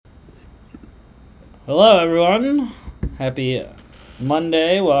Hello, everyone. Happy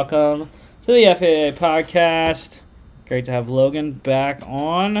Monday. Welcome to the FAA podcast. Great to have Logan back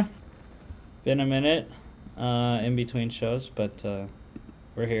on. Been a minute in between shows, but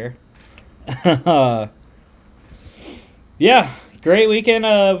we're here. Yeah, great weekend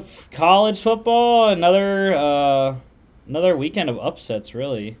of college football. Another weekend of upsets,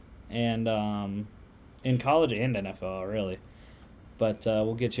 really, and in college and NFL, really. But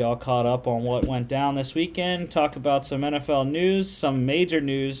we'll get you all caught up on what went down this weekend, talk about some NFL news, some major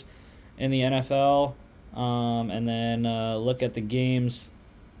news in the NFL, and then look at the games.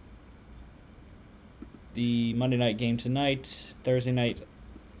 The Monday night game tonight, Thursday night,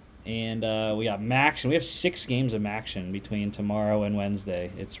 and we got Maction. We have 6 games of Maction between tomorrow and Wednesday.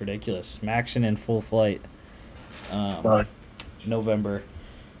 It's ridiculous. Maction in full flight. November.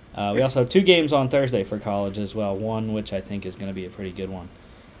 We also have 2 games on Thursday for college as well. One which I think is going to be a pretty good one.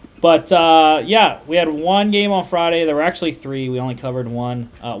 But, we had 1 game on Friday. There were actually 3. We only covered 1.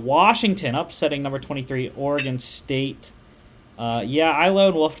 Washington upsetting number 23, Oregon State. I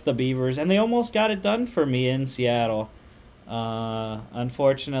lone wolfed the Beavers, and they almost got it done for me in Seattle.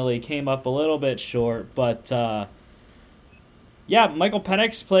 Unfortunately, came up a little bit short. But, Michael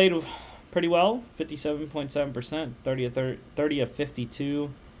Penix played pretty well, 57.7%, 30 of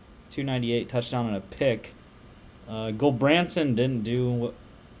 52. 298, touchdown and a pick. Branson didn't do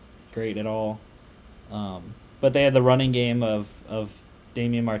great at all. But they had the running game of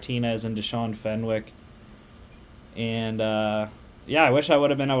Damian Martinez and Deshaun Fenwick. And, I wish I would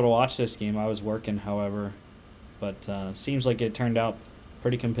have been able to watch this game. I was working, however. But seems like it turned out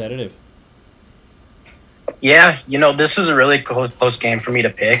pretty competitive. Yeah, this was a really close game for me to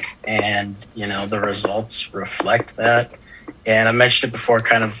pick. And, the results reflect that. And I mentioned it before,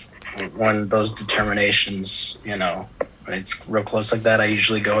 kind of when those determinations, when it's real close like that, I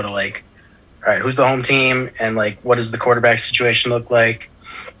usually go to all right, who's the home team and what does the quarterback situation look like?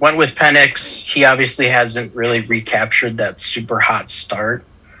 Went with Penix. He obviously hasn't really recaptured that super hot start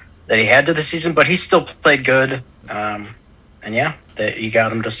that he had to the season, but he still played good. You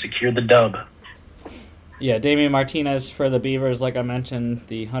got him to secure the dub. Yeah, Damian Martinez for the Beavers, like I mentioned,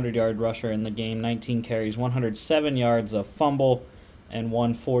 the 100-yard rusher in the game, 19 carries, 107 yards, a fumble, and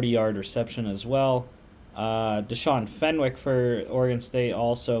 1 40-yard reception as well. Deshaun Fenwick for Oregon State,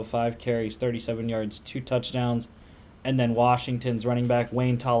 also 5 carries, 37 yards, 2 touchdowns. And then Washington's running back,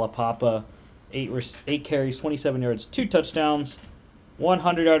 Wayne Talapapa, 8 carries, 27 yards, 2 touchdowns,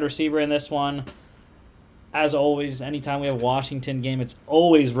 100-yard receiver in this one. As always, anytime we have a Washington game, it's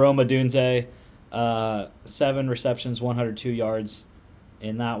always Rome Odunze. 7 receptions, 102 yards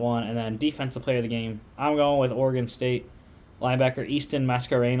in that one. And then defensive player of the game, I'm going with Oregon State linebacker Easton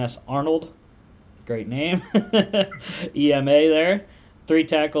Mascarenas-Arnold. Great name. EMA there. 3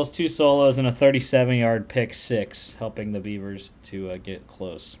 tackles, 2 solos, and a 37-yard pick 6, helping the Beavers to get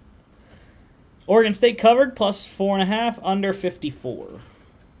close. Oregon State covered, plus 4.5, under 54.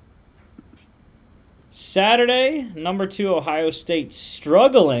 Saturday, number 2 Ohio State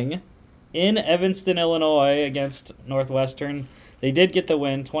struggling in Evanston, Illinois, against Northwestern. They did get the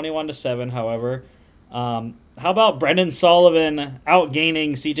win, 21-7, however. How about Brendan Sullivan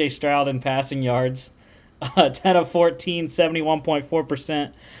outgaining C.J. Stroud in passing yards? 10 of 14,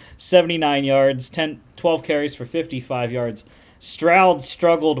 71.4%, 79 yards, 12 carries for 55 yards. Stroud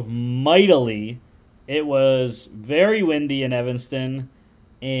struggled mightily. It was very windy in Evanston,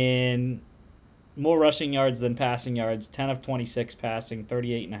 and more rushing yards than passing yards, 10 of 26 passing,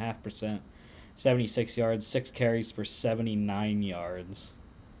 38.5%, 76 yards, 6 carries for 79 yards.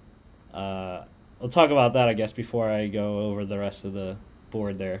 We'll talk about that, I guess, before I go over the rest of the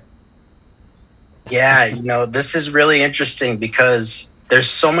board there. Yeah, this is really interesting because there's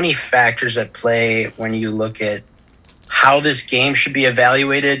so many factors at play when you look at how this game should be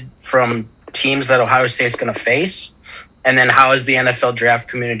evaluated from teams that Ohio State's going to face. And then how is the NFL draft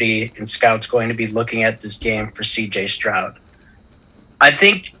community and scouts going to be looking at this game for C.J. Stroud? I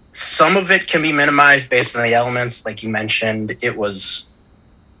think some of it can be minimized based on the elements. Like you mentioned, it was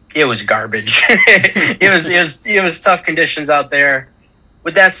garbage. it was tough conditions out there.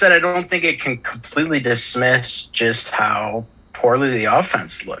 With that said, I don't think it can completely dismiss just how poorly the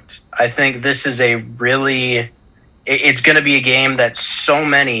offense looked. I think this is it's going to be a game that so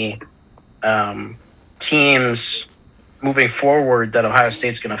many teams moving forward that Ohio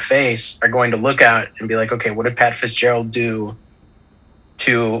State's going to face are going to look at and be like, okay, what did Pat Fitzgerald do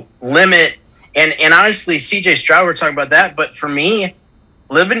to limit? And honestly, C.J. Stroud, we're talking about that, but for me,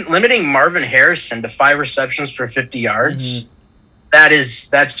 limiting Marvin Harrison to 5 receptions for 50 yards, that's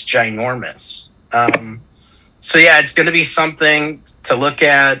ginormous. So yeah, it's going to be something to look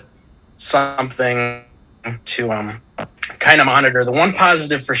at. something to kind of monitor. The one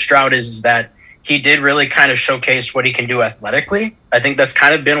positive for Stroud is that he did really kind of showcase what he can do athletically. I think that's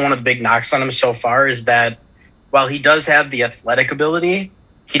kind of been one of the big knocks on him so far, is that while he does have the athletic ability,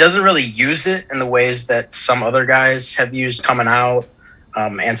 he doesn't really use it in the ways that some other guys have used coming out,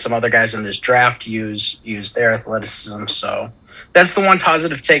 and some other guys in this draft use their athleticism. So that's the one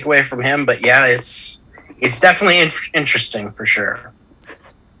positive takeaway from him. But yeah, it's definitely interesting for sure.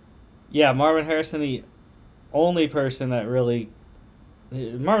 Yeah, Marvin Harrison, the only person that really.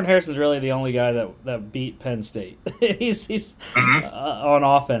 Marvin Harrison's really the only guy that beat Penn State. he's on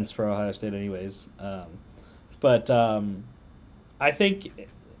offense for Ohio State, anyways. But I think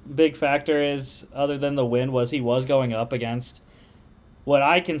big factor is, other than the win, was he was going up against what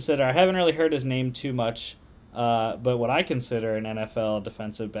I consider. I haven't really heard his name too much, but what I consider an NFL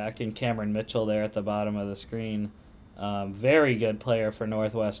defensive back in Cameron Mitchell there at the bottom of the screen. Very good player for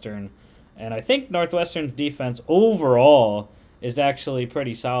Northwestern. And I think Northwestern's defense overall is actually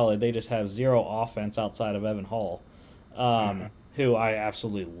pretty solid. They just have zero offense outside of Evan Hall, who I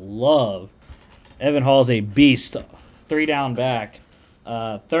absolutely love. Evan Hall is a beast. 3-down back.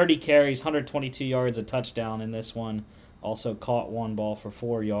 30 carries, 122 yards, a touchdown in this one. Also caught one ball for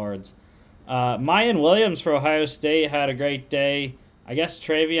 4 yards. Mayan Williams for Ohio State had a great day. I guess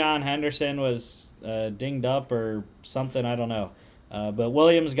Travion Henderson was dinged up or something. I don't know. But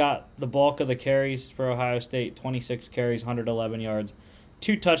Williams got the bulk of the carries for Ohio State, 26 carries, 111 yards,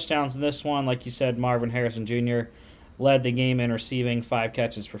 2 touchdowns in this one. Like you said, Marvin Harrison Jr. led the game in receiving, 5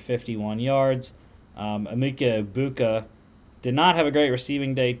 catches for 51 yards. Emeka Ibuka did not have a great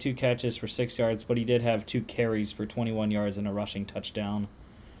receiving day, 2 catches for 6 yards, but he did have 2 carries for 21 yards and a rushing touchdown.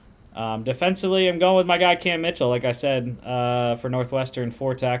 Defensively, I'm going with my guy Cam Mitchell. Like I said, for Northwestern,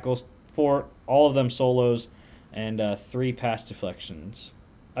 4 tackles, 4, all of them solos, and 3 pass deflections.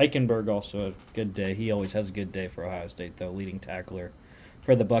 Eichenberg also a good day. He always has a good day for Ohio State, though, leading tackler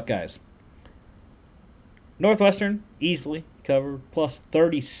for the Buckeyes. Northwestern, easily covered, plus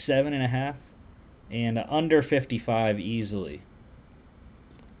 37.5, and under 55 easily.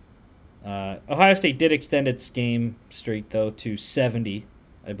 Ohio State did extend its game streak, though, to 70,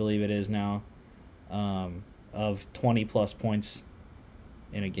 I believe it is now, of 20-plus points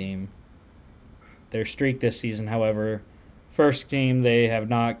in a game. Their streak this season, however, first game they have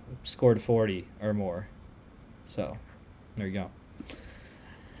not scored 40 or more. So, there you go.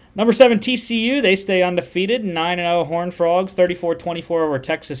 Number 7, TCU. They stay undefeated. 9-0 Horned Frogs, 34-24 over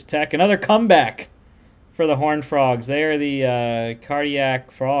Texas Tech. Another comeback for the Horned Frogs. They are the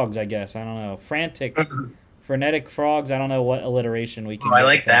cardiac frogs, I guess. I don't know. Frenetic frogs. I don't know what alliteration we can get. I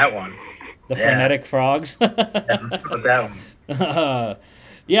like that one. The frenetic frogs. Yeah, let's go with that one.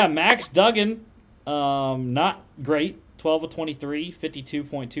 Yeah, Max Duggan. Not great. 12 of 23,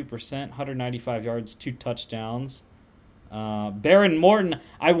 52.2%, 195 yards, 2 touchdowns. Baron Morton.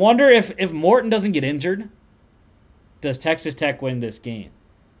 I wonder if Morton doesn't get injured, does Texas Tech win this game?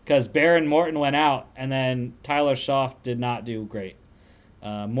 Because Baron Morton went out, and then Tyler Schaaf did not do great.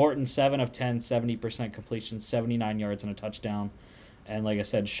 Morton, 7 of 10, 70% completion, 79 yards and a touchdown. And like I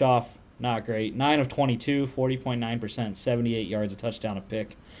said, Schaaf, not great. 9 of 22, 40.9%, 78 yards, a touchdown, a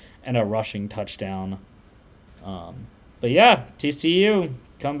pick, and a rushing touchdown. But yeah, TCU,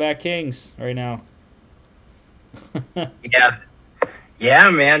 comeback kings right now. Yeah,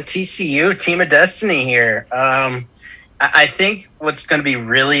 man. TCU, team of destiny here. I think what's going to be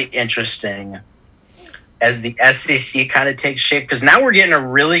really interesting as the SEC kind of takes shape, because now we're getting a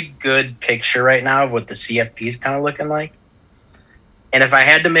really good picture right now of what the CFP is kind of looking like. And if I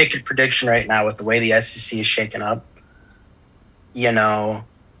had to make a prediction right now with the way the SEC is shaking up,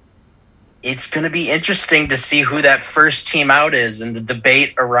 it's going to be interesting to see who that first team out is, and the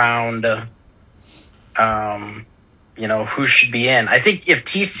debate around, who should be in. I think if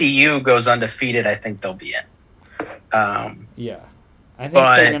TCU goes undefeated, I think they'll be in. Yeah. I think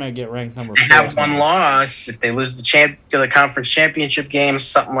they're going to get ranked number 4. They have one loss. If they lose the conference championship game,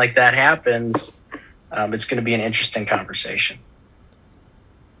 something like that happens, it's going to be an interesting conversation.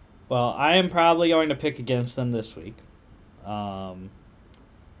 Well, I am probably going to pick against them this week.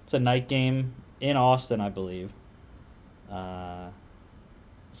 It's a night game in Austin, I believe. So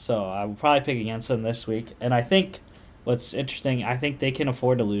I will probably pick against them this week. And I think what's interesting, I think they can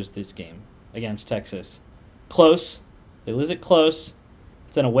afford to lose this game against Texas. Close. They lose it close.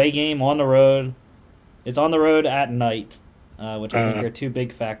 It's an away game on the road. It's on the road at night, which I think are 2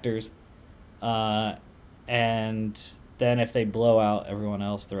 big factors. And then if they blow out everyone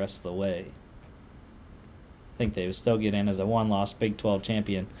else the rest of the way, I think they would still get in as a 1-loss Big 12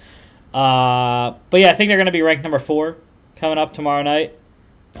 champion. But yeah, I think they're going to be ranked number 4 coming up tomorrow night.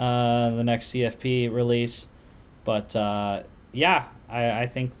 the next CFP release. But yeah, I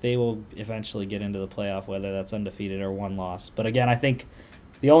think they will eventually get into the playoff, whether that's undefeated or one loss. But again, I think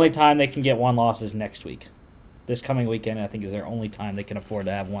the only time they can get one loss is next week. This coming weekend, I think, is their only time they can afford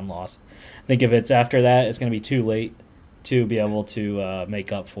to have one loss. I think if it's after that, it's going to be too late to be able to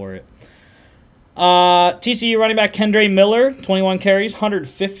make up for it. TCU running back Kendre Miller, 21 carries,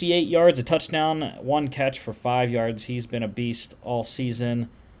 158 yards, a touchdown, 1 catch for 5 yards. He's been a beast all season.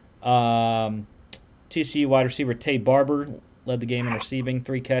 TCU wide receiver Tay Barber led the game in receiving,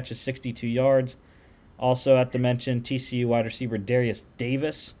 3 catches, 62 yards. Also, at the mention, TCU wide receiver Darius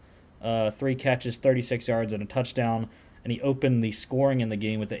Davis, 3 catches, 36 yards, and a touchdown. And he opened the scoring in the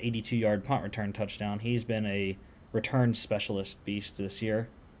game with the 82-yard punt return touchdown. He's been a return specialist beast this year.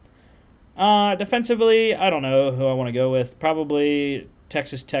 Defensively, I don't know who I want to go with. Probably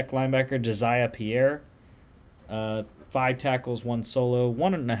Texas Tech linebacker Josiah Pierre. 5 tackles, 1 solo,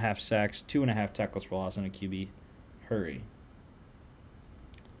 1.5 sacks, 2.5 tackles for loss, and a QB hurry.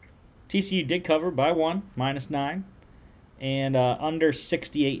 TCU did cover by 1, -9, and under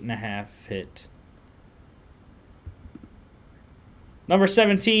 68.5 hit. Number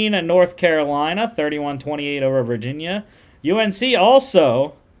 17 at North Carolina, 31-28 over Virginia. UNC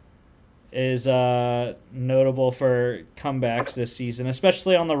also is notable for comebacks this season,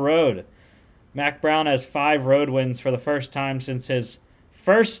 especially on the road. Mac Brown has 5 road wins for the first time since his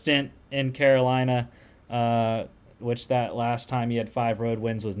first stint in Carolina, which that last time he had 5 road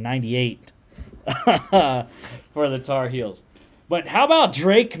wins was 98 for the Tar Heels. But how about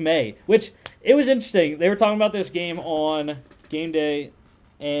Drake May? Which, it was interesting. They were talking about this game on game day,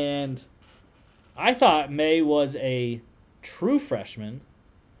 and I thought May was a true freshman.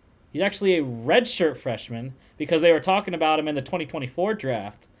 He's actually a redshirt freshman because they were talking about him in the 2024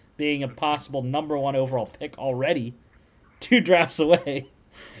 draft being a possible number 1 overall pick already 2 drafts away.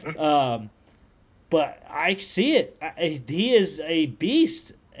 But I see it. He is a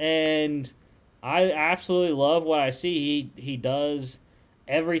beast, and I absolutely love what I see. He does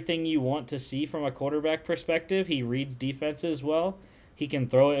everything you want to see from a quarterback perspective. He reads defenses well. He can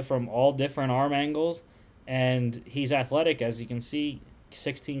throw it from all different arm angles, and he's athletic, as you can see.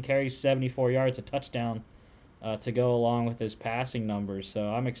 16 carries, 74 yards, a touchdown to go along with his passing numbers. So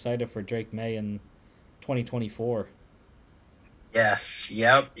I'm excited for Drake May in 2024. Yes,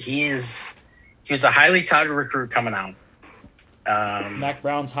 yep. He was a highly touted recruit coming out. Mac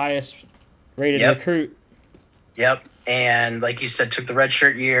Brown's highest rated recruit. Yep. And like you said, took the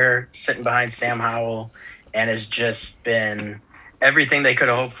redshirt year, sitting behind Sam Howell, and has just been everything they could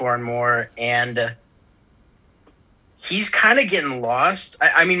have hoped for and more. And he's kind of getting lost.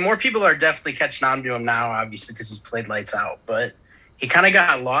 I mean, more people are definitely catching on to him now, obviously, because he's played lights out. But he kind of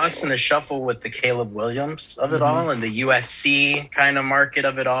got lost in the shuffle with the Caleb Williams of it all and the USC kind of market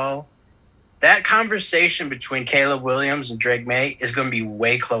of it all. That conversation between Caleb Williams and Drake May is going to be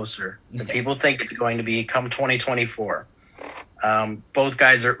way closer than people think it's going to be come 2024. Both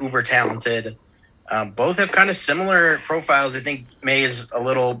guys are uber talented. Both have kind of similar profiles. I think May is a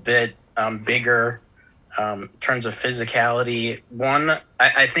little bit bigger in terms of physicality. One,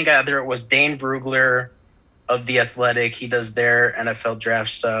 I think either it was Dane Brugler of The Athletic, he does their NFL draft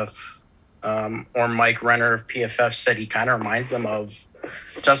stuff, or Mike Renner of PFF said he kind of reminds them of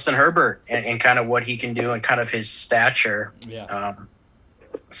Justin Herbert and kind of what he can do and kind of his stature. Yeah.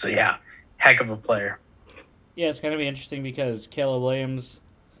 So, yeah, heck of a player. Yeah, it's going to be interesting because Caleb Williams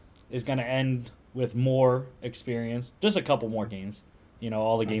is going to end with more experience, just a couple more games. You know,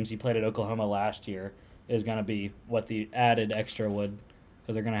 all the games he played at Oklahoma last year is going to be what the added extra would,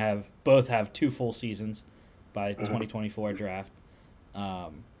 because they're going to both have 2 full seasons by 2024 draft.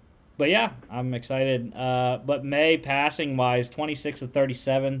 But yeah, I'm excited. But May, passing-wise, 26 of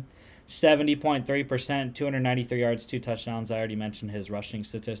 37, 70.3%, 293 yards, 2 touchdowns. I already mentioned his rushing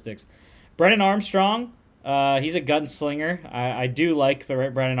statistics. Brennan Armstrong, he's a gunslinger. I do like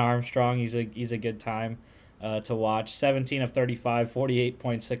Brennan Armstrong. He's a good time to watch. 17 of 35,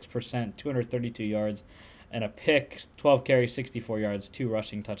 48.6%, 232 yards, and a pick, 12 carries, 64 yards, 2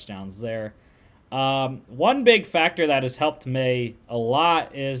 rushing touchdowns there. One big factor that has helped May a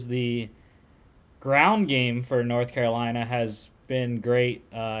lot is the ground game for North Carolina has been great,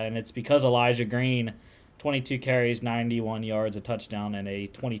 and it's because Elijah Green, 22 carries, 91 yards, a touchdown, and a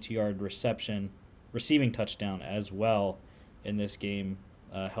 22-yard receiving touchdown as well in this game,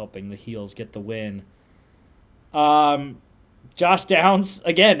 helping the Heels get the win. Josh Downs,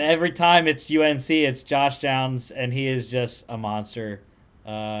 again, every time it's UNC, it's Josh Downs, and he is just a monster.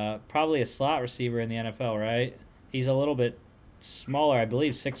 Probably a slot receiver in the NFL, right? He's a little bit smaller, I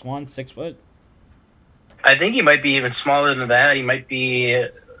believe, 6'1", 6 foot. I think he might be even smaller than that. He might be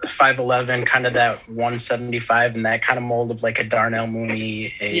 5'11", kind of that 175, and that kind of mold of like a Darnell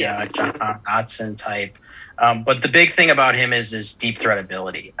Mooney, John Dotson type. But the big thing about him is his deep threat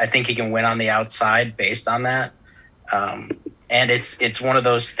ability. I think he can win on the outside based on that. And it's one of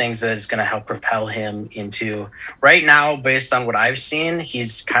those things that is going to help propel him into right now, based on what I've seen,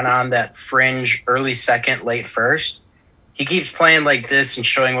 he's kind of on that fringe early second, late first. He keeps playing like this and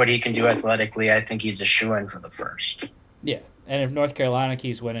showing what he can do athletically. I think he's a shoo-in for the first. Yeah, and if North Carolina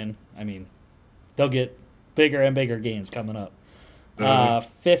keeps winning, I mean, they'll get bigger and bigger games coming up.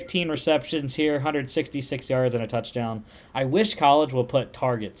 15 receptions here, 166 yards and a touchdown. I wish college would put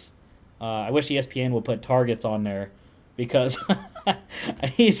targets. I wish ESPN would put targets on there because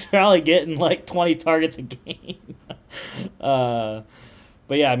he's probably getting like 20 targets a game. But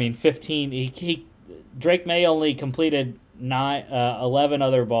yeah, I mean, 15. Drake May only completed 11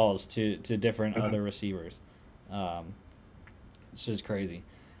 other balls to different other receivers. It's just crazy.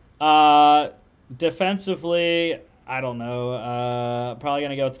 Defensively, I don't know. Probably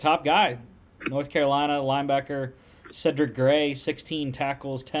going to go with the top guy. North Carolina linebacker Cedric Gray, 16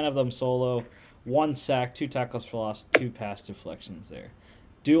 tackles, 10 of them solo, 1 sack, 2 tackles for loss, 2 pass deflections there.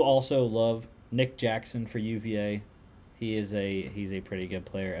 Do also love Nick Jackson for UVA. He's a pretty good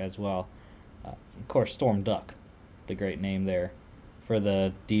player as well. Of course, Storm Duck, the great name there for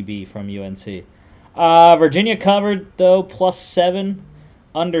the DB from UNC. Virginia covered, though, +7,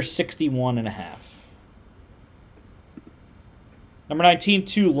 under 61.5. Number 19,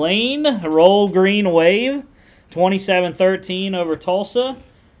 Tulane, roll green wave, 27-13 over Tulsa.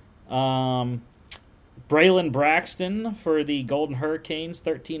 Braylon Braxton for the Golden Hurricanes,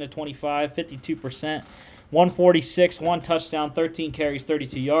 13 of 25, 52%, 146, 1 touchdown, 13 carries,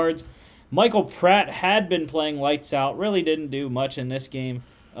 32 yards. Michael Pratt had been playing lights out, really didn't do much in this game,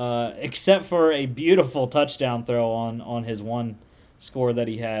 except for a beautiful touchdown throw on his one score that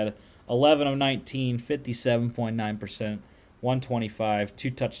he had. 11 of 19, 57.9%, 125, 2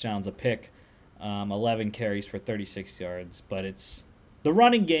 touchdowns, a pick, 11 carries for 36 yards. But it's the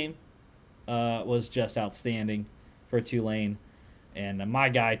running game was just outstanding for Tulane. And my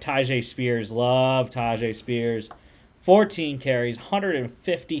guy, Tajay Spears, love Tajay Spears. 14 carries,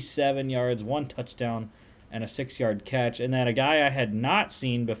 157 yards, 1 touchdown, and a 6-yard catch. And then a guy I had not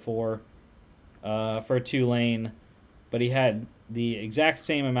seen before for Tulane, but he had the exact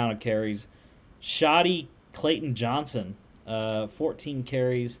same amount of carries. Shoddy Clayton Johnson, 14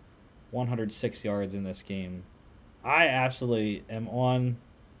 carries, 106 yards in this game. I absolutely am on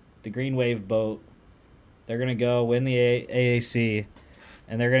the Green Wave boat. They're going to go win the AAC,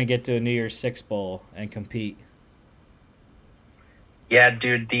 and they're going to get to a New Year's Six Bowl and compete. Yeah,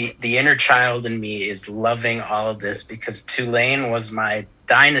 dude, the inner child in me is loving all of this because Tulane was my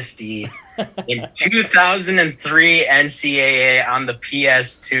dynasty in 2003 NCAA on the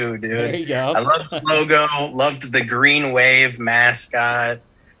PS2, dude. There you go. I loved the logo, loved the green wave mascot.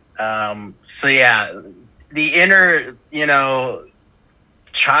 So yeah, the inner,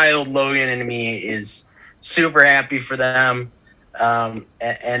 child Logan in me is super happy for them.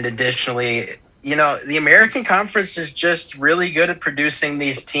 And additionally, the American Conference is just really good at producing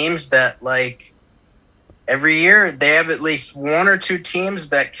these teams that, like, every year they have at least 1 or 2 teams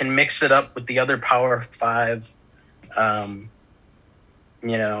that can mix it up with the other Power 5,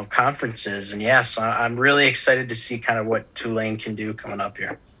 conferences. And, yeah, so I'm really excited to see kind of what Tulane can do coming up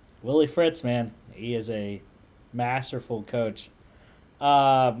here. Willie Fritz, man, he is a masterful coach.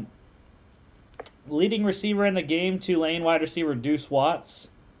 Leading receiver in the game, Tulane wide receiver Deuce Watts.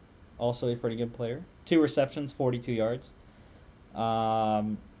 Also a pretty good player. 2 receptions, 42 yards.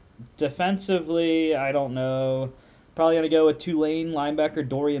 Defensively, I don't know. Probably going to go with Tulane linebacker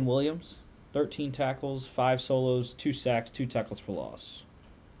Dorian Williams. 13 tackles, 5 solos, 2 sacks, 2 tackles for loss.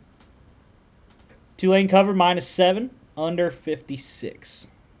 Tulane cover -7, under 56.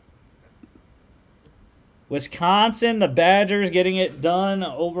 Wisconsin, the Badgers getting it done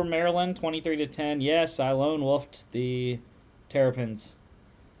over Maryland, 23-10. Yes, I lone wolfed the Terrapins.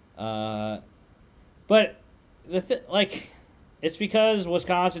 But it's because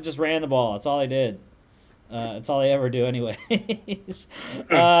Wisconsin just ran the ball. That's all they did. That's all they ever do anyways.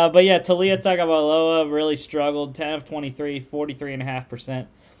 But yeah, Talia Tagovailoa really struggled. 10 of 23, 43.5%,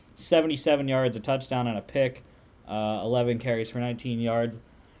 77 yards, a touchdown, and a pick. 11 carries for 19 yards.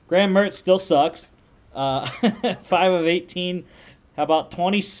 Graham Mertz still sucks. 5 of 18. How about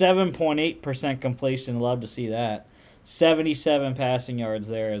 27.8% completion? Love to see that. 77 passing yards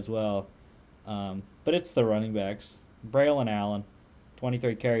there as well. But it's the running backs. Braylon Allen,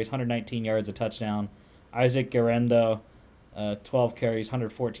 23 carries, 119 yards, a touchdown. Isaac Guerrero, 12 carries,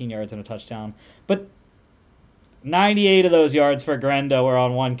 114 yards, and a touchdown. But 98 of those yards for Grendo were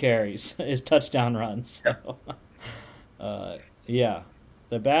on one carries, his touchdown runs. So, yeah.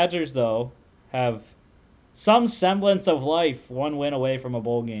 The Badgers, though, have some semblance of life, one win away from a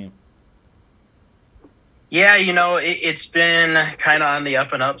bowl game. Yeah, it's been kind of on the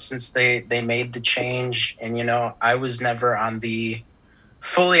up and up since they made the change. And, I was never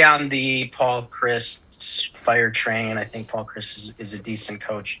fully on the Paul Chryst fire train. I think Paul Chryst is a decent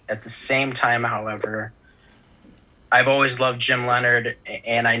coach. At the same time, however, I've always loved Jim Leonard,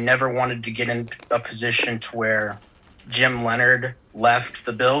 and I never wanted to get in a position to where Jim Leonard left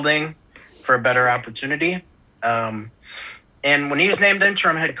the building for a better opportunity. And when he was named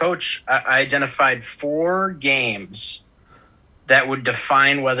interim head coach, I identified 4 games that would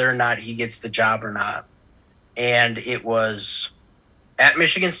define whether or not he gets the job or not. And it was at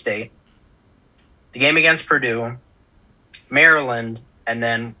Michigan State, the game against Purdue, Maryland, and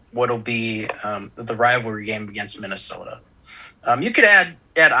then what'll be the rivalry game against Minnesota. You could add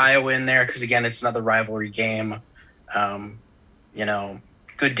Iowa in there because, again, it's another rivalry game.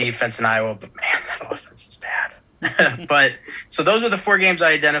 Good defense in Iowa, but, man, that offense is bad. But so those are the 4 games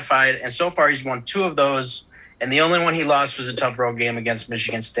I identified, and so far he's won 2 of those, and the only one he lost was a tough road game against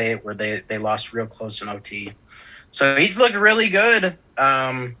Michigan State where they lost real close in OT. So he's looked really good.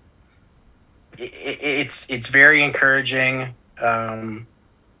 It's very encouraging, and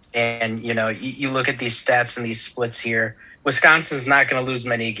you look at these stats and these splits here. Wisconsin's not going to lose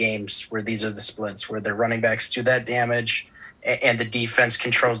many games where these are the splits, where their running backs do that damage and the defense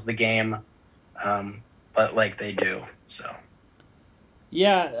controls the game. But like they do, so.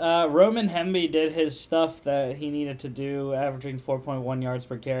 Yeah, Roman Hemby did his stuff that he needed to do, averaging 4.1 yards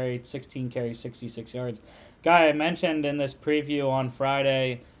per carry, 16 carries, 66 yards. Guy I mentioned in this preview on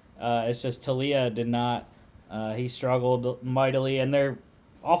Friday, it's just Talia did not. He struggled mightily, and their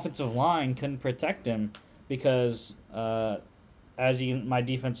offensive line couldn't protect him because, my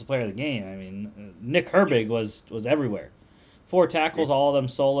defensive player of the game, I mean, Nick Herbig was everywhere. 4 tackles, all of them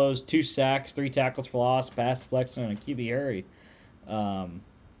solos, 2 sacks, 3 tackles for loss, pass deflection, and a QB hurry.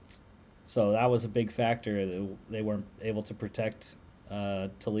 So that was a big factor. They weren't able to protect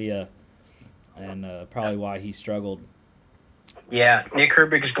Talia, and probably why he struggled. Yeah, Nick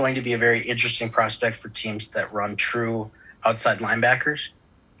Herbig is going to be a very interesting prospect for teams that run true outside linebackers.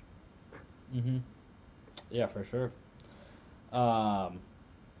 Mm-hmm. Yeah, for sure.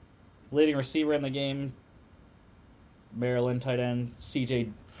 Leading receiver in the game, Maryland tight end C.J.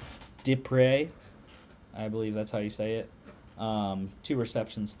 Dupre. I believe that's how you say it. 2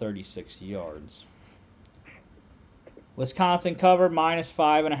 receptions, 36 yards. Wisconsin covered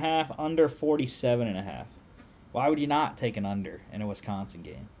 -5.5, under 47.5. Why would you not take an under in a Wisconsin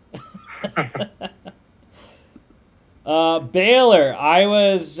game? Baylor,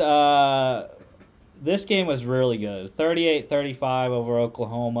 this game was really good. 38-35 over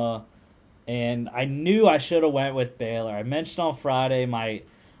Oklahoma. And I knew I should have went with Baylor. I mentioned on Friday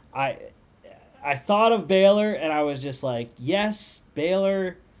I thought of Baylor, and I was just like, yes,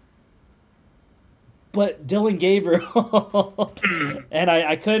 Baylor, but Dylan Gabriel. And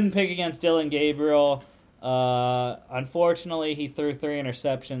I couldn't pick against Dylan Gabriel. Unfortunately, he threw 3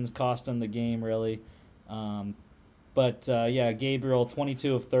 interceptions, cost him the game, really. Gabriel,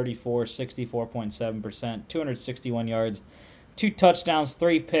 22 of 34, 64.7%, 261 yards, 2 touchdowns,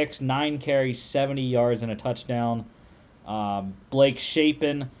 3 picks, 9 carries, 70 yards, and a touchdown. Blake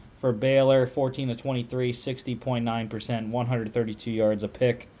Shapen for Baylor, 14 of 23, 60.9%, 132 yards, a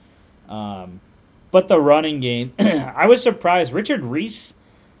pick. But the running game, I was surprised. Richard Reese,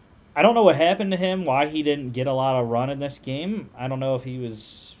 I don't know what happened to him, why he didn't get a lot of run in this game. I don't know if he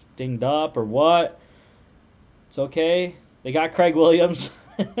was dinged up or what. It's okay. They got Craig Williams,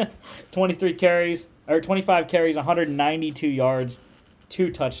 25 carries, 192 yards,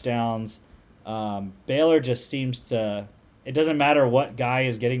 2 touchdowns. Baylor just seems to, it doesn't matter what guy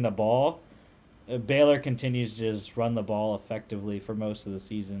is getting the ball. Baylor continues to just run the ball effectively for most of the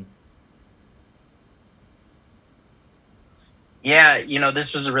season. Yeah,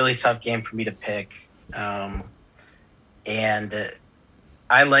 this was a really tough game for me to pick. And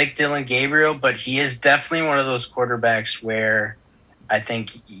I like Dylan Gabriel, but he is definitely one of those quarterbacks where I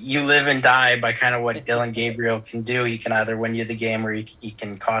think you live and die by kind of what Dylan Gabriel can do. He can either win you the game or he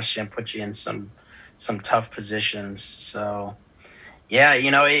can cost you and put you in some tough positions. So, yeah,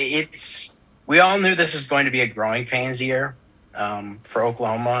 we all knew this was going to be a growing pains year for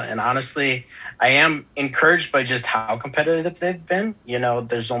Oklahoma. And honestly, I am encouraged by just how competitive they've been.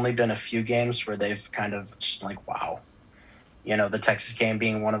 There's only been a few games where they've kind of just like, wow. The Texas game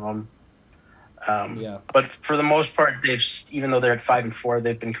being one of them. But for the most part, even though they're at 5-4,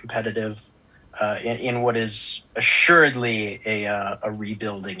 they've been competitive. in what is assuredly a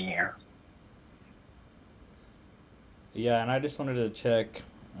rebuilding year. Yeah, and I just wanted to check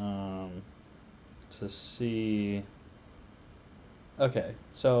to see. Okay,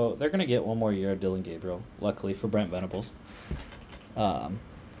 so they're gonna get one more year of Dylan Gabriel. Luckily for Brent Venables,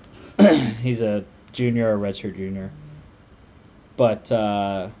 he's a junior, a redshirt junior. But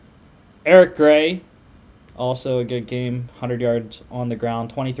Eric Gray, also a good game. 100 yards on the ground,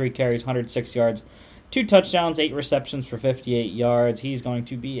 23 carries, 106 yards, 2 touchdowns, 8 receptions for 58 yards. He's going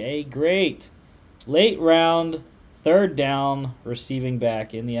to be a great late round, third down receiving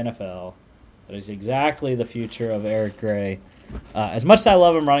back in the NFL. That is exactly the future of Eric Gray. As much as I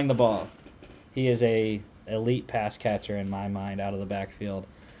love him running the ball, he is a elite pass catcher in my mind out of the backfield.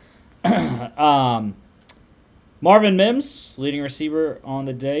 Marvin Mims, leading receiver on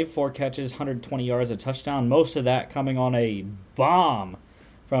the day, 4 catches, 120 yards, a touchdown. Most of that coming on a bomb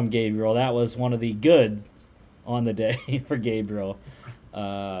from Gabriel. That was one of the goods on the day for Gabriel.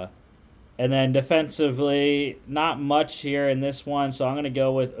 And then defensively, not much here in this one, so I'm going to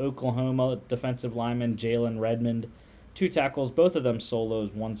go with Oklahoma defensive lineman Jalen Redmond. 2 tackles, both of them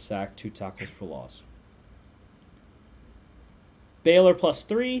solos, 1 sack, 2 tackles for loss. Baylor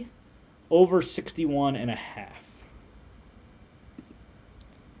 +3, over 61.5.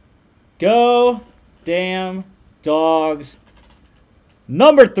 Go damn dogs.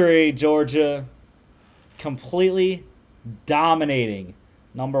 Number 3, Georgia, completely dominating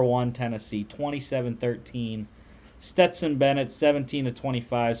number 1, Tennessee, 27-13. Stetson Bennett, 17-25,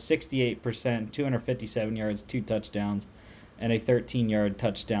 68%, 257 yards, 2 touchdowns, and a 13-yard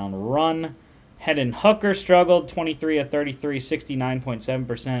touchdown run. Hendon Hooker struggled, 23-33,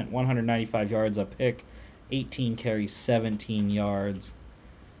 69.7%, 195 yards, a pick, 18 carries, 17 yards.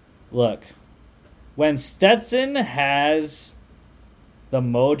 Look, when Stetson has the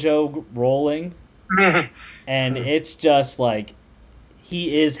mojo rolling, and it's just like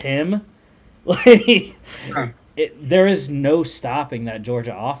he is him, like there is no stopping that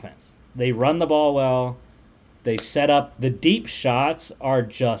Georgia offense. They run the ball well. They set up. The deep shots are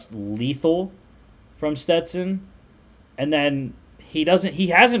just lethal from Stetson. And then he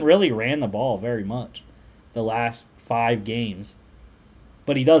hasn't really ran the ball very much the last 5 games.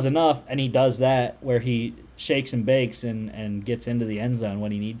 But he does enough, and he does that where he shakes and bakes and gets into the end zone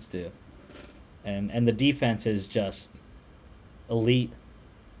when he needs to. And the defense is just elite.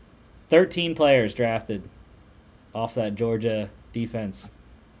 13 players drafted off that Georgia defense.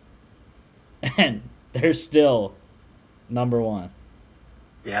 And they're still number 1.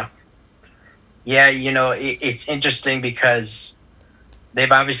 Yeah. Yeah, it's interesting because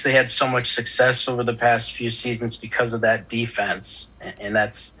they've obviously had so much success over the past few seasons because of that defense. And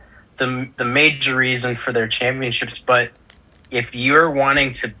that's the major reason for their championships. But if you're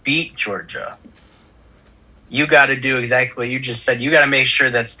wanting to beat Georgia, you got to do exactly what you just said. You got to make sure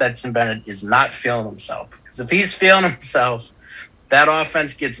that Stetson Bennett is not feeling himself. Because if he's feeling himself, that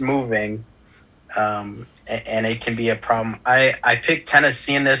offense gets moving, and it can be a problem. I picked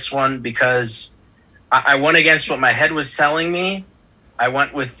Tennessee in this one because I went against what my head was telling me. I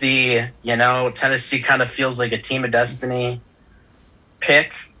went with the, Tennessee kind of feels like a team of destiny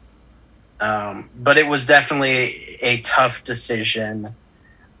pick. But it was definitely a tough decision.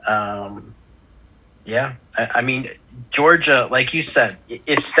 Yeah, I mean, Georgia, like you said,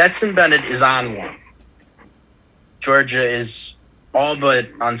 if Stetson Bennett is on one, Georgia is all but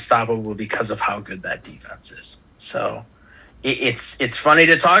unstoppable because of how good that defense is. So it's funny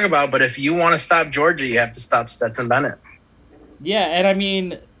to talk about, but if you want to stop Georgia, you have to stop Stetson Bennett. Yeah, and I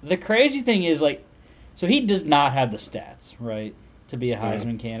mean, the crazy thing is, so he does not have the stats, right, to be a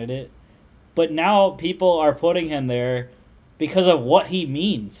Heisman candidate. But now people are putting him there because of what he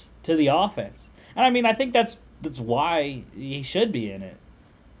means to the offense. And I mean, I think that's why he should be in it.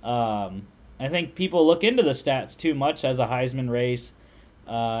 I think people look into the stats too much as a Heisman race,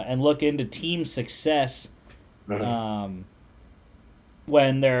 and look into team success when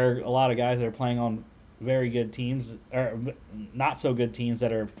there are a lot of guys that are playing on very good teams or not so good teams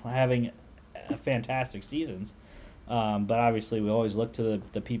that are having fantastic seasons. But obviously, we always look to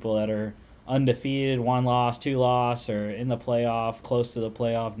the people that are undefeated, 1 loss, 2 loss, or in the playoff, close to the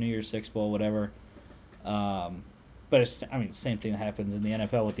playoff, New Year's Six Bowl, whatever. But same thing that happens in the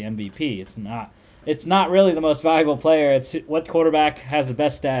NFL with the MVP. It's not really the most valuable player. It's what quarterback has the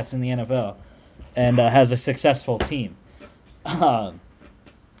best stats in the NFL and has a successful team.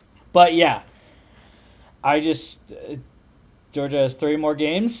 But yeah, Georgia has 3 more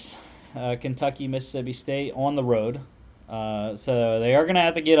games. Kentucky, Mississippi State on the road. So they are going to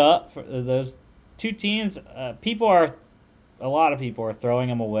have to get up for those 2 teams. People are a lot of people are throwing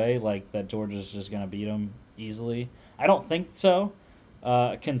them away, like that Georgia's just going to beat them easily. I don't think so.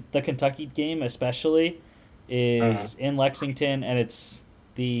 The Kentucky game especially is in Lexington, and it's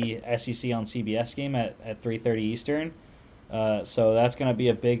the SEC on CBS game at 3:30 Eastern. So that's going to be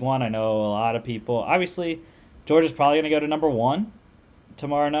a big one. I know a lot of people. Obviously, Georgia's probably going to go to number 1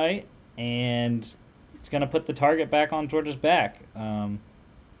 tomorrow night, and it's going to put the target back on Georgia's back.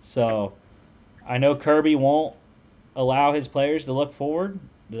 So I know Kirby won't allow his players to look forward.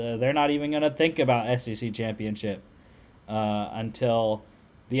 They're not even going to think about SEC championship until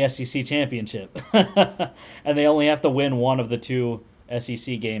the SEC championship. And they only have to win one of the 2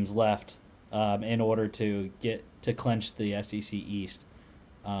 SEC games left in order to get to clinch the SEC East.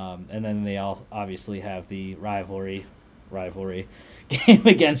 And then they all obviously have the rivalry game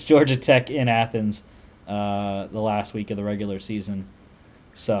against Georgia Tech in Athens the last week of the regular season.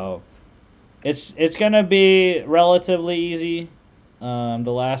 So it's going to be relatively easy the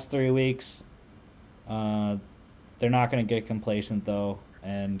last 3 weeks. They're not going to get complacent, though,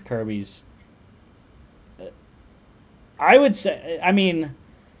 and Kirby's... I would say... I mean,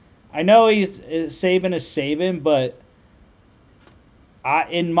 I know Saban is Saban, but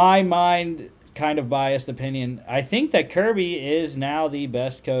in my mind, kind of biased opinion, I think that Kirby is now the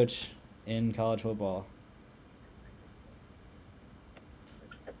best coach in college football.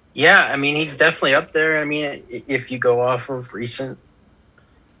 Yeah, I mean, he's definitely up there. I mean, if you go off of recent,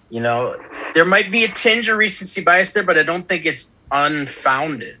 there might be a tinge of recency bias there, but I don't think it's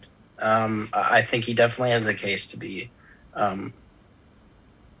unfounded. I think he definitely has a case to be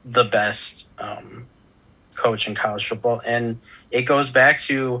the best coach in college football. And it goes back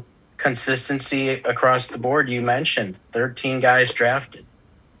to consistency across the board. You mentioned 13 guys drafted.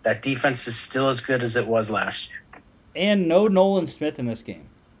 That defense is still as good as it was last year. And no Nolan Smith in this game.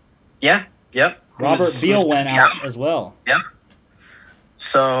 Yeah, yep. Robert Beal went out as well. Yep.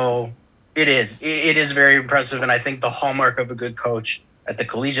 So it is very impressive, and I think the hallmark of a good coach at the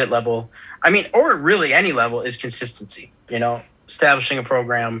collegiate level, I mean, or really any level, is consistency. Establishing a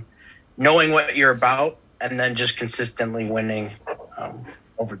program, knowing what you're about, and then just consistently winning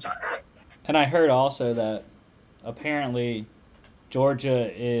over time. And I heard also that apparently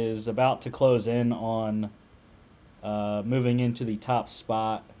Georgia is about to close in on moving into the top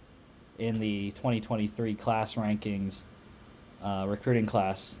spot in the 2023 class rankings, recruiting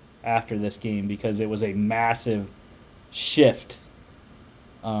class after this game, because it was a massive shift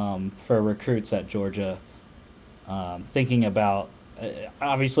for recruits at Georgia. Thinking about,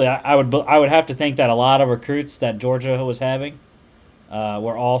 obviously, I would have to think that a lot of recruits that Georgia was having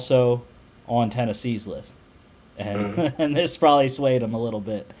were also on Tennessee's list, and and this probably swayed them a little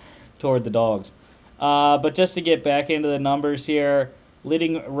bit toward the Dogs. But just to get back into the numbers here.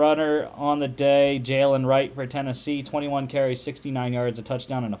 Leading runner on the day, Jalen Wright for Tennessee, 21 carries, 69 yards, a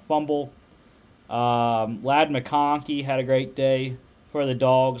touchdown, and a fumble. Lad McConkey had a great day for the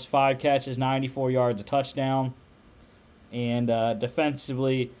Dogs, 5 catches, 94 yards, a touchdown. And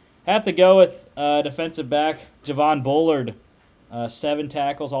defensively, have to go with defensive back Javon Bullard, 7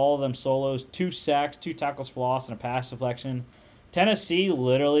 tackles, all of them solos, 2 sacks, 2 tackles for loss, and a pass deflection. Tennessee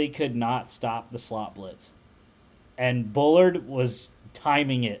literally could not stop the slot blitz. And Bullard was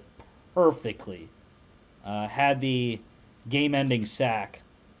timing it perfectly. Had the game-ending sack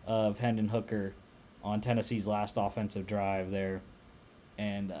of Hendon Hooker on Tennessee's last offensive drive there.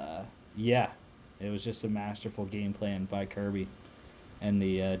 And, it was just a masterful game plan by Kirby and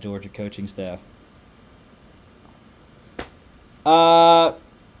the Georgia coaching staff. And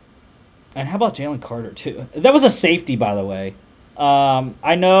how about Jalen Carter, too? That was a safety, by the way.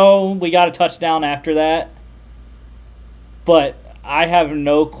 I know we got a touchdown after that, but I have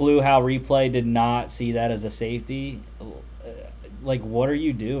no clue how replay did not see that as a safety. Like, what are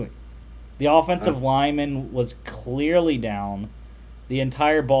you doing? The offensive lineman was clearly down. The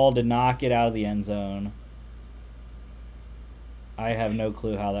entire ball did not get out of the end zone. I have no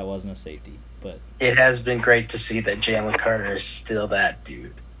clue how that wasn't a safety. But it has been great to see that Jalen Carter is still that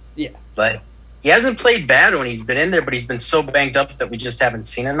dude. Yeah. But he hasn't played bad when he's been in there, but he's been so banged up that we just haven't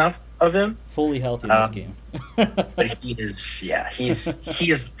seen enough of him. Fully healthy in this game. But he is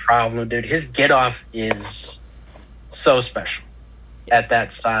the problem, dude. His get off is so special at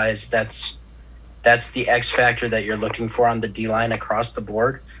that size. That's the X factor that you're looking for on the D line across the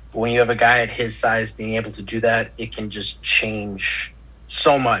board. But when you have a guy at his size being able to do that, it can just change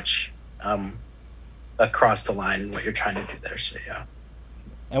so much across the line and what you're trying to do there. So yeah.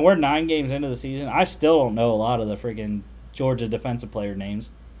 And we're 9 games into the season. I still don't know a lot of the freaking Georgia defensive player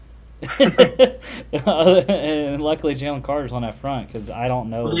names. And luckily Jalen Carter's on that front because I don't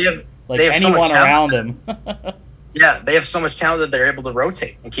know anyone around him. Yeah, they have so much talent that they're able to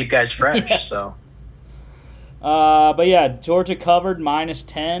rotate and keep guys fresh. Yeah. So, But yeah, Georgia covered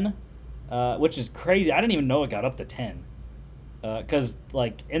 -10, which is crazy. I didn't even know it got up to 10. Because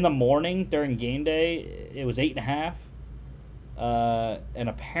like in the morning during game day, it was 8.5. And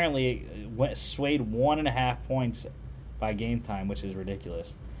apparently it swayed 1.5 points by game time, which is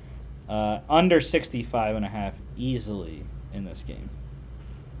ridiculous. Under 65.5 easily in this game.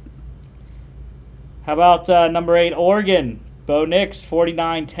 How about number 8, Oregon? Bo Nix,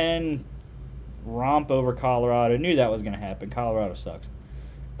 49-10 romp over Colorado. Knew that was going to happen. Colorado sucks.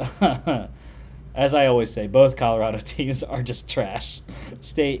 As I always say, both Colorado teams are just trash.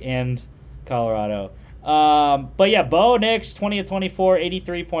 State and Colorado. But yeah, Bo Nix, 20 of 24,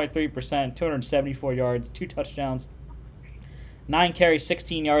 83.3%, 274 yards, 2 touchdowns, 9 carries,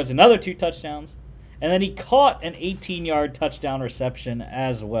 16 yards, another 2 touchdowns. And then he caught an 18-yard touchdown reception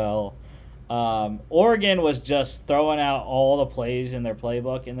as well. Oregon was just throwing out all the plays in their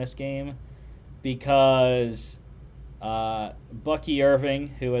playbook in this game because Bucky Irving,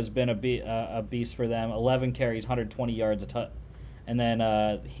 who has been a beast for them, 11 carries, 120 yards, and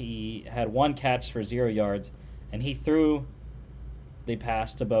then he had 1 catch for 0 yards, and he threw the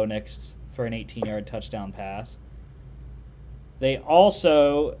pass to Bo Nix for an 18-yard touchdown pass. They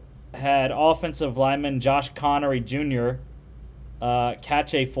also had offensive lineman Josh Connery Jr.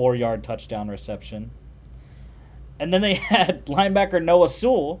 Catch a 4-yard touchdown reception. And then they had linebacker Noah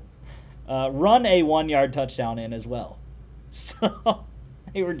Sewell run a 1-yard touchdown in as well. So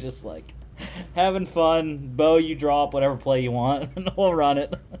they were just like having fun. Bo, you draw up whatever play you want, and we'll run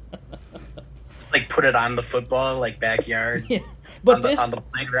it. like put it on the football, like backyard, yeah. But on the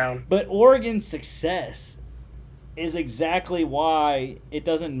playground. But Oregon's success is exactly why it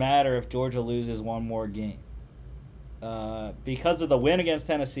doesn't matter if Georgia loses one more game. Because of the win against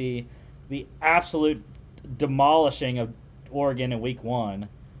Tennessee, the absolute demolishing of Oregon in Week 1,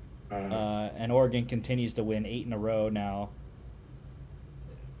 and Oregon continues to win 8 in a row now.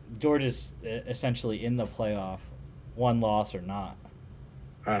 Georgia's essentially in the playoff, one loss or not.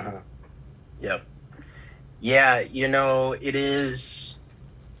 Yep. Yeah, it is.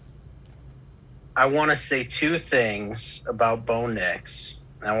 I want to say 2 things about Bo Nix.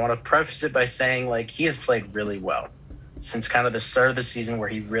 I want to preface it by saying, like, he has played really well since kind of the start of the season where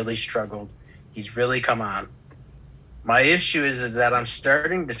he really struggled. He's really come on. My issue is that I'm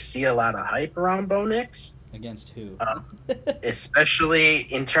starting to see a lot of hype around Bo Nix. Against who? Especially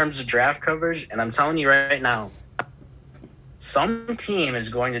in terms of draft coverage. And I'm telling you right now, some team is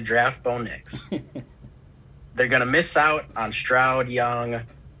going to draft Bo Nix. They're going to miss out on Stroud, Young,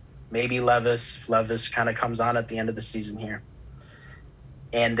 maybe Levis. If Levis kind of comes on at the end of the season here.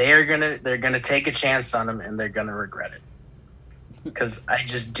 And they're gonna take a chance on him, and they're gonna regret it. Because I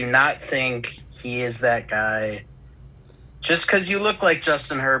just do not think he is that guy. Just because you look like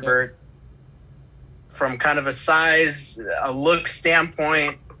Justin Herbert, from kind of a size, a look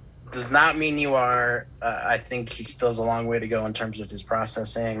standpoint, does not mean you are. I think he still has a long way to go in terms of his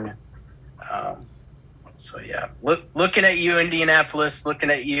processing. So yeah, looking at you, Indianapolis. Looking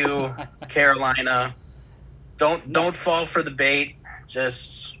at you, Carolina. Don't fall for the bait.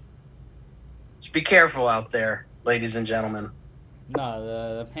 Just be careful out there, ladies and gentlemen.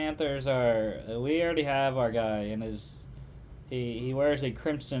 No, the Panthers are. We already have our guy, and he wears a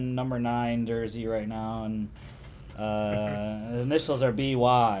crimson number 9 jersey right now, and his initials are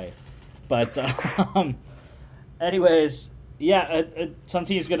BY. But anyways, yeah, some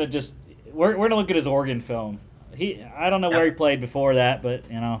team's gonna just we're gonna look at his Oregon film. I don't know where he played before that, but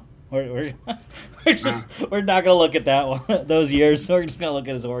we're not gonna look at that one those years. So we're just gonna look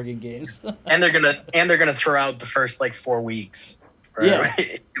at his Oregon games. and they're gonna throw out the first 4 weeks. Right? Yeah,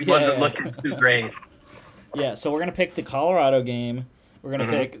 it wasn't looking too great. Yeah, so we're gonna pick the Colorado game. We're gonna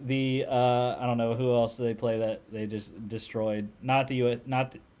pick the I don't know who else they play that they just destroyed. Not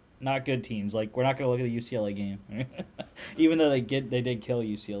good teams. Like, we're not gonna look at the UCLA game, even though they did kill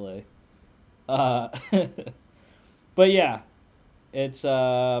UCLA. But yeah. It's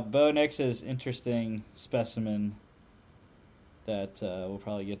Bo Nix's interesting specimen that will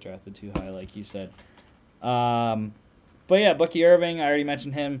probably get drafted too high, like you said. But yeah, Bucky Irving, I already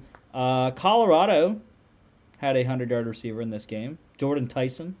mentioned him. Colorado had a 100-yard receiver in this game. Jordan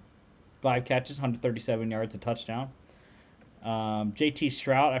Tyson, 5 catches, 137 yards, a touchdown. J.T.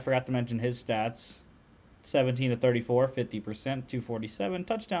 Stroud, I forgot to mention his stats. 17 of 34, 50%, 247,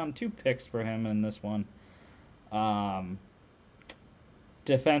 touchdown, 2 picks for him in this one.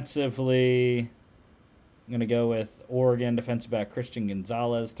 Defensively, I'm going to go with Oregon defensive back Christian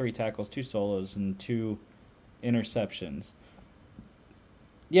Gonzalez, 3 tackles, 2 solos, and 2 interceptions.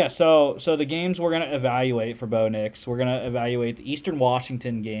 Yeah, so the games we're gonna evaluate for Bo Nix, we're gonna evaluate the Eastern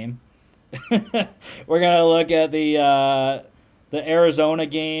Washington game. We're gonna look at the Arizona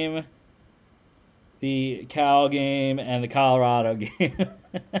game, the Cal game, and the Colorado game. This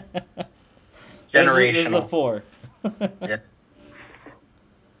is the Generational. four.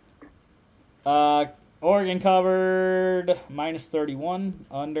 Yeah. Oregon covered minus 31,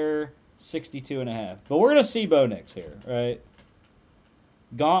 under 62.5. But we're going to see Bo Nix here, right?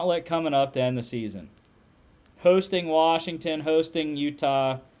 Gauntlet coming up to end the season. Hosting Washington, hosting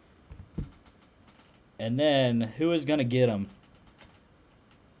Utah. And then, who is going to get them?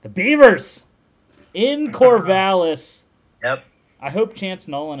 The Beavers! In Corvallis. Yep. I hope Chance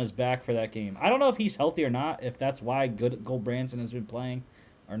Nolan is back for that game. I don't know if he's healthy or not, if that's why Gold Branson has been playing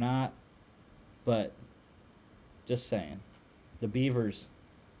or not. But, just saying. The Beavers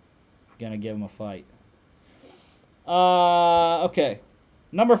going to give him a fight. Okay.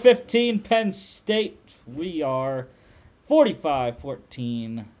 Number 15, Penn State. We are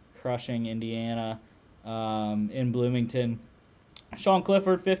 45-14, crushing Indiana in Bloomington. Sean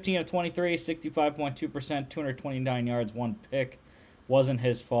Clifford, 15 of 23, 65.2%, 229 yards, one pick. Wasn't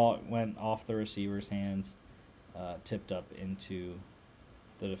his fault. Went off the receiver's hands, tipped up into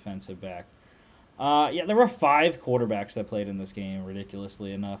the defensive back. There were 5 quarterbacks that played in this game,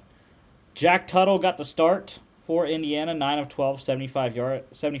 ridiculously enough. Jack Tuttle got the start for Indiana, 9 of 12,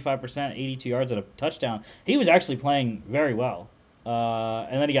 75%, 82 yards, and a touchdown. He was actually playing very well,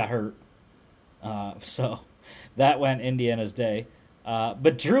 and then he got hurt. So that went Indiana's day.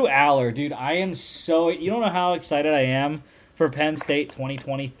 But Drew Aller, dude, I am so... You don't know how excited I am for Penn State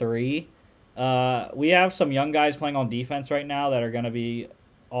 2023. We have some young guys playing on defense right now that are going to be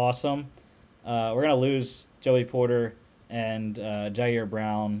awesome. We're going to lose Joey Porter and Jair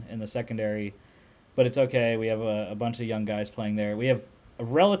Brown in the secondary, but it's okay. We have a bunch of young guys playing there. We have a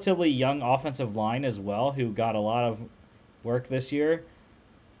relatively young offensive line as well who got a lot of work this year.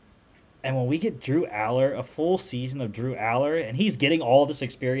 And when we get Drew Aller, a full season of Drew Aller, and he's getting all this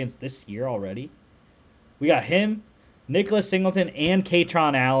experience this year already, we got him, Nicholas Singleton, and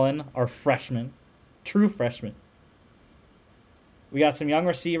Katron Allen are freshmen, true freshmen. We got some young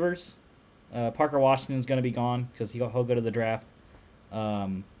receivers. Parker Washington's going to be gone because he'll go to the draft.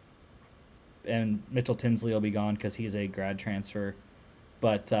 And Mitchell Tinsley will be gone because he's a grad transfer.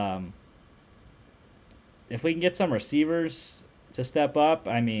 But if we can get some receivers to step up,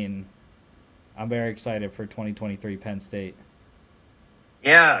 I mean, I'm very excited for 2023 Penn State.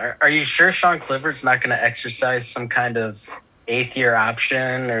 Yeah. Are you sure Sean Clifford's not going to exercise some kind of 8th-year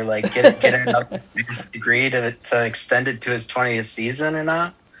option or like get another degree to extend it to his 20th season or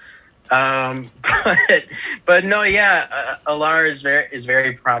not? But no, yeah, Alar is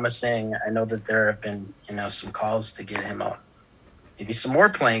very promising. I know that there have been, some calls to get him maybe some more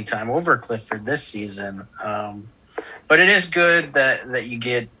playing time over Clifford this season. But it is good that you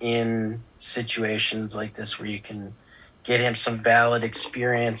get in situations like this where you can get him some valid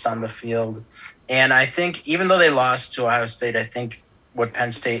experience on the field. And I think even though they lost to Ohio State, I think what Penn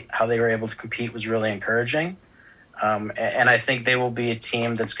State, how they were able to compete was really encouraging. And I think they will be a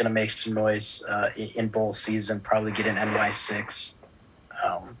team that's going to make some noise in bowl season, probably get an NY6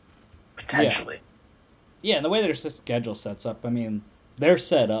 potentially. Yeah, and the way their schedule sets up, I mean, they're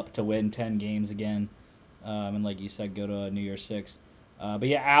set up to win 10 games again. And like you said, go to a New Year's 6. But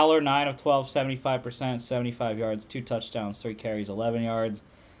yeah, Aller, 9 of 12, 75%, 75 yards, 2 touchdowns, 3 carries, 11 yards.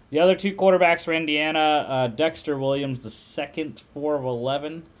 The other 2 quarterbacks for Indiana, Dexter Williams, the second, 4 of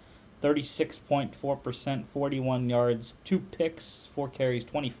 11, 36.4%, 41 yards, 2 picks, 4 carries,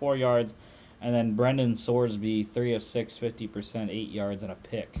 24 yards. And then Brendan Sorsby, 3 of 6, 50%, 8 yards, and a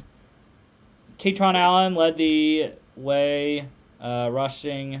pick. Katron Allen led the way,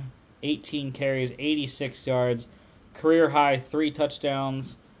 rushing 18 carries, 86 yards, career high 3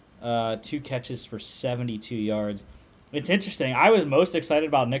 touchdowns, 2 catches for 72 yards. It's interesting. I was most excited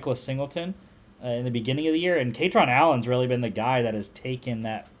about Nicholas Singleton in the beginning of the year, and Katron Allen's really been the guy that has taken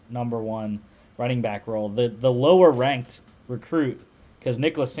that number 1 running back role, the lower ranked recruit, because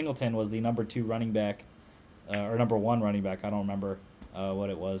Nicholas Singleton was the number 2 running back, or number 1 running back. I don't remember what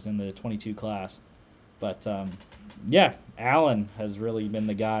it was in the 22 class. But, yeah, Allen has really been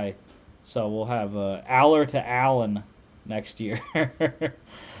the guy. So we'll have Aller to Allen next year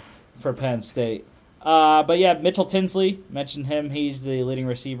for Penn State. But, yeah, Mitchell Tinsley, mentioned him. He's the leading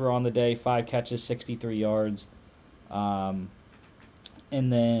receiver on the day, 5 catches, 63 yards. And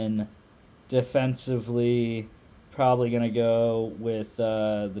then defensively, probably going to go with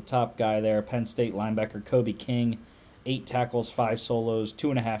the top guy there, Penn State linebacker Kobe King, 8 tackles, 5 solos,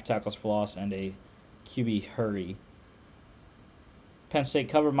 2.5 tackles for loss, and a QB hurry. Penn State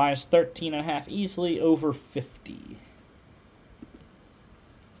covered minus 13.5 easily over 50.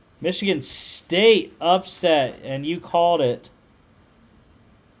 Michigan State upset, and you called it.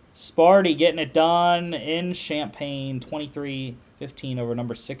 Sparty getting it done in Champaign, 23-15 over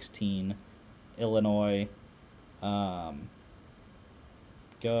number 16, Illinois. Go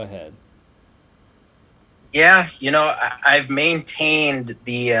ahead. Yeah, I've maintained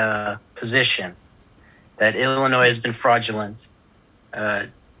the position that Illinois has been fraudulent.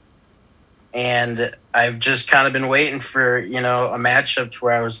 And I've just kind of been waiting for, a matchup to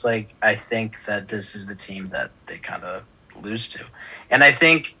where I was like, I think that this is the team that they kind of lose to. And I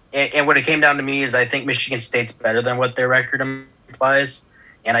think, and what it came down to me is I think Michigan State's better than what their record implies.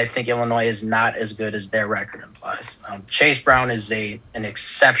 And I think Illinois is not as good as their record implies. Chase Brown is an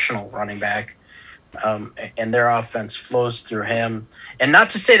exceptional running back. And their offense flows through him. And not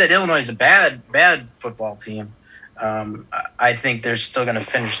to say that Illinois is a bad football team. I think they're still going to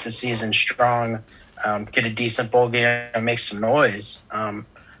finish the season strong, get a decent bowl game, and make some noise.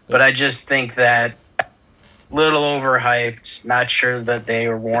 But I just think that little overhyped, not sure that they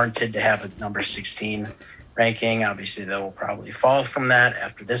are warranted to have a number 16 ranking. Obviously, they will probably fall from that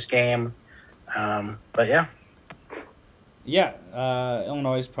after this game. But yeah. Yeah,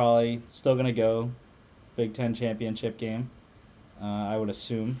 Illinois is probably still going to go Big Ten championship game, I would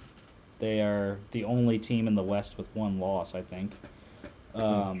assume. They are the only team in the West with one loss, I think.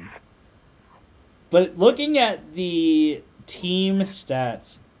 But looking at the team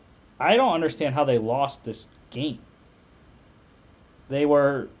stats, I don't understand how they lost this game. They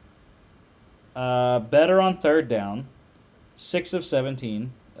were better on third down, 6 of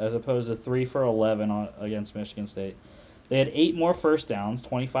 17, as opposed to 3 for 11 against Michigan State. They had 8 more first downs,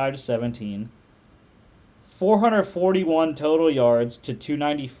 25-17. 441 total yards to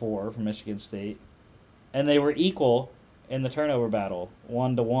 294 for Michigan State. And they were equal in the turnover battle,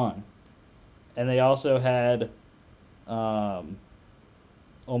 1-1. And they also had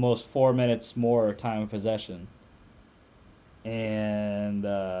almost 4 minutes more time of possession. And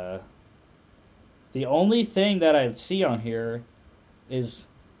the only thing that I see on here is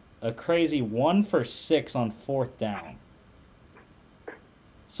a crazy 1 for 6 on fourth down.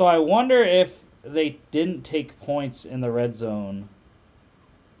 So I wonder if they didn't take points in the red zone.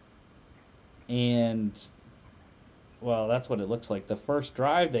 And, well, that's what it looks like. The first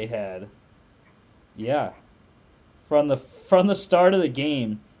drive they had, yeah, from the start of the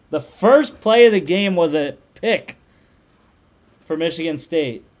game, the first play of the game was a pick for Michigan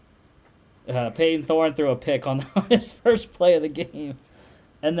State. Peyton Thorne threw a pick on his first play of the game.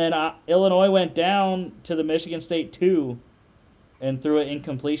 And then Illinois went down to the Michigan State 2 and threw an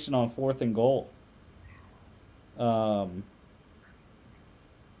incompletion on 4th and goal.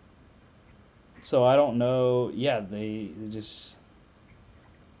 So I don't know. Yeah, they just...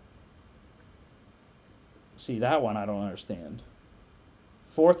 See, that one I don't understand.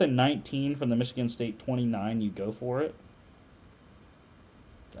 4th and 19 from the Michigan State 29, you go for it?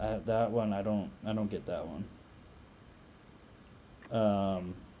 That one, I don't get that one.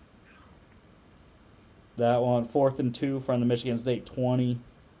 That one, 4th and 2 from the Michigan State 20.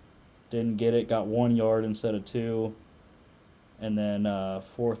 Didn't get it. Got 1 yard instead of 2. And then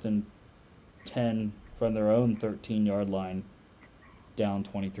 4th and 10 from their own 13-yard line. Down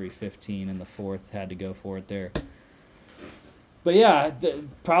 23-15 in the 4th. Had to go for it there. But yeah,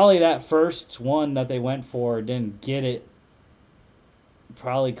 probably that first one that they went for, didn't get it.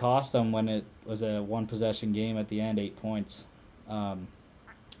 Probably cost them when it was a one-possession game at the end, 8 points.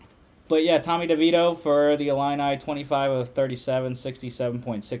 But yeah, Tommy DeVito for the Illini, 25 of 37,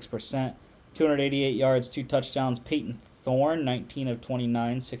 67.6%, 288 yards, 2 touchdowns. Peyton Thorne, 19 of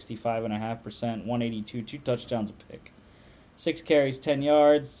 29, 65.5%, 182, 2 touchdowns, a pick. 6 carries, 10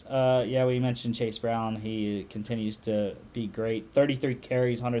 yards. Yeah, we mentioned Chase Brown. He continues to be great. 33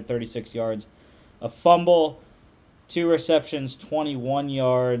 carries, 136 yards. A fumble, 2 receptions, 21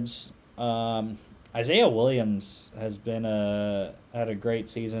 yards. Isaiah Williams has been had a great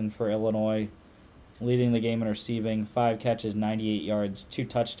season for Illinois, leading the game in receiving. 5 catches, 98 yards, 2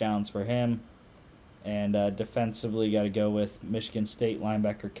 touchdowns for him. And defensively, got to go with Michigan State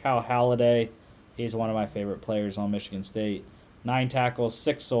linebacker Cal Halliday. He's one of my favorite players on Michigan State. 9 tackles,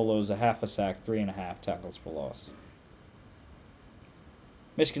 6 solos, a half a sack, 3.5 tackles for loss.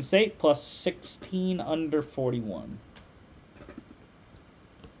 Michigan State plus 16 under 41.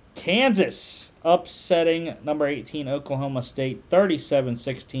 Kansas upsetting number 18 Oklahoma State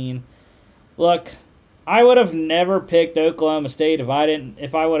 37-16. Look, I would have never picked Oklahoma State if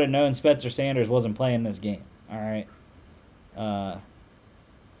I would have known Spencer Sanders wasn't playing this game. All right.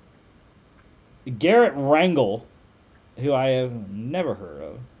 Garrett Rangel who I have never heard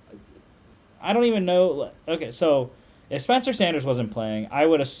of. I don't even know. Okay, so if Spencer Sanders wasn't playing, I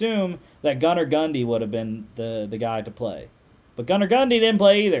would assume that Gunnar Gundy would have been the guy to play. But Gunnar Gundy didn't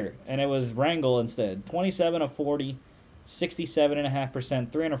play either, and it was Rangel instead. 27 of 40,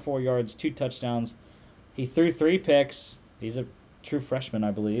 67.5%, 304 yards, 2 touchdowns. He threw 3 picks. He's a true freshman,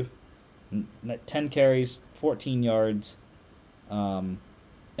 I believe. 10 carries, 14 yards. And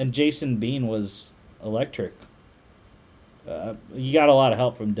Jason Bean was electric. You got a lot of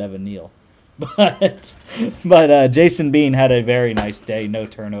help from Devin Neal. But Jason Bean had a very nice day. No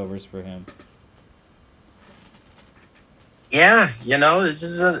turnovers for him. Yeah, this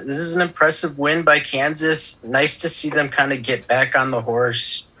is an impressive win by Kansas. Nice to see them kind of get back on the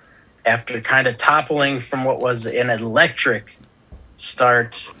horse after kind of toppling from what was an electric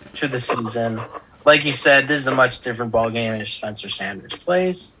start to the season. Like you said, this is a much different ballgame if Spencer Sanders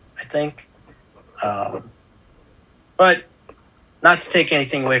plays, I think. But not to take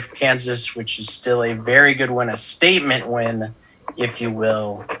anything away from Kansas, which is still a very good win, a statement win, if you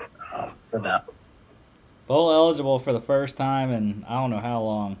will, for them. Bowl eligible for the first time in I don't know how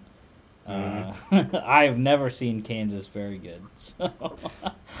long. I've never seen Kansas very good. So,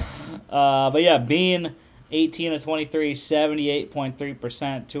 but yeah, Bean, 18 of 23,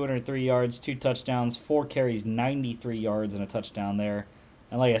 78.3%, 203 yards, 2 touchdowns, 4 carries, 93 yards, and a touchdown there.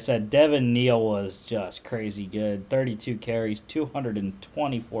 And like I said, Devin Neal was just crazy good. 32 carries,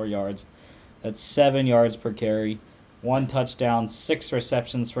 224 yards. That's 7 yards per carry. 1 touchdown, 6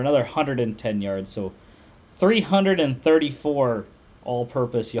 receptions for another 110 yards. So 334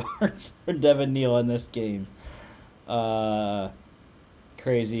 all-purpose yards for Devin Neal in this game.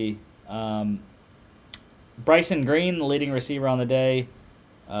 Crazy. Bryson Green, the leading receiver on the day.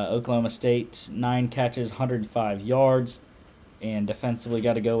 Oklahoma State, 9 catches, 105 yards. And defensively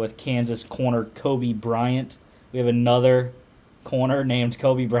got to go with Kansas corner Kobe Bryant. We have another corner named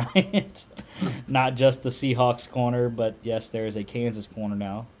Kobe Bryant. Not just the Seahawks corner, but yes, there is a Kansas corner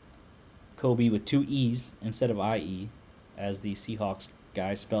now. Kobe with 2 E's instead of I-E, as the Seahawks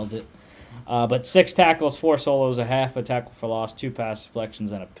guy spells it. But 6 tackles, 4 solos, a half a tackle for loss, 2 pass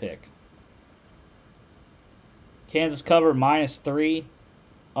deflections, and a pick. Kansas cover -3,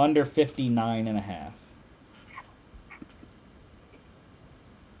 under 59.5.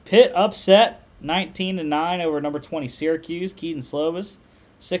 Pitt upset 19-9 over number 20 Syracuse. Keaton Slovis,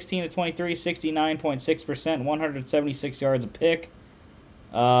 16 of 23, 69.6%, 176 yards a pick.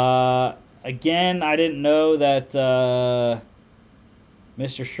 Again, I didn't know that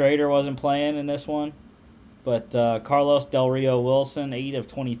Mr. Schrader wasn't playing in this one. But Carlos Del Rio Wilson, 8 of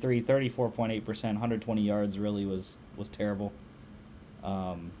 23, 34.8%, 120 yards, really was terrible.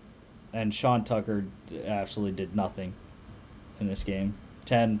 And Sean Tucker absolutely did nothing in this game.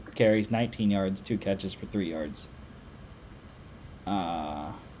 10 carries, 19 yards, 2 catches for 3 yards.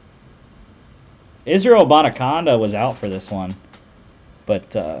 Israel Bonaconda was out for this one.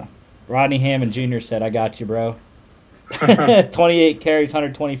 But Rodney Hammond Jr. said, "I got you, bro." 28 carries,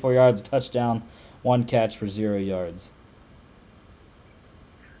 124 yards, a touchdown, 1 catch for 0 yards.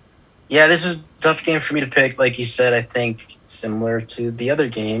 Yeah, this was a tough game for me to pick. Like you said, I think similar to the other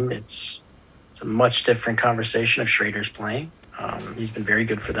game, it's a much different conversation if Schrader's playing. He's been very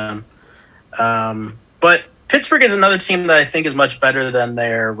good for them. But Pittsburgh is another team that I think is much better than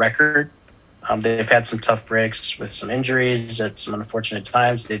their record. They've had some tough breaks with some injuries at some unfortunate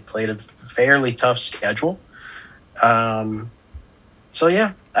times. They've played a fairly tough schedule. So,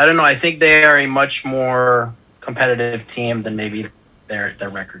 yeah, I don't know. I think they are a much more competitive team than maybe their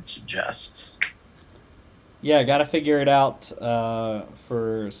record suggests. Yeah, got to figure it out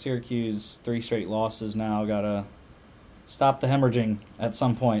for Syracuse. 3 straight losses now. Got to stop the hemorrhaging at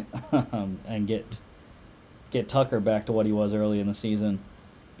some point and get Tucker back to what he was early in the season.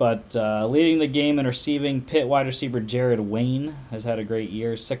 But leading the game in receiving, Pitt wide receiver Jared Wayne has had a great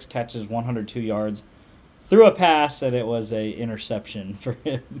year. 6 catches, 102 yards. Threw a pass, and it was a interception for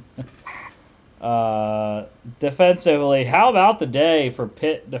him. Defensively, how about the day for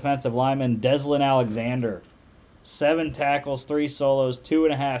Pitt defensive lineman Deslin Alexander? 7 tackles, 3 solos,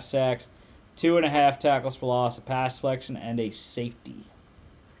 2.5 sacks, 2.5 tackles for loss, a pass deflection, and a safety.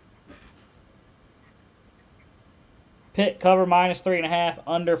 Pitt cover -3.5,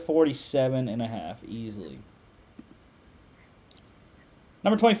 under 47.5, easily.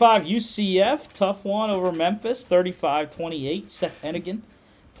 Number 25, UCF, tough one over Memphis, 35-28. Seth Hennigan,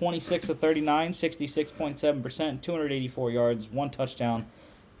 26 of 39, 66.7%, 284 yards, 1 touchdown,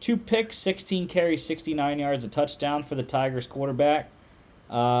 2 picks, 16 carries, 69 yards, a touchdown for the Tigers quarterback.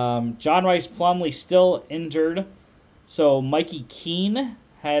 John Rice Plumlee still injured, so Mikey Keene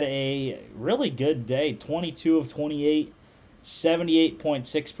had a really good day. 22 of 28,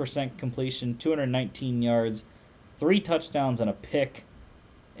 78.6% completion, 219 yards, 3 touchdowns and a pick.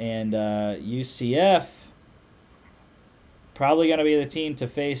 And UCF probably going to be the team to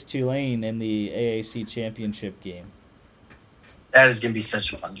face Tulane in the AAC championship game. That is going to be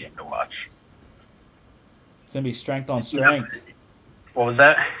such a fun game to watch. It's going to be strength on strength. What was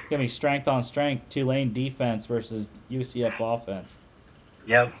that? It's going to be strength on strength, Tulane defense versus UCF offense.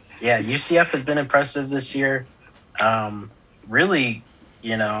 Yep. Yeah, UCF has been impressive this year. Really,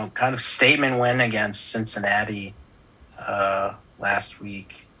 kind of statement win against Cincinnati last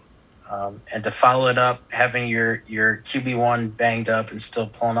week. And to follow it up, having your QB1 banged up and still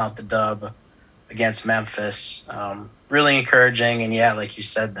pulling out the dub against Memphis, really encouraging. And yeah, like you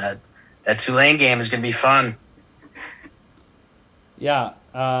said, that Tulane game is going to be fun. Yeah,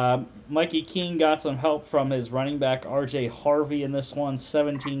 Mikey King got some help from his running back R.J. Harvey in this one.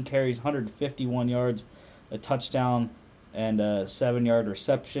 17 carries, 151 yards, a touchdown, and a 7-yard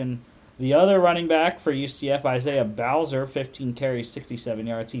reception. The other running back for UCF, Isaiah Bowser, 15 carries, 67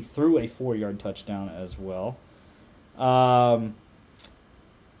 yards. He threw a 4-yard touchdown as well.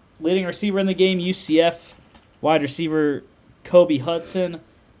 Leading receiver in the game, UCF wide receiver Kobe Hudson,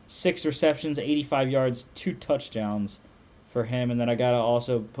 6 receptions, 85 yards, 2 touchdowns for him. And then I got to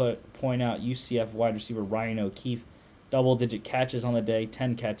also point out UCF wide receiver Ryan O'Keefe, double-digit catches on the day,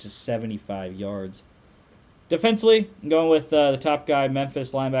 10 catches, 75 yards. Defensively, I'm going with the top guy,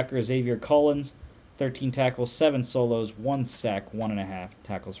 Memphis linebacker Xavier Collins, 13 tackles, 7 solos, 1 sack, 1.5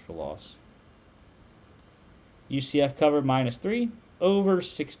 tackles for loss. UCF covered -3, over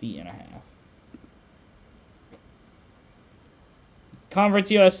 60.5.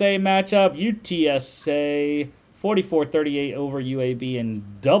 Conference USA matchup, UTSA 44-38 over UAB in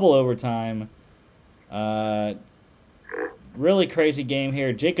double overtime. Really crazy game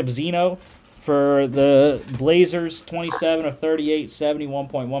here. Jacob Zeno for the Blazers, 27 of 38,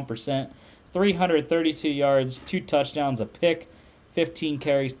 71.1%, 332 yards, 2 touchdowns, a pick, 15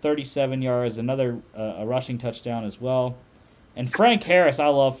 carries, 37 yards, another a rushing touchdown as well. And Frank Harris, I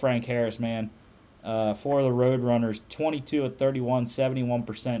love Frank Harris, man. For the Roadrunners, 22 of 31,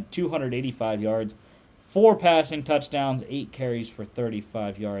 71%, 285 yards, 4 passing touchdowns, 8 carries for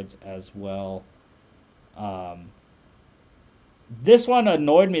 35 yards as well. This one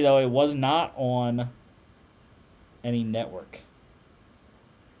annoyed me, though. It was not on any network.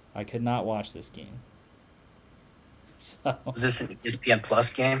 I could not watch this game. So, was this an ESPN Plus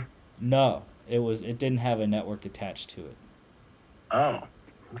game? No, it didn't have a network attached to it. Oh,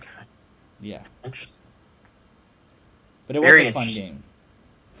 okay. Yeah. Interesting. But it was a fun game.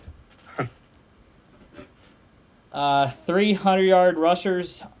 300-yard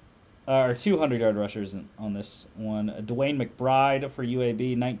rushers, or 200-yard rushers on this one. Dwayne McBride for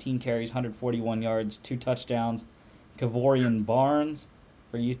UAB, 19 carries, 141 yards, 2 touchdowns. Kavorian Barnes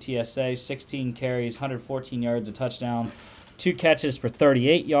for UTSA, 16 carries, 114 yards, a touchdown, 2 catches for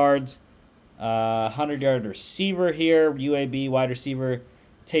 38 yards. 100-yard receiver here, UAB wide receiver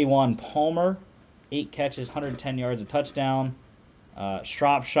Taywan Palmer, 8 catches, 110 yards, a touchdown.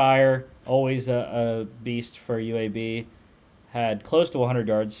 Shropshire, always a beast for UAB, had close to 100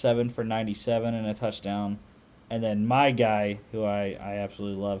 yards, 7 for 97 and a touchdown. And then my guy, who I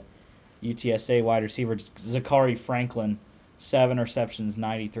absolutely love, UTSA wide receiver Zachary Franklin, 7 receptions,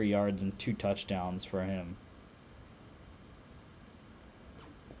 93 yards, and 2 touchdowns for him.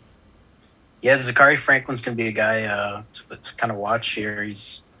 Yeah, Zachary Franklin's going to be a guy to kind of watch here.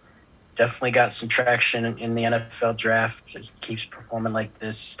 He's definitely got some traction in the NFL draft. If he keeps performing like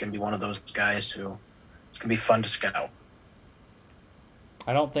this, he's going to be one of those guys who it's going to be fun to scout.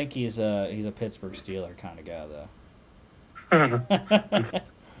 I don't think he's a Pittsburgh Steeler kind of guy, though.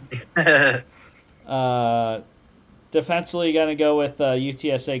 Defensively, going to go with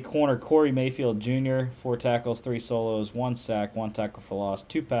UTSA corner Corey Mayfield Jr., 4 tackles, 3 solos, 1 sack, 1 tackle for loss,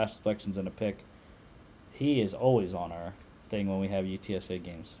 2 pass deflections, and a pick. He is always on our thing when we have UTSA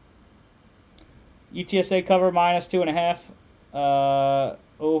games. UTSA cover -2.5,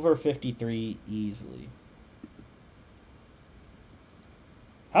 over 53 easily.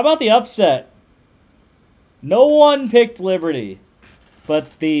 How about the upset? No one picked Liberty,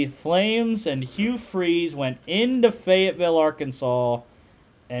 but the Flames and Hugh Freeze went into Fayetteville, Arkansas,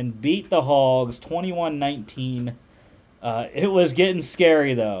 and beat the Hogs 21-19. It was getting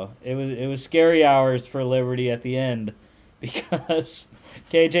scary, though. It was scary hours for Liberty at the end because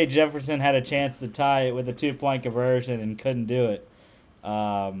KJ Jefferson had a chance to tie it with a 2-point conversion and couldn't do it.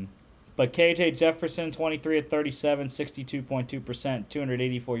 But KJ Jefferson, 23 of 37, 62.2%,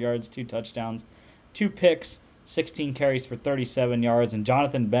 284 yards, 2 touchdowns, 2 picks, 16 carries for 37 yards. And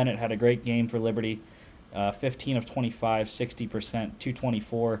Jonathan Bennett had a great game for Liberty. 15 of 25, 60%,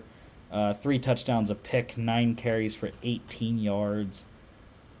 224. 3 touchdowns, a pick, 9 carries for 18 yards.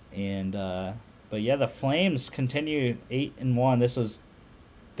 And but yeah, the Flames continue 8-1. This was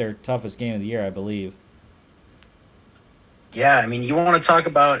their toughest game of the year, I believe. Yeah, I mean, you want to talk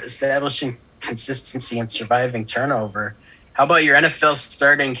about establishing consistency and surviving turnover. How about your NFL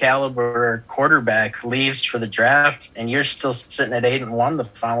starting caliber quarterback leaves for the draft, and you're still sitting at 8-1 the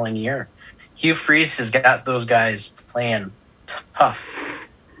following year? Hugh Freeze has got those guys playing tough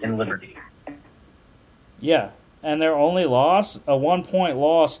in Liberty. Yeah, and their only loss, a 1-point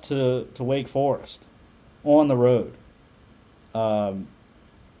loss to Wake Forest on the road.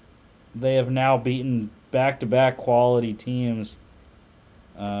 They have now beaten back-to-back quality teams,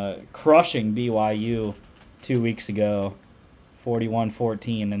 crushing BYU 2 weeks ago,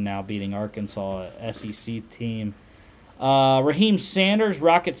 41-14, and now beating Arkansas, a SEC team. Raheem Sanders,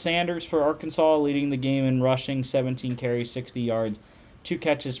 Rocket Sanders for Arkansas, leading the game in rushing, 17 carries, 60 yards, 2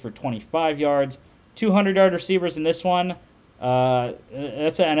 catches for 25 yards. 200-yard receivers in this one.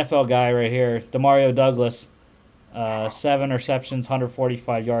 That's an NFL guy right here. Demario Douglas, 7 receptions,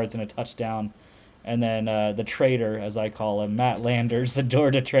 145 yards, and a touchdown. And then the traitor, as I call him, Matt Landers, the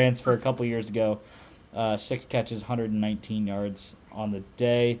Georgia transfer a couple years ago. 6 catches, 119 yards on the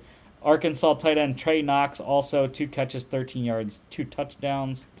day. Arkansas tight end Trey Knox, also 2 catches, 13 yards, 2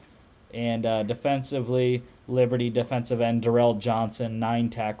 touchdowns. And defensively, Liberty defensive end Darrell Johnson, 9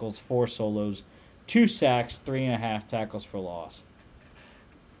 tackles, 4 solos, 2 sacks, 3.5 tackles for loss.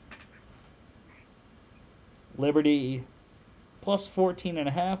 Liberty plus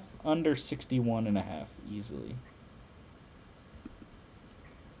 14.5, under 61.5 easily.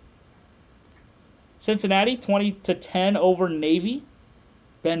 Cincinnati 20-10 over Navy.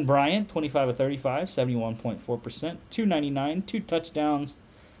 Ben Bryant 25 of 35, 71.4%, 299, 2 touchdowns.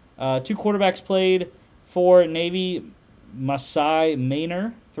 2 quarterbacks played for Navy. Masai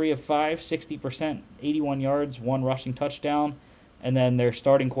Maynor, 3 of 5, 60%, 81 yards, 1 rushing touchdown. And then their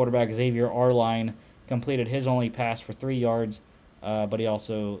starting quarterback, Xavier Arline, completed his only pass for 3 yards, but he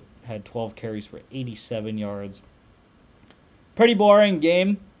also had 12 carries for 87 yards. Pretty boring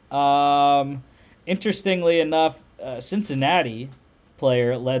game. Interestingly enough, Cincinnati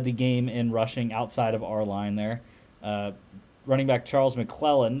player led the game in rushing outside of our line there. Running back Charles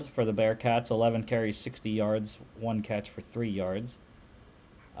McClelland for the Bearcats, 11 carries, 60 yards, 1 catch for 3 yards.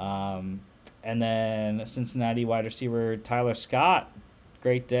 And then Cincinnati wide receiver Tyler Scott,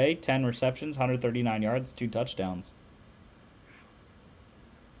 great day, 10 receptions, 139 yards, 2 touchdowns.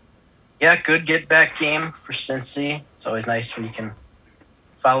 Yeah, good get-back game for Cincy. It's always nice when you can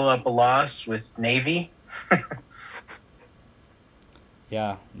follow up a loss with Navy.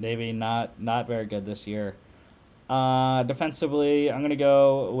 Yeah, Navy not very good this year. Defensively, I'm going to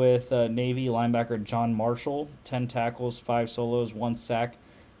go with Navy linebacker John Marshall, 10 tackles, 5 solos, 1 sack,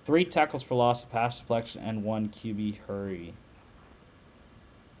 3 tackles for loss, a pass deflection, and 1 QB hurry.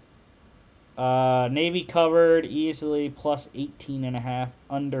 Navy covered easily, plus 18.5,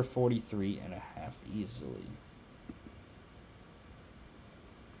 under 43.5 easily.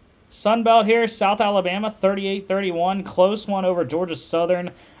 Sunbelt here, South Alabama, 38-31, close one over Georgia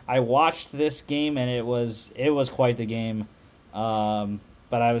Southern. I watched this game, and it was quite the game.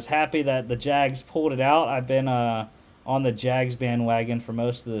 But I was happy that the Jags pulled it out. I've been on the Jags bandwagon for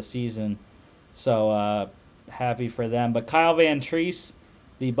most of the season, so happy for them. But Kyle Van Treese,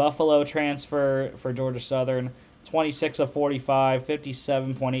 the Buffalo transfer for Georgia Southern, 26 of 45,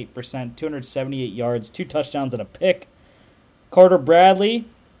 57.8%, 278 yards, 2 touchdowns and a pick. Carter Bradley,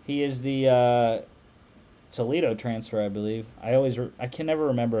 he is the Toledo transfer, I believe. I can never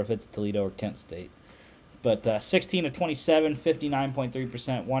remember if it's Toledo or Kent State. But 16 of 27,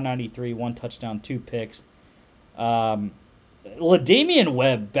 59.3%, 193, 1 touchdown, 2 picks. LaDamian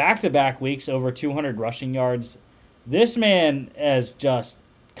Webb, back-to-back weeks over 200 rushing yards. This man has just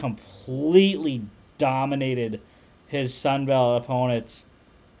completely dominated his Sunbelt opponents.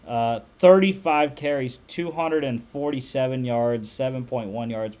 35 carries, 247 yards,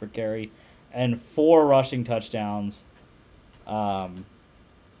 7.1 yards per carry, and 4 rushing touchdowns.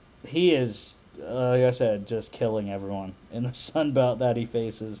 He is, like I said, just killing everyone in the Sunbelt that he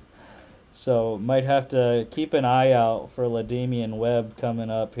faces. So might have to keep an eye out for LaDamian Webb coming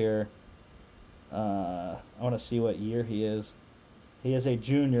up here. I want to see what year he is. He is a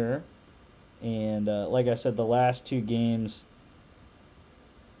junior, and like I said, the last 2 games,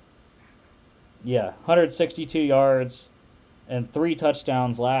 162 yards and 3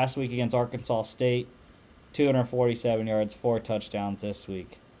 touchdowns last week against Arkansas State, 247 yards, 4 touchdowns this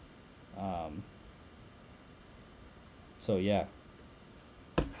week. So, yeah.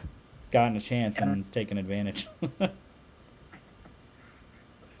 Gotten a chance and it's taken advantage.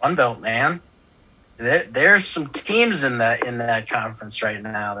 Fun Belt, man. There's some teams in that conference right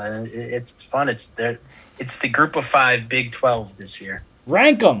now. That it's fun. It's the group of 5 Big 12 this year.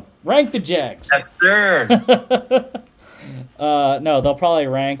 Rank them. Rank the Jags. Yes, sir. No, they'll probably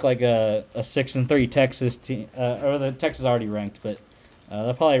rank like a 6-3 Texas team. Or the Texas already ranked, but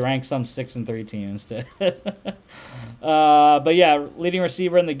they'll probably rank some 6-3 team instead. But yeah, leading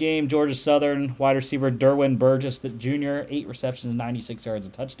receiver in the game, Georgia Southern. Wide receiver Derwin Burgess, the junior, 8 receptions, 96 yards, a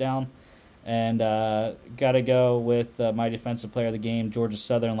touchdown. And got to go with my defensive player of the game, Georgia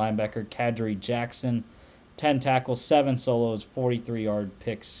Southern linebacker Kadri Jackson. 10 tackles, 7 solos, 43-yard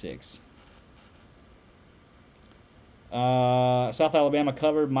pick 6. South Alabama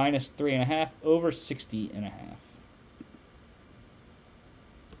covered -3.5, over 60.5.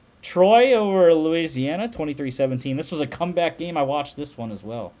 Troy over Louisiana, 23-17. This was a comeback game. I watched this one as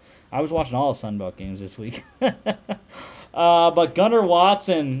well. I was watching all the Sun Belt games this week. But Gunnar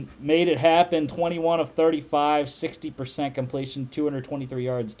Watson made it happen. 21 of 35, 60% completion, 223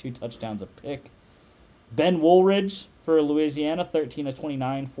 yards, 2 touchdowns, a pick. Ben Woolridge for Louisiana, 13 of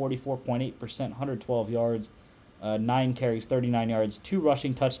 29, 44.8%, 112 yards, 9 carries, 39 yards, 2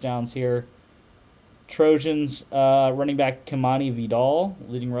 rushing touchdowns here. Trojans running back Kimani Vidal,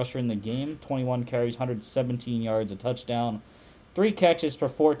 leading rusher in the game, 21 carries, 117 yards, a touchdown, 3 catches for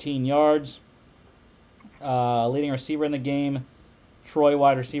 14 yards. Leading receiver in the game, Troy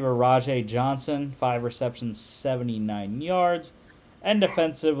wide receiver Rajay Johnson, 5 receptions, 79 yards. And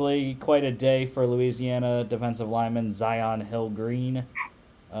defensively, quite a day for Louisiana defensive lineman Zion Hill-Green.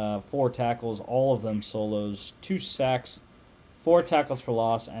 4 tackles, all of them solos, 2 sacks, 4 tackles for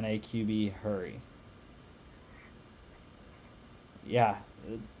loss, and a QB hurry. Yeah,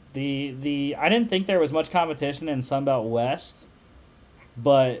 I didn't think there was much competition in Sunbelt West,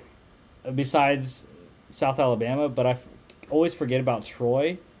 but besides South Alabama, but I always forget about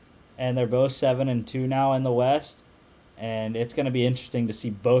Troy, and they're both 7-2 now in the West, and it's going to be interesting to see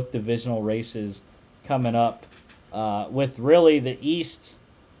both divisional races coming up, with really the East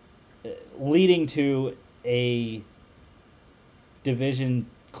leading to a division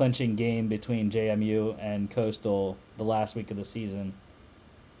clinching game between JMU and Coastal the last week of the season,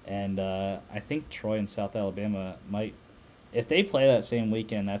 and I think Troy and South Alabama might. If they play that same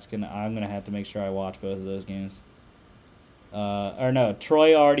weekend, I'm gonna have to make sure I watch both of those games. Or no,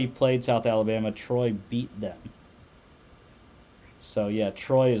 Troy already played South Alabama. Troy beat them. So yeah,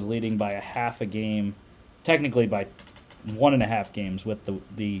 Troy is leading by a half a game, technically by 1.5 games with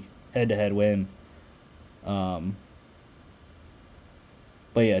the head-to-head win. But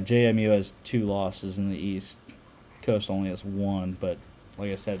yeah, JMU has 2 losses in the East. Coast only has 1, but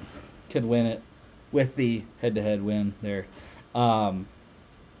like I said, could win it with the head-to-head win there. But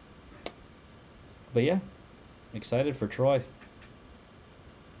yeah, excited for Troy.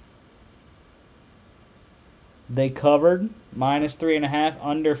 They covered -3.5,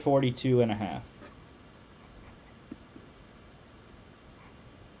 under 42.5.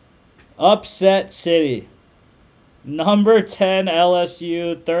 Upset City. Number 10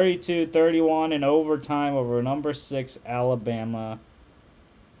 LSU, 32-31 in overtime over number 6 Alabama.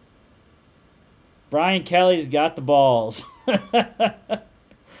 Brian Kelly's got the balls.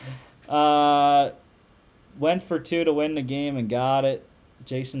 Went for 2 to win the game and got it.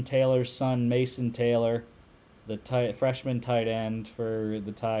 Jason Taylor's son, Mason Taylor, the freshman tight end for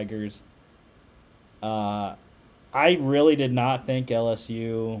the Tigers. I really did not think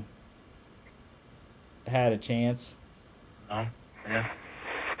LSU had a chance. Oh,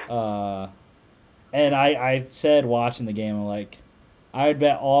 yeah. And I said watching the game, I'm like, I would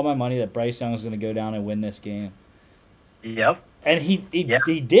bet all my money that Bryce Young is going to go down and win this game. Yep. And he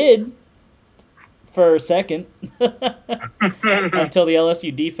did for a second until the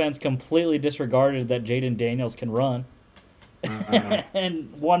LSU defense completely disregarded that Jaden Daniels can run.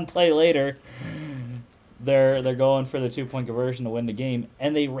 And one play later, they're going for the 2-point conversion to win the game,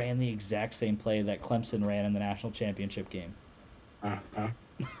 and they ran the exact same play that Clemson ran in the national championship game,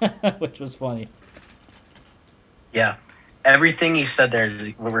 which was funny. Yeah. Everything you said there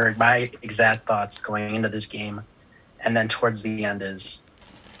were my exact thoughts going into this game. And then towards the end is,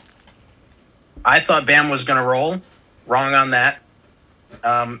 I thought Bama was going to roll. Wrong on that.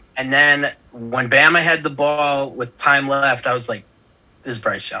 And then when Bama had the ball with time left, I was like, this is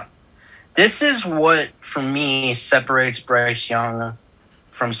Bryce Young. This is what, for me, separates Bryce Young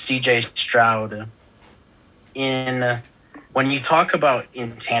from C.J. Stroud. When you talk about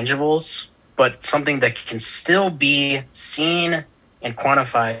intangibles, but something that can still be seen and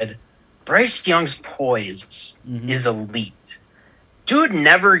quantified, Bryce Young's poise Mm-hmm. is elite. Dude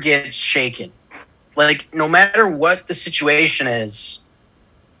never gets shaken. Like, no matter what the situation is,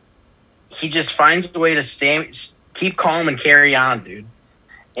 he just finds a way to keep calm and carry on, dude.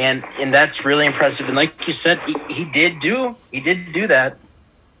 And that's really impressive. And like you said, he did do that.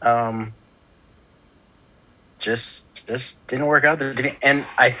 Um, just didn't work out. And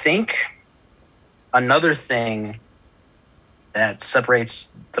I think another thing that separates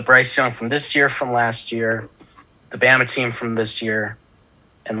the Bryce Young from this year from last year, the Bama team from this year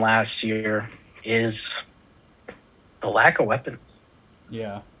and last year, is the lack of weapons.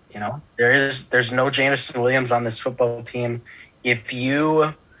 Yeah. You know, there's no Jameson Williams on this football team. If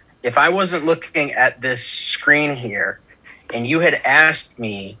I wasn't looking at this screen here and you had asked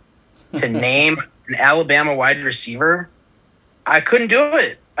me to name an Alabama wide receiver, I couldn't do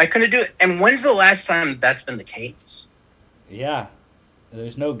it. And when's the last time that's been the case? Yeah.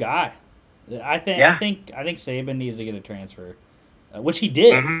 There's no guy. I think Saban needs to get a transfer, which he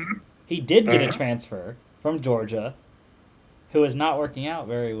did. Mm-hmm. He did get a transfer from Georgia, who is not working out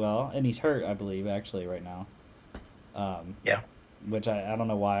very well, and he's hurt, I believe, actually, right now. Yeah. Which I don't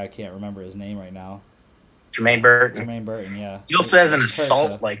know why I can't remember his name right now. Jermaine Burton. Jermaine Burton, yeah. He also has an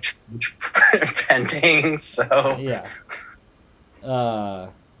assault pending, so yeah.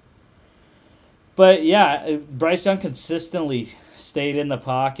 But yeah, Bryce Young consistently stayed in the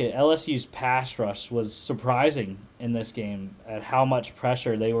pocket. LSU's pass rush was surprising in this game at how much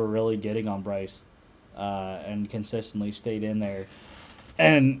pressure they were really getting on Bryce, and consistently stayed in there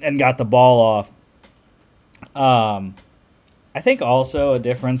and got the ball off. I think also a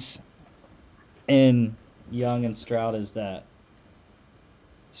difference in Young and Stroud is that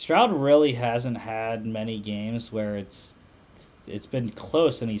Stroud really hasn't had many games where it's been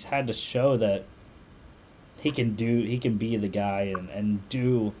close, and he's had to show that he can be the guy and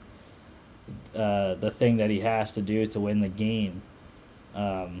do the thing that he has to do to win the game.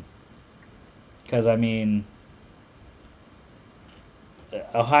 Because I mean,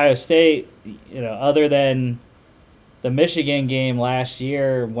 Ohio State, other than the Michigan game last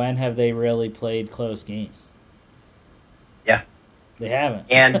year, when have they really played close games? Yeah, they haven't.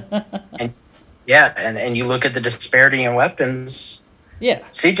 And and you look at the disparity in weapons. Yeah,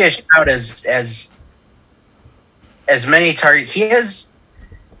 CJ Stroud as many targets. He has.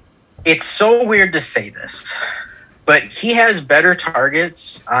 It's so weird to say this, but he has better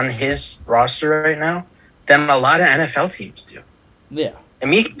targets on his roster right now than a lot of NFL teams do. Yeah.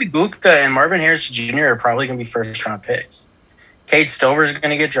 Emeka Egbuka and Marvin Harris Jr. are probably going to be first-round picks. Cade Stover is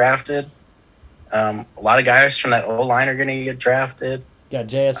going to get drafted. A lot of guys from that O-line are going to get drafted. Got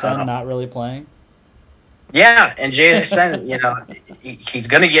JSN not really playing. Yeah, and JSN, he's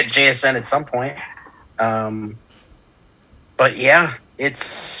going to get JSN at some point. But yeah, it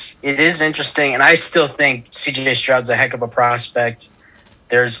is interesting, and I still think CJ Stroud's a heck of a prospect.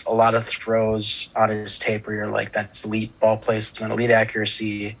 There's a lot of throws on his tape where you're like, that's elite ball placement, elite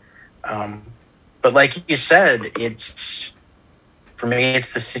accuracy. But like you said, for me, it's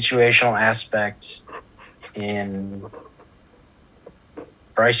the situational aspect. In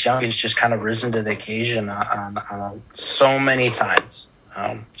Bryce Young has just kind of risen to the occasion on so many times,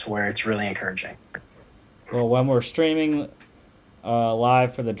 to where it's really encouraging. Well, when we're streaming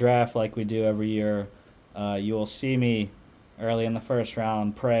live for the draft like we do every year, you will see me early in the first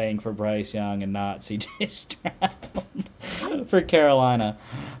round praying for Bryce Young and not C.J. Stroud for Carolina.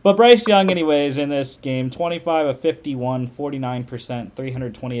 But Bryce Young, anyways, in this game, 25 of 51, 49%,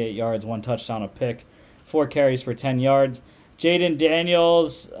 328 yards, 1 touchdown, a pick, 4 carries for 10 yards. Jaden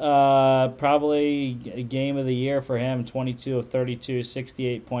Daniels, probably a game of the year for him, 22 of 32,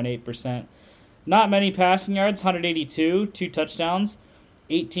 68.8%. Not many passing yards, 182, 2 touchdowns,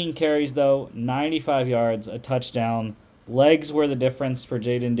 18 carries, though, 95 yards, a touchdown. Legs were the difference for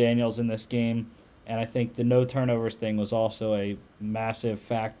Jaden Daniels in this game, and I think the no turnovers thing was also a massive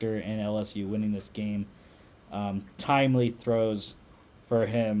factor in LSU winning this game. Timely throws for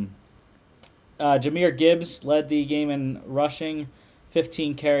him. Jahmyr Gibbs led the game in rushing,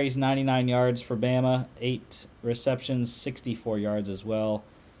 15 carries, 99 yards for Bama, 8 receptions, 64 yards as well.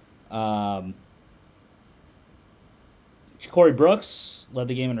 Corey Brooks led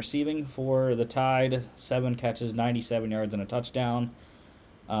the game in receiving for the Tide, 7 catches, 97 yards, and a touchdown.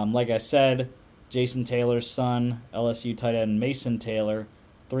 Like I said, Jason Taylor's son, LSU tight end Mason Taylor,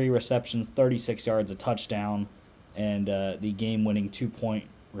 3 receptions, 36 yards, a touchdown, and the game-winning 2-point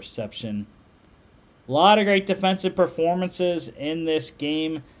reception. A lot of great defensive performances in this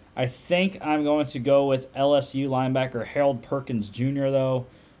game. I think I'm going to go with LSU linebacker Harold Perkins Jr., though.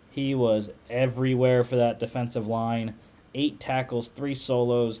 He was everywhere for that defensive line. 8 tackles, 3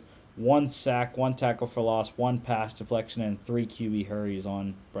 solos, 1 sack, 1 tackle for loss, 1 pass deflection, and 3 QB hurries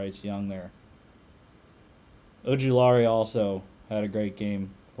on Bryce Young there. Ojulari also had a great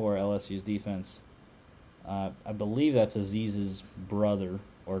game for LSU's defense. I believe that's Aziz's brother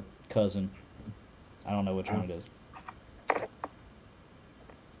or cousin. I don't know which one it is.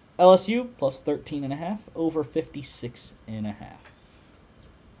 LSU plus 13.5 over 56.5.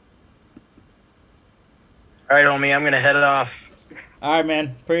 All right, homie, I'm going to head it off. All right,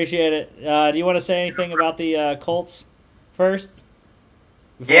 man. Appreciate it. Do you want to say anything about the Colts first?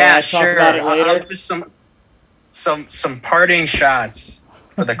 Before I talk about it later? I'll do some parting shots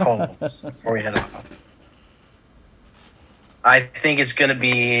for the Colts before we head off. I think it's going to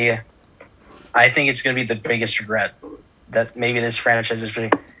be the biggest regret that maybe this franchise is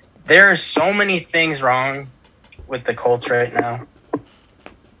doing. There are so many things wrong with the Colts right now.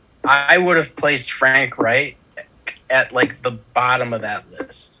 I would have placed Frank Wright at like the bottom of that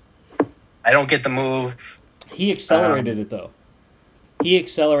list. I don't get the move. He accelerated it though. He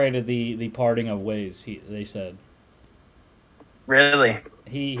accelerated the parting of ways. They said. Really?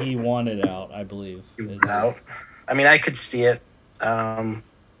 He wanted out, I believe. He was out. I mean, I could see it, but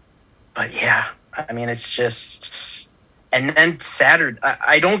yeah. I mean, it's just, and then Saturday.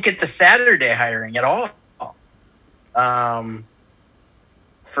 I don't get the Saturday hiring at all.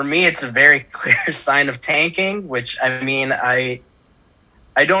 For me, it's a very clear sign of tanking. Which I mean, I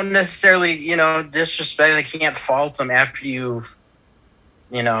don't necessarily, disrespect. I can't fault them after you've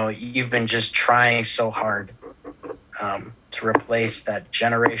been just trying so hard to replace that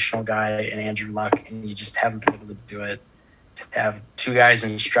generational guy in Andrew Luck, and you just haven't been able to do it. To have two guys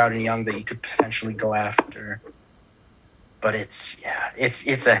in Stroud and Young that you could potentially go after, but it's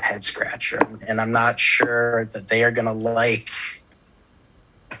a head scratcher, and I'm not sure that they are gonna like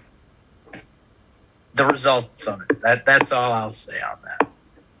the results of it. That's all I'll say on that.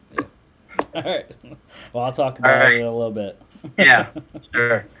 Yeah. All right. Well, I'll talk about it in a little bit. Yeah,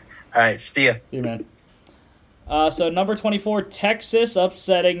 sure. All right, see ya. See you, man. So number 24, Texas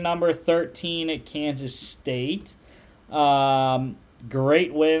upsetting number 13 at Kansas State.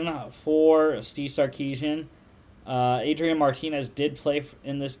 Great win for Steve Sarkisian. Adrian Martinez did play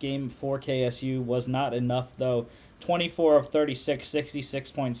in this game for KSU. Was not enough, though. 24 of 36,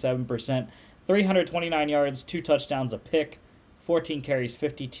 66.7%. 329 yards, 2 touchdowns, a pick. 14 carries,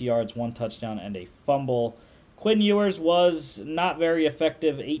 52 yards, 1 touchdown, and a fumble. Quinn Ewers was not very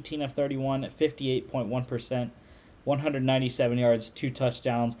effective. 18 of 31, 58.1%. 197 yards, 2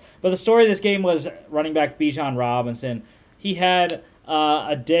 touchdowns. But the story of this game was running back Bijan Robinson. He had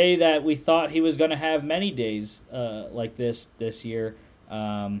a day that we thought he was going to have many days like this year.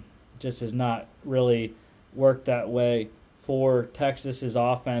 Just has not really worked that way for Texas's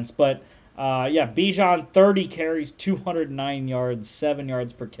offense. But, Bijan, 30 carries, 209 yards, 7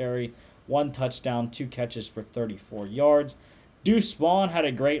 yards per carry, 1 touchdown, 2 catches for 34 yards. Deuce Vaughn had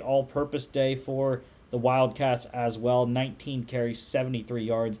a great all-purpose day for the Wildcats as well. 19 carries, 73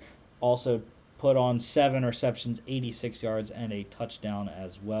 yards. Also put on 7 receptions, 86 yards, and a touchdown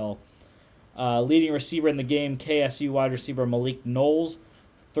as well. Leading receiver in the game, KSU wide receiver Malik Knowles.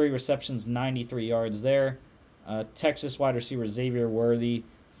 3 receptions, 93 yards there. Texas wide receiver Xavier Worthy.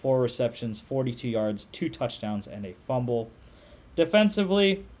 4 receptions, 42 yards, 2 touchdowns, and a fumble.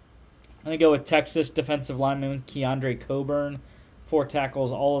 Defensively, I'm going to go with Texas defensive lineman Keandre Coburn. 4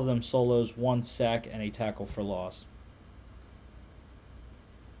 tackles, all of them solos, 1 sack, and a tackle for loss.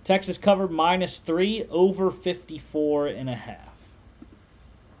 Texas covered -3 over 54.5.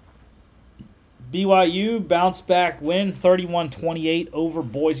 BYU bounce back win 31-28 over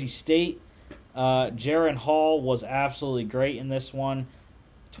Boise State. Jaron Hall was absolutely great in this one.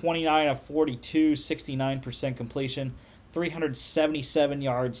 29 of 42, 69% completion, 377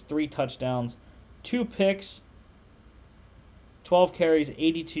 yards, 3 touchdowns, 2 picks, 12 carries,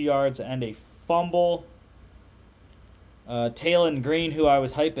 82 yards, and a fumble. Taylon Green, who I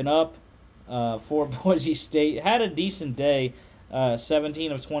was hyping up for Boise State, had a decent day.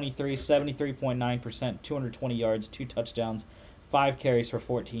 17 of 23, 73.9%, 220 yards, 2 touchdowns, 5 carries for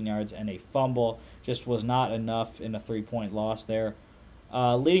 14 yards, and a fumble. Just was not enough in a 3-point loss there.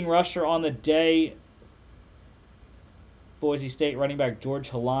 Leading rusher on the day, Boise State running back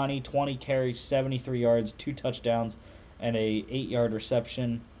George Halani, 20 carries, 73 yards, 2 touchdowns, and a 8-yard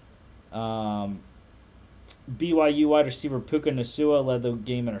reception. BYU wide receiver Puka Nacua led the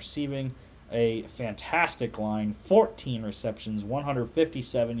game in receiving. A fantastic line, 14 receptions,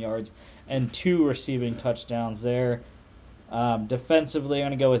 157 yards, and 2 receiving touchdowns there. Defensively, I'm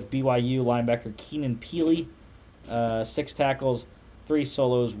going to go with BYU linebacker Keenan Peely. 6 tackles, 3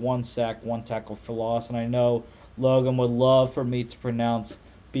 solos, 1 sack, 1 tackle for loss. And I know Logan would love for me to pronounce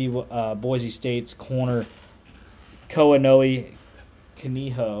Boise State's corner Koanoe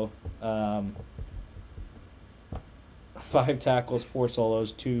Kaniho. 5 tackles, 4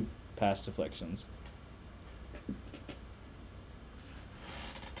 solos, 2 pass deflections.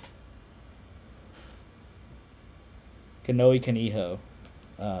 Kanoe Kaniho.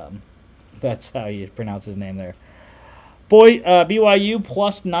 That's how you pronounce his name there. BYU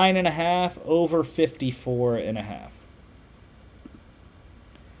plus 9.5 over 54.5.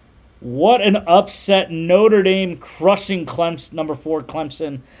 What an upset! Notre Dame crushing Clemson, number 4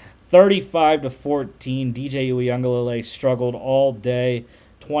 Clemson, 35-14. DJ Uiagalelei struggled all day,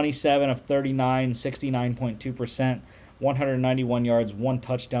 27 of 39, 69.2%, 191 yards, 1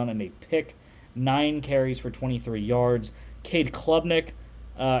 touchdown, and a pick. 9 carries for 23 yards. Cade Klubnik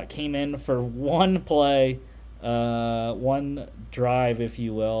came in for 1 play, 1 drive, if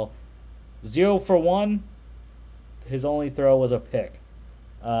you will. 0 for 1. His only throw was a pick.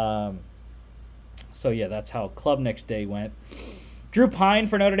 So, yeah, that's how Klubnik's day went. Drew Pine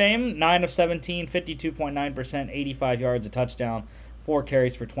for Notre Dame, 9 of 17, 52.9%, 85 yards, a touchdown, 4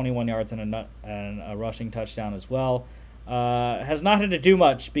 carries for 21 yards and a rushing touchdown as well. Has not had to do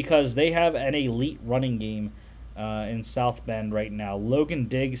much because they have an elite running game in South Bend right now. Logan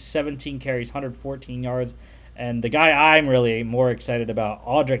Diggs, 17 carries, 114 yards. And the guy I'm really more excited about,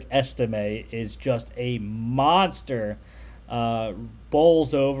 Audric Estime, is just a monster.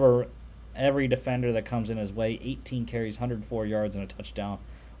 Bowls over every defender that comes in his way. 18 carries, 104 yards, and a touchdown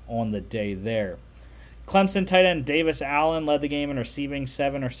on the day there. Clemson tight end Davis Allen led the game in receiving,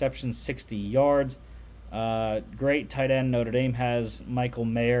 7 receptions, 60 yards. Great tight end Notre Dame has Michael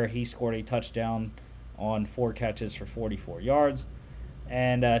Mayer. He scored a touchdown on 4 catches for 44 yards.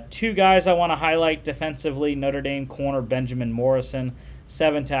 And 2 guys I want to highlight defensively. Notre Dame corner Benjamin Morrison,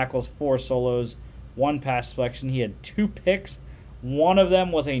 7 tackles, 4 solos, 1 pass deflection. He had 2 picks. One of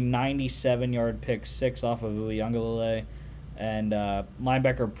them was a 97-yard pick 6 off of Uiagalelei. And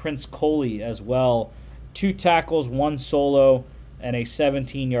linebacker Prince Coley as well. 2 tackles, 1 solo, and a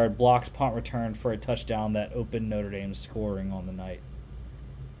 17-yard blocked punt return for a touchdown that opened Notre Dame's scoring on the night.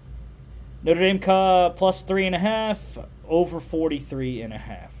 Notre Dame plus 3.5, over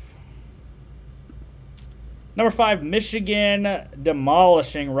 43.5. Number 5, Michigan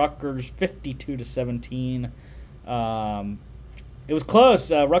demolishing Rutgers 52-17. It was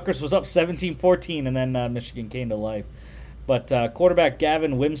close. Rutgers was up 17-14, and then Michigan came to life. But quarterback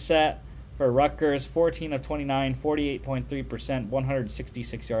Gavin Wimsatt for Rutgers, 14 of 29, 48.3%,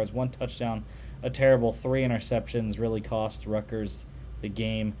 166 yards, 1 touchdown, a terrible 3 interceptions, really cost Rutgers the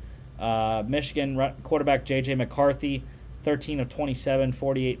game. Michigan quarterback J.J. McCarthy, 13 of 27,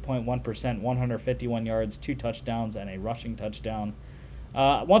 48.1%, 151 yards, 2 touchdowns, and a rushing touchdown.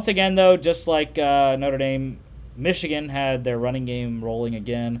 Once again, though, just like Notre Dame, Michigan had their running game rolling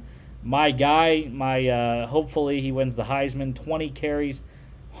again. My guy, hopefully he wins the Heisman, 20 carries,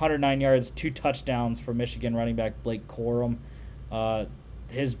 109 yards, 2 touchdowns for Michigan running back Blake Corum.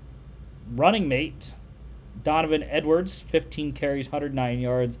 His running mate, Donovan Edwards, 15 carries, 109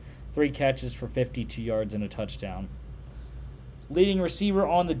 yards, 3 catches for 52 yards and a touchdown. Leading receiver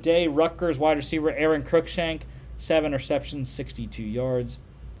on the day, Rutgers wide receiver Aaron Cruikshank, 7 receptions, 62 yards.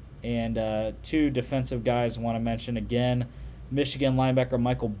 And 2 defensive guys I want to mention again. Michigan linebacker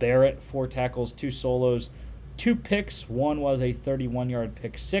Michael Barrett, 4 tackles, 2 solos, 2 picks. One was a 31-yard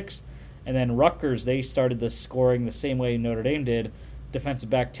pick 6. And then Rutgers, they started the scoring the same way Notre Dame did. Defensive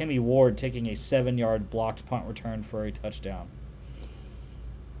back Timmy Ward taking a 7-yard blocked punt return for a touchdown.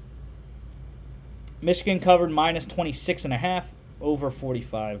 Michigan covered minus 26.5, over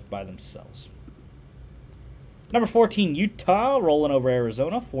 45 by themselves. Number 14, Utah, rolling over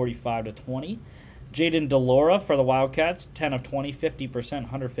Arizona, 45-20. Jaden Delora for the Wildcats, 10 of 20, 50%,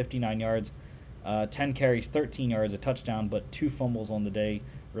 159 yards, 10 carries, 13 yards, a touchdown, but 2 fumbles on the day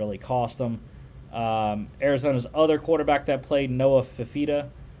really cost them. Arizona's other quarterback that played, Noah Fifita,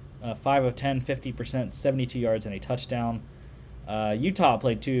 5 of 10, 50%, 72 yards, and a touchdown. Utah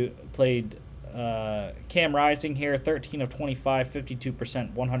played Cam Rising here, 13 of 25,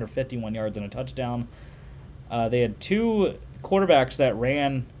 52%, 151 yards, and a touchdown. They had 2 quarterbacks that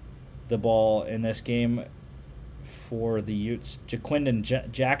ran the ball in this game for the Utes. Jaquindon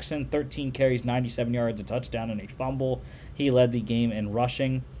Jackson, 13 carries, 97 yards, a touchdown, and a fumble. He led the game in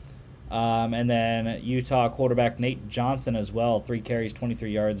rushing. And then Utah quarterback Nate Johnson as well, 3 carries,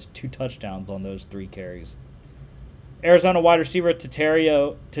 23 yards, 2 touchdowns on those 3 carries. Arizona wide receiver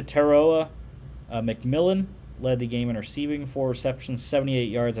Tataroa McMillan led the game in receiving, 4 receptions, 78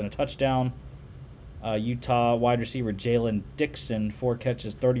 yards, and a touchdown. Utah wide receiver Jalen Dixon, 4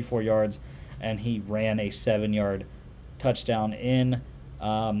 catches, 34 yards, and he ran a 7-yard touchdown in.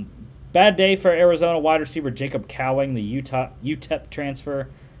 Bad day for Arizona wide receiver Jacob Cowing, the UTEP transfer.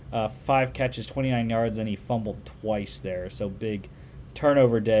 5 catches, 29 yards, and he fumbled twice there. So big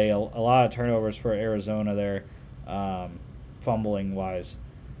turnover day. A lot of turnovers for Arizona there, fumbling-wise.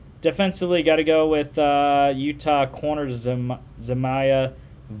 Defensively, got to go with Utah corner Zemiah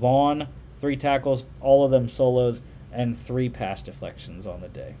Vaughn. 3 tackles, all of them solos, and 3 pass deflections on the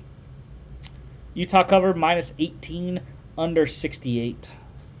day. Utah covered minus 18, under 68.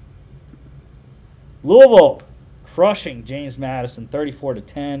 Louisville crushing James Madison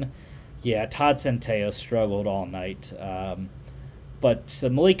 34-10. Yeah, Todd Centeio struggled all night. But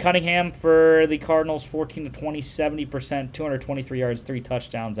Malik Cunningham for the Cardinals, 14-20, 70%, 223 yards, 3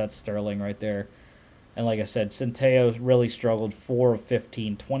 touchdowns. That's sterling right there. And like I said, Centeio really struggled, 4 of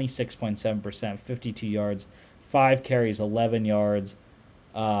 15, 26.7%, 52 yards, 5 carries, 11 yards.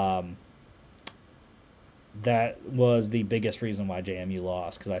 That was the biggest reason why JMU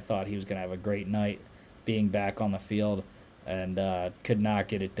lost, because I thought he was going to have a great night being back on the field and could not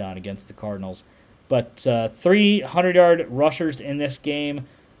get it done against the Cardinals. But 300-yard rushers in this game.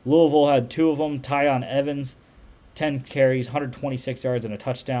 Louisville had 2 of them. Tyon Evans, 10 carries, 126 yards and a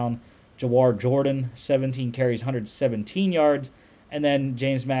touchdown. Jawar Jordan, 17 carries, 117 yards. And then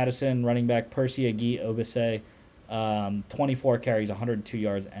James Madison, running back Percy Agi Obese, 24 carries, 102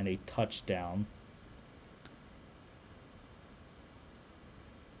 yards and a touchdown.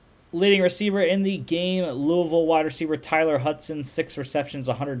 Leading receiver in the game, Louisville wide receiver Tyler Hudson, 6 receptions,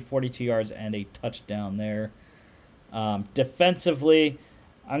 142 yards, and a touchdown there. Defensively,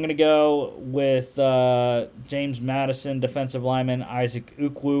 I'm going to go with James Madison, defensive lineman Isaac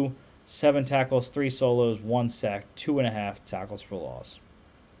Ukwu, 7 tackles, 3 solos, 1 sack, 2.5 tackles for loss.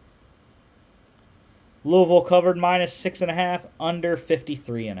 Louisville covered minus 6.5, under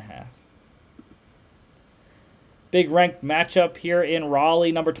 53.5. Big ranked matchup here in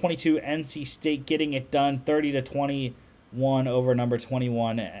Raleigh. Number 22, NC State getting it done, 30-21 over number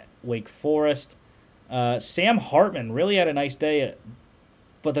 21, Wake Forest. Sam Hartman really had a nice day,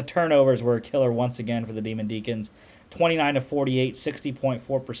 but the turnovers were a killer once again for the Demon Deacons. 29-48,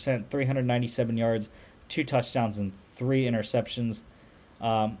 60.4%, 397 yards, 2 touchdowns, and 3 interceptions.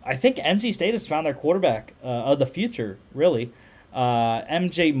 I think NC State has found their quarterback of the future, really.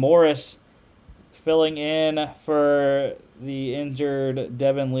 MJ Morris filling in for the injured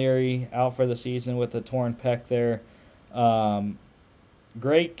Devin Leary, out for the season with the torn pec there.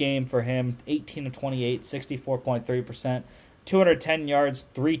 Great game for him, 18-28, 64.3%, 210 yards,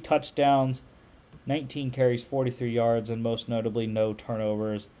 3 touchdowns, 19 carries, 43 yards, and most notably no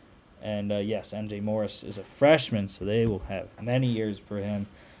turnovers. And yes, MJ Morris is a freshman, so they will have many years for him.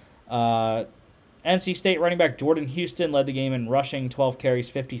 NC State running back Jordan Houston led the game in rushing, 12 carries,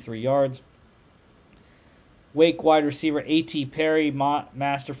 53 yards. Wake wide receiver A.T. Perry,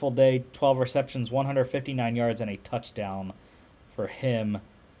 masterful day, 12 receptions, 159 yards, and a touchdown for him.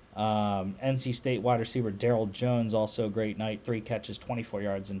 NC State wide receiver Darryl Jones, also a great night, 3 catches, 24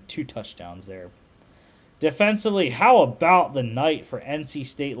 yards, and 2 touchdowns there. Defensively, how about the night for NC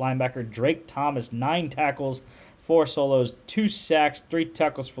State linebacker Drake Thomas, 9 tackles, 4 solos, 2 sacks, 3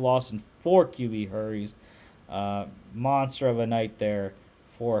 tackles for loss, and 4 QB hurries. Monster of a night there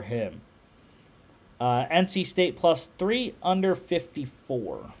for him. NC State +3, under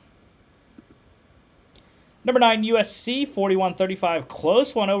 54. Number 9, USC, 41-35.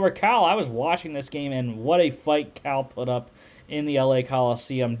 Close one over Cal. I was watching this game, and what a fight Cal put up in the LA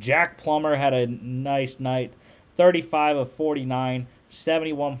Coliseum. Jack Plummer had a nice night, 35 of 49,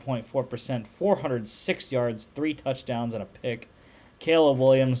 71.4%, 406 yards, 3 touchdowns, and a pick. Caleb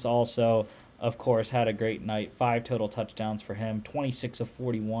Williams also, of course, had a great night. 5 total touchdowns for him, 26 of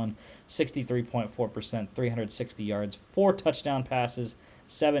 41, 63.4%, 360 yards, 4 touchdown passes,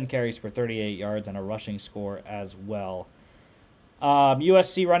 7 carries for 38 yards, and a rushing score as well.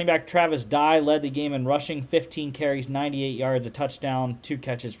 USC running back Travis Dye led the game in rushing, 15 carries, 98 yards, a touchdown, 2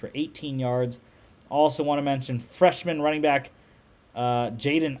 catches for 18 yards. Also want to mention freshman running back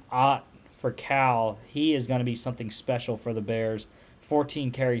Jaden Ott for Cal. He is going to be something special for the Bears. 14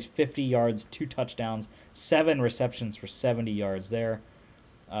 carries, 50 yards, 2 touchdowns, 7 receptions for 70 yards there.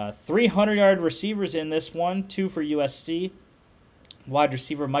 300-yard receivers in this one, 2 for USC. Wide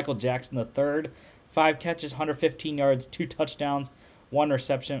receiver Michael Jackson III, 5 catches, 115 yards, 2 touchdowns, 1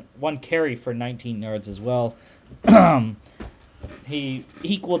 reception, 1 carry for 19 yards as well. He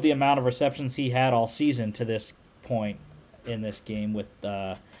equaled the amount of receptions he had all season to this point in this game with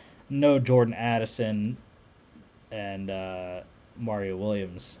no Jordan Addison and Mario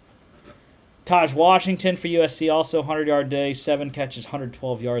Williams. Taj Washington for USC, also 100-yard day, 7 catches,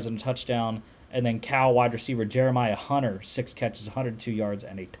 112 yards, and a touchdown. And then Cal wide receiver Jeremiah Hunter, 6 catches, 102 yards,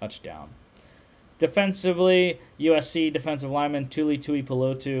 and a touchdown. Defensively, USC defensive lineman Tuli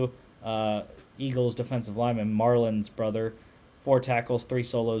Tuipulotu, Eagles defensive lineman Marlon's brother, 4 tackles, 3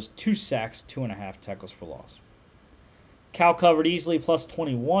 solos, 2 sacks, 2.5 tackles for loss. Cal covered easily, plus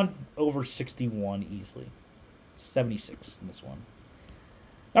 21, over 61 easily. 76 in this one.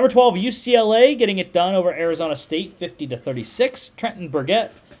 Number 12, UCLA getting it done over Arizona State, 50-36. Trenton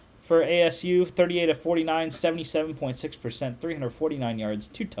Burgett for ASU, 38 of 49, 77.6%, 349 yards,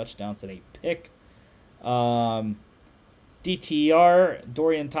 2 touchdowns, and a pick. DTR,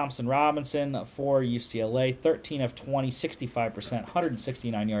 Dorian Thompson-Robinson for UCLA, 13 of 20, 65%,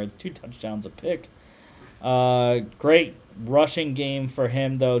 169 yards, 2 touchdowns, a pick. Great rushing game for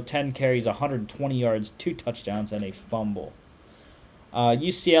him, though. 10 carries, 120 yards, 2 touchdowns, and a fumble.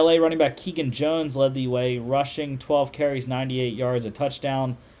 UCLA running back Keegan Jones led the way, rushing 12 carries, 98 yards, a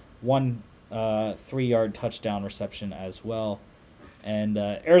touchdown, 1 3-yard touchdown reception as well. And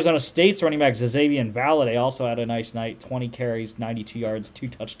Arizona State's running back Xavier Valade also had a nice night, 20 carries, 92 yards, 2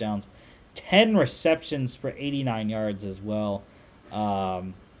 touchdowns, 10 receptions for 89 yards as well.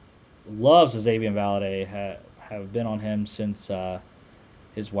 Loves Xavier Valade, have been on him since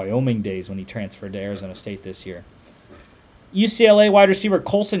his Wyoming days when he transferred to Arizona State this year. UCLA wide receiver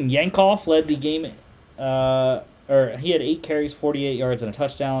Colson Yankoff led the game. He had 8 carries, 48 yards, and a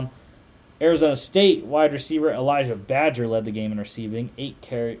touchdown. Arizona State wide receiver Elijah Badger led the game in receiving,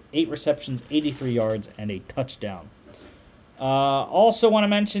 8 receptions, 83 yards, and a touchdown. Also want to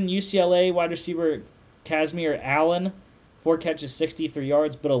mention UCLA wide receiver Casimir Allen, 4 catches, 63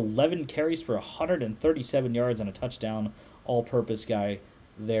 yards, but 11 carries for 137 yards and a touchdown. All-purpose guy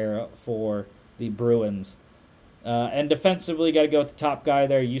there for the Bruins. And defensively, got to go with the top guy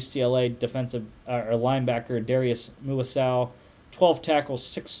there, UCLA defensive or linebacker Darius Muasau, 12 tackles,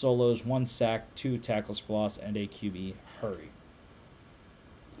 6 solos, 1 sack, 2 tackles for loss, and a QB hurry.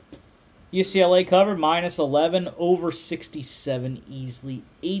 UCLA covered minus 11, over 67 easily,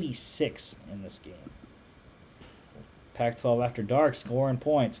 86 in this game. Pac-12 after dark, scoring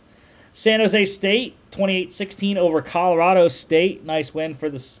points. San Jose State, 28-16 over Colorado State. Nice win for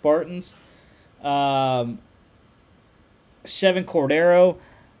the Spartans. Chevin Cordero,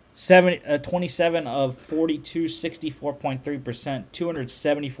 27 of 42, 64.3%,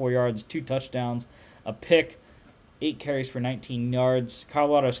 274 yards, 2 touchdowns, a pick, 8 carries for 19 yards.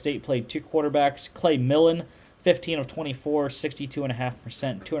 Colorado State played 2 quarterbacks. Clay Millen, 15 of 24,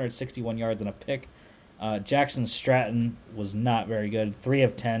 62.5%, 261 yards, and a pick. Jackson Stratton was not very good. 3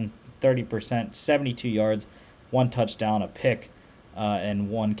 of 10, 30%, 72 yards, 1 touchdown, a pick,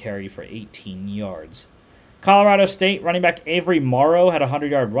 and 1 carry for 18 yards. Colorado State running back Avery Morrow had a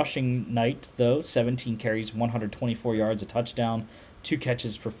 100-yard rushing night, though. 17 carries, 124 yards, a touchdown, 2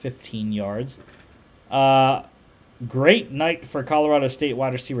 catches for 15 yards. Great night for Colorado State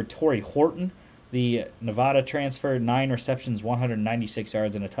wide receiver Torrey Horton. The Nevada transfer, 9 receptions, 196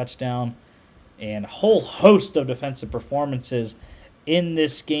 yards, and a touchdown. And a whole host of defensive performances in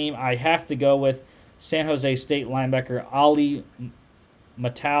this game. I have to go with San Jose State linebacker Ali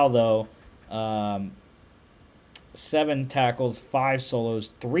Matau, though. 7 tackles, 5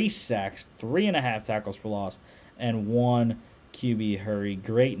 solos, 3 sacks, 3.5 tackles for loss, and 1 QB hurry.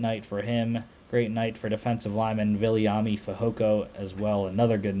 Great night for him. Great night for defensive lineman Viliami Fehoko as well.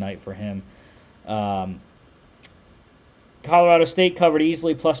 Another good night for him. Colorado State covered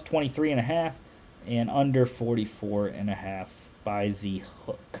easily, plus 23.5, and under 44.5 by the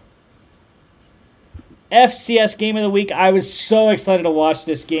hook. FCS game of the week. I was so excited to watch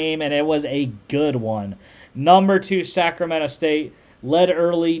this game, and it was a good one. Number 2, Sacramento State, led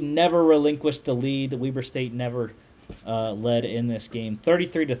early, never relinquished the lead. Weber State never led in this game.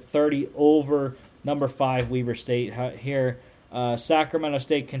 33-30 over number 5, Weber State. Here, Sacramento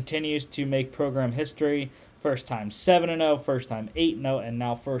State continues to make program history. First time 7-0, first time 8-0, and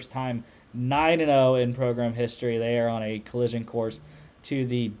now first time 9-0 in program history. They are on a collision course to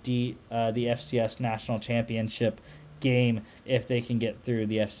the FCS National Championship game if they can get through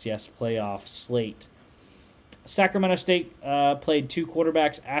the FCS playoff slate. Sacramento State played 2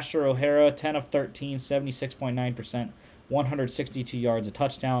 quarterbacks. Asher O'Hara, 10 of 13, 76.9%, 162 yards, a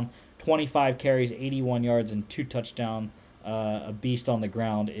touchdown, 25 carries, 81 yards, and 2 touchdowns. A beast on the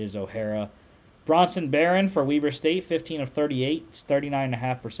ground is O'Hara. Bronson Barron for Weber State, 15 of 38,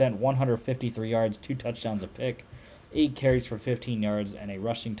 39.5%, 153 yards, 2 touchdowns, a pick, 8 carries for 15 yards, and a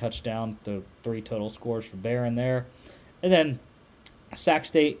rushing touchdown. The 3 total scores for Barron there. And then Sac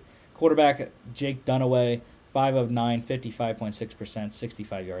State quarterback Jake Dunaway, 5 of 9, 55.6%,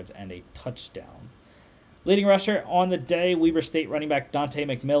 65 yards, and a touchdown. Leading rusher on the day, Weber State running back Dante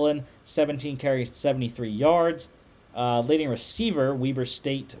McMillan, 17 carries, 73 yards. Leading receiver, Weber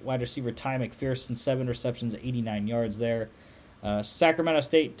State wide receiver Ty McPherson, 7 receptions, 89 yards there. Sacramento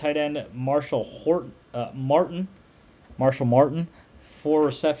State tight end Marshall Martin, 4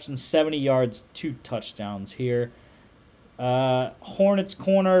 receptions, 70 yards, 2 touchdowns here. Hornets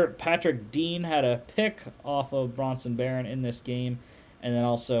corner Patrick Dean had a pick off of Bronson Barron in this game. And then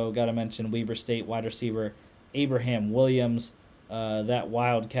also got to mention Weber State wide receiver Abraham Williams. That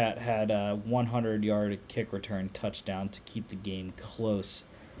Wildcat had a 100-yard kick return touchdown to keep the game close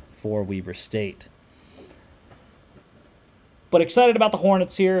for Weber State. But excited about the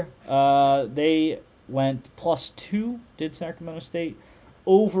Hornets here. They went +2, did Sacramento State,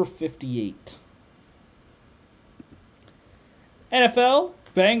 over 58. NFL,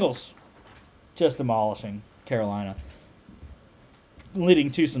 Bengals just demolishing Carolina, leading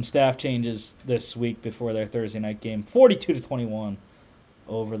to some staff changes this week before their Thursday night game. 42-21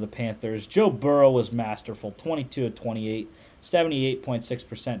 over the Panthers. Joe Burrow was masterful. 22-28,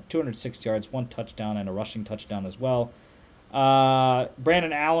 78.6%, 206 yards, 1 touchdown, and a rushing touchdown as well.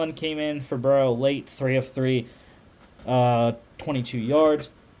 Brandon Allen came in for Burrow late, 3 of 3, 22 yards.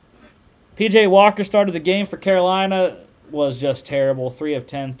 P.J. Walker started the game for Carolina, was just terrible. 3 of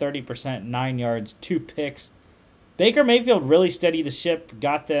 10, 30%, 9 yards, 2 picks. Baker Mayfield really steadied the ship,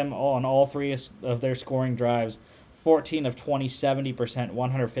 got them on all 3 of their scoring drives. 14 of 20, 70%,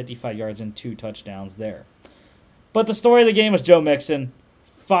 155 yards, and 2 touchdowns there. But the story of the game was Joe Mixon.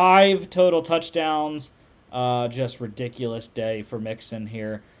 5 total touchdowns. Just ridiculous day for Mixon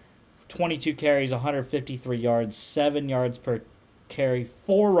here. 22 carries, 153 yards, 7 yards per carry,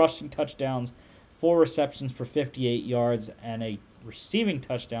 4 rushing touchdowns, 4 receptions for 58 yards, and a receiving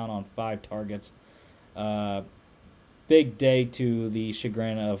touchdown on 5 targets. Big day to the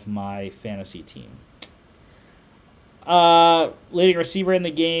chagrin of my fantasy team. Leading receiver in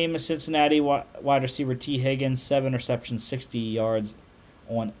the game, Cincinnati wide receiver T. Higgins, 7 receptions, 60 yards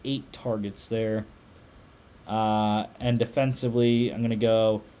on 8 targets there. And defensively, I'm going to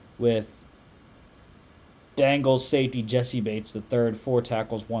go with Bengals safety Jesse Bates III, 4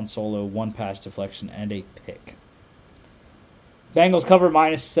 tackles, 1 solo, 1 pass deflection, and a pick. Bengals cover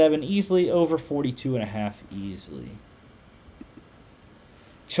 -7 easily, over 42.5 easily.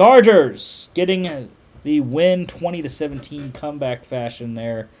 Chargers getting the win, 20-17 comeback fashion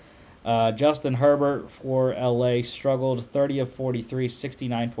there. Justin Herbert for LA struggled, 30 of 43,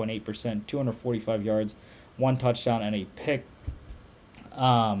 69.8%, 245 yards, 1 touchdown, and a pick.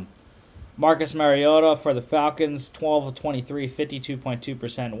 Marcus Mariota for the Falcons, 12 of 23,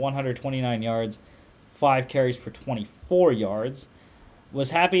 52.2%, 129 yards, 5 carries for 24 yards.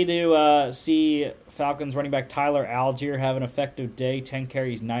 Was happy to see Falcons running back Tyler Algier have an effective day, 10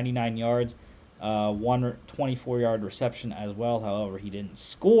 carries, 99 yards, 1 24-yard reception as well. However, he didn't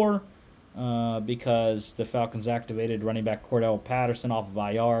score because the Falcons activated running back Cordell Patterson off of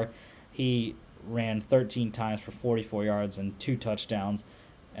IR. He ran 13 times for 44 yards and 2 touchdowns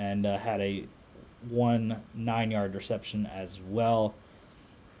and had a 1 9-yard reception as well.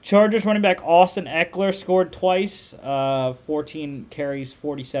 Chargers running back Austin Eckler scored twice, 14 carries,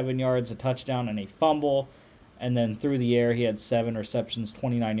 47 yards, a touchdown, and a fumble. And then through the air, he had 7 receptions,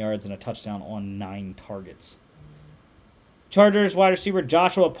 29 yards, and a touchdown on 9 targets. Chargers wide receiver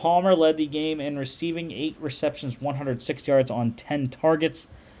Joshua Palmer led the game in receiving, 8 receptions, 106 yards on 10 targets.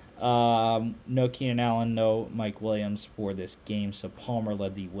 No Keenan Allen, no Mike Williams for this game, so Palmer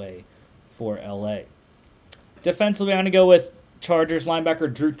led the way for LA. Defensively, I'm going to go with Chargers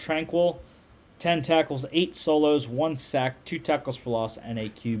linebacker Drew Tranquill, 10 tackles, 8 solos, 1 sack, 2 tackles for loss, and a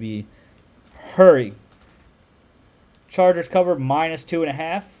QB hurry. Chargers covered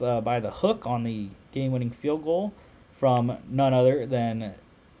 -2.5 by the hook on the game-winning field goal from none other than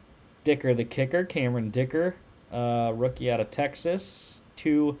Dicker the kicker, Cameron Dicker, rookie out of Texas.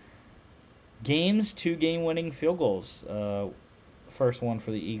 2 game-winning field goals. First one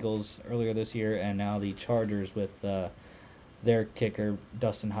for the Eagles earlier this year, and now the Chargers with their kicker,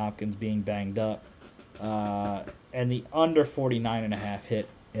 Dustin Hopkins, being banged up. And the under 49.5 hit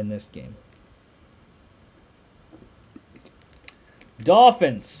in this game.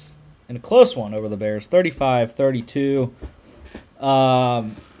 Dolphins, in a close one over the Bears, 35-32.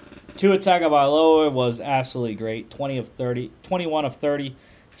 Tua Tagovailoa was absolutely great, 21 of 30,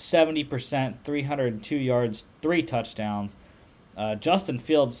 70%, 302 yards, 3 touchdowns. Justin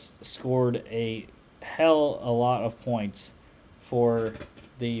Fields scored a hell a lot of points for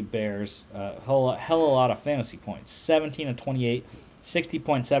the Bears. Hell a lot of fantasy points. 17 of 28,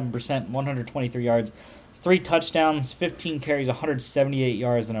 60.7%, 123 yards, 3 touchdowns, 15 carries, 178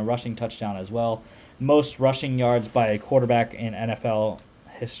 yards, and a rushing touchdown as well. Most rushing yards by a quarterback in NFL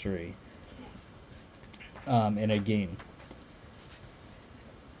history in a game.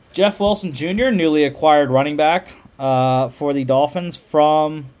 Jeff Wilson Jr., newly acquired running back for the Dolphins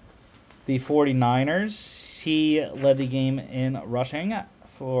from the 49ers. He led the game in rushing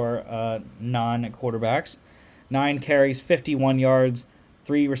for non-quarterbacks. 9 carries, 51 yards,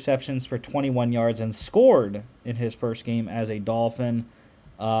 3 receptions for 21 yards, and scored in his first game as a Dolphin.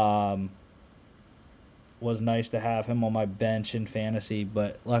 Was nice to have him on my bench in fantasy,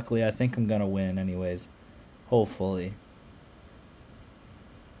 but luckily I think I'm going to win anyways. Hopefully.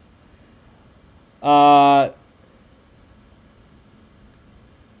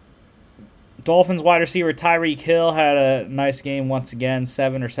 Dolphins wide receiver Tyreek Hill had a nice game once again.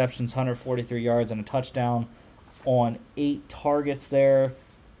 7 receptions, 143 yards, and a touchdown on 8 targets there.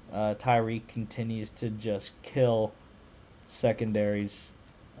 Tyreek continues to just kill secondaries.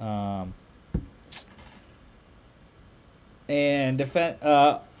 Bears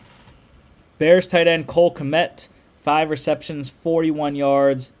tight end Cole Kmet, 5 receptions, 41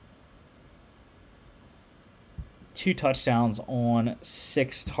 yards, 2 touchdowns on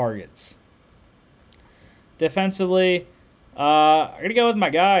 6 targets. Defensively, I'm going to go with my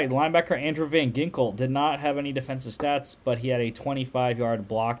guy, linebacker Andrew Van Ginkel. Did not have any defensive stats, but he had a 25-yard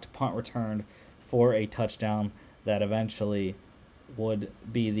blocked punt return for a touchdown that eventually would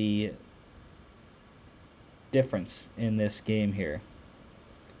be the difference in this game here.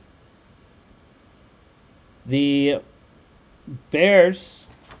 The Bears,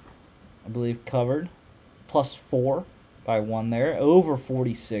 I believe, covered +4 by 1 there. Over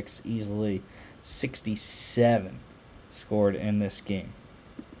 46 easily. 67 scored in this game.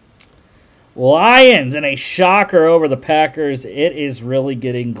 Lions in a shocker over the Packers. It is really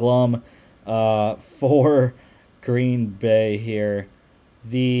getting glum for Green Bay here.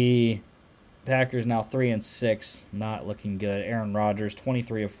 The Packers now 3-6, not looking good. Aaron Rodgers,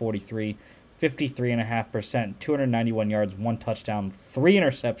 23 of 43, 53.5%, 291 yards, 1 touchdown, 3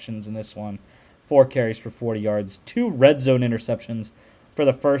 interceptions in this one, 4 carries for 40 yards, 2 red zone interceptions for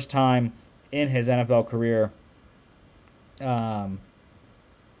the first time in his NFL career. One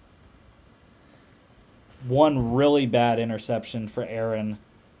really bad interception for Aaron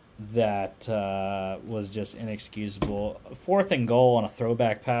that was just inexcusable. 4th and goal on a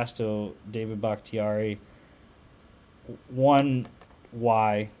throwback pass to David Bakhtiari. 1,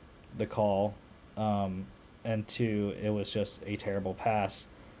 why the call, and 2, it was just a terrible pass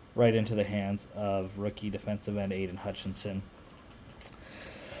right into the hands of rookie defensive end Aiden Hutchinson,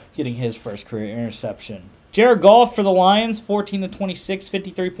 getting his first career interception. Jared Goff for the Lions, 14 of 26,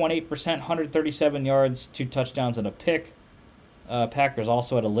 53.8%, 137 yards, 2 touchdowns, and a pick. Packers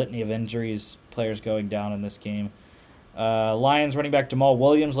also had a litany of injuries, players going down in this game. Lions running back Jamal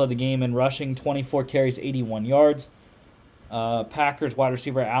Williams led the game in rushing, 24 carries, 81 yards. Packers wide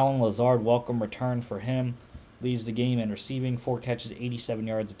receiver Alan Lazard, welcome return for him. Leads the game in receiving, 4 catches, 87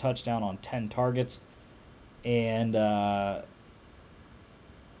 yards, a touchdown on 10 targets. And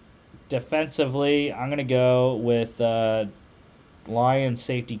defensively, I'm going to go with Lions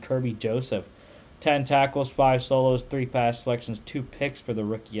safety Kirby Joseph. 10 tackles, 5 solos, 3 pass deflections, 2 picks for the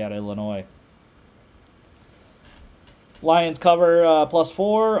rookie out of Illinois. Lions cover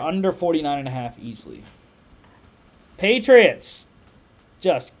 +4, under 49.5 easily. Patriots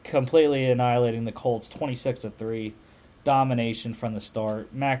just completely annihilating the Colts, 26-3. Domination from the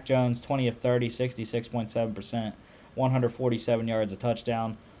start. Mac Jones, 20 of 30, 66.7%, 147 yards, a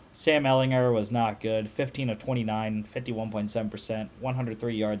touchdown. Sam Ehlinger was not good, 15 of 29, 51.7%,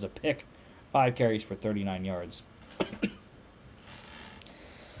 103 yards, a pick, 5 carries for 39 yards.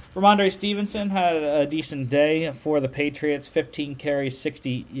 Ramondre Stevenson had a decent day for the Patriots, 15 carries,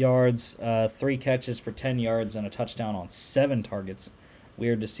 60 yards, 3 catches for 10 yards, and a touchdown on 7 targets.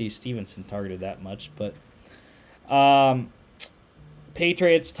 Weird to see Stevenson targeted that much, but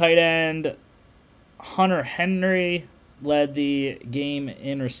Patriots tight end Hunter Henry led the game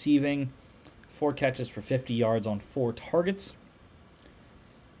in receiving, 4 catches for 50 yards on 4 targets.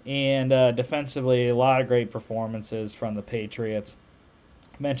 And defensively, a lot of great performances from the Patriots.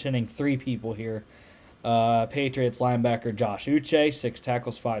 Mentioning 3 people here. Patriots linebacker Josh Uche, 6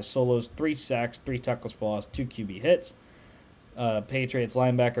 tackles, 5 solos, 3 sacks, 3 tackles for loss, 2 QB hits. Patriots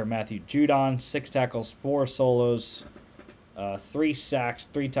linebacker Matthew Judon, 6 tackles, 4 solos, 3 sacks,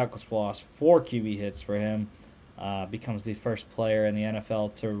 3 tackles for loss, 4 QB hits for him. Becomes the first player in the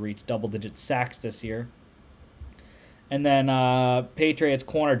NFL to reach double-digit sacks this year. And then Patriots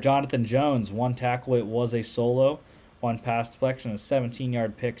corner Jonathan Jones, 1 tackle, it was a solo, 1 pass deflection, a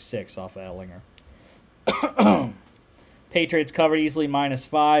 17-yard pick 6 off of Ehlinger. Patriots covered easily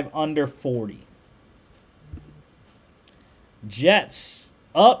 -5, under 40. Jets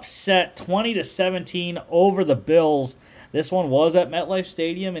upset 20-17 over the Bills. This one was at MetLife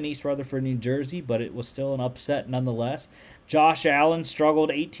Stadium in East Rutherford, New Jersey, but it was still an upset nonetheless. Josh Allen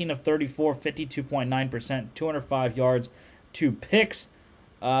struggled 18 of 34, 52.9%, 205 yards, 2 picks.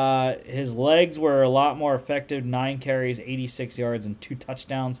 His legs were a lot more effective, 9 carries, 86 yards, and 2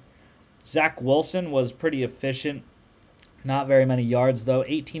 touchdowns. Zach Wilson was pretty efficient. Not very many yards, though.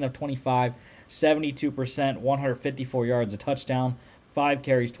 18 of 25, 72%, 154 yards, a touchdown, 5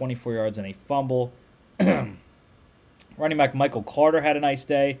 carries, 24 yards, and a fumble. Running back Michael Carter had a nice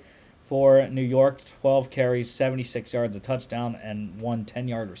day for New York. 12 carries, 76 yards, a touchdown, and 1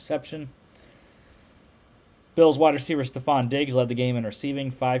 10-yard reception. Bills wide receiver Stephon Diggs led the game in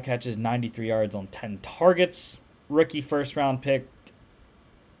receiving. 5 catches, 93 yards on 10 targets. Rookie first-round pick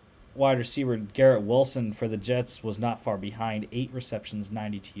wide receiver Garrett Wilson for the Jets was not far behind. 8 receptions,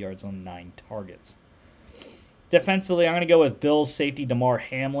 92 yards on 9 targets. Defensively, I'm going to go with Bills safety Damar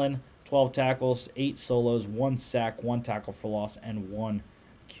Hamlin. 12 tackles, 8 solos, 1 sack, 1 tackle for loss, and 1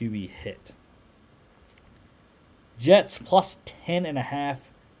 QB hit. Jets plus 10.5.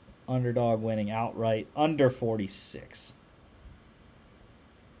 Underdog winning outright, under 46.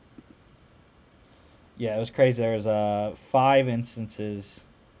 Yeah, it was crazy. There was 5 instances,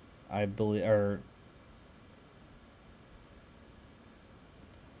 I believe, or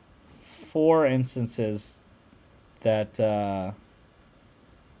 4 instances that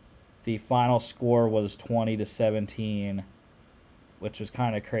the final score was 20-17, which was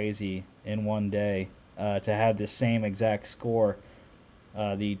kind of crazy in one day to have the same exact score.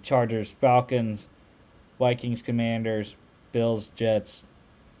 The Chargers, Falcons, Vikings, Commanders, Bills, Jets,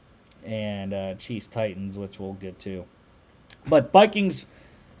 and Chiefs, Titans, which we'll get to. But Vikings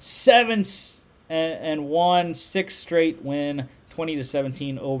 7-1, 6 straight win,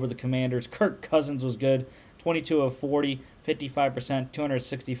 20-17 over the Commanders. Kirk Cousins was good, 22 of 40, 55%,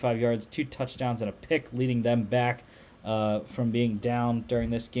 265 yards, 2 touchdowns, and a pick, leading them back from being down during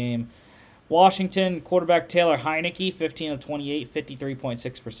this game. Washington quarterback Taylor Heineke, 15 of 28,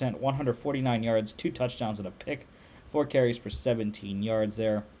 53.6%, 149 yards, 2 touchdowns, and a pick, 4 carries for 17 yards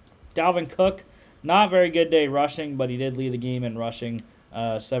there. Dalvin Cook, not very good day rushing, but he did lead the game in rushing.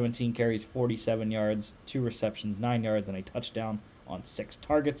 17 carries, 47 yards, 2 receptions, 9 yards, and a touchdown on 6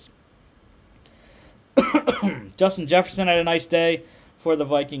 targets. Justin Jefferson had a nice day for the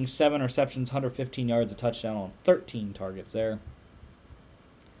Vikings. 7 receptions, 115 yards, a touchdown on 13 targets there.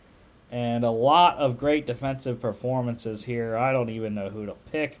 And a lot of great defensive performances here. I don't even know who to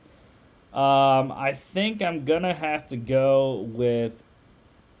pick. I think I'm going to have to go with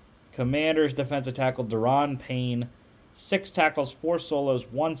Commanders defensive tackle Daron Payne. 6 tackles, 4 solos,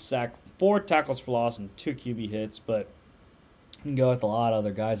 1 sack, 4 tackles for loss, and 2 QB hits. But you can go with a lot of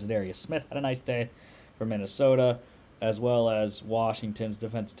other guys. Darius Smith had a nice day for Minnesota, as well as Washington's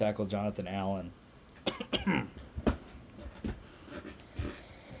defensive tackle Jonathan Allen.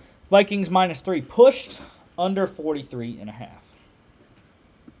 Vikings -3 pushed, under 43.5.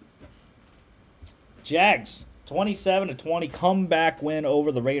 Jags 27-20 comeback win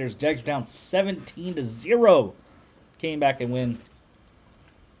over the Raiders. Jags were down 17-0. Came back and win.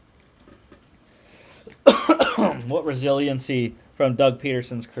 What resiliency from Doug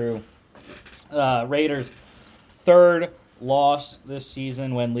Peterson's crew. Raiders' 3rd loss this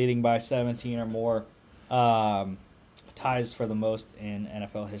season when leading by 17 or more. Ties for the most in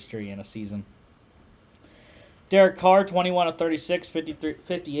NFL history in a season. Derek Carr, 21 of 36,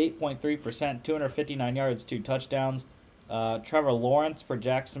 58.3%, 259 yards, 2 touchdowns. Trevor Lawrence for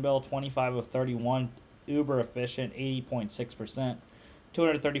Jacksonville, 25 of 31, uber efficient, 80.6%,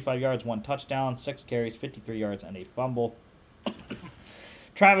 235 yards, 1 touchdown, 6 carries, 53 yards, and a fumble.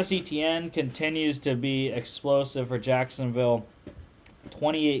 Travis Etienne continues to be explosive for Jacksonville.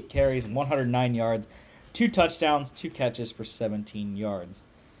 28 carries, 109 yards, 2 touchdowns, 2 catches for 17 yards.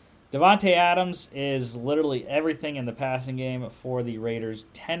 Devontae Adams is literally everything in the passing game for the Raiders.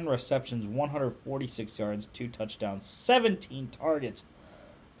 10 receptions, 146 yards, 2 touchdowns, 17 targets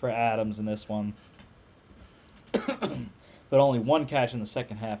for Adams in this one. But only 1 catch in the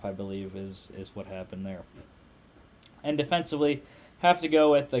second half, I believe, is what happened there. And defensively, have to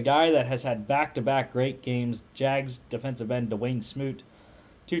go with the guy that has had back-to-back great games, Jags defensive end Dwayne Smoot.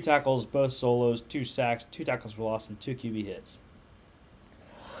 2 tackles, both solos, 2 sacks, 2 tackles for loss, and 2 QB hits.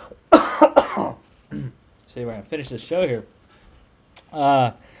 See if I can finish this show here.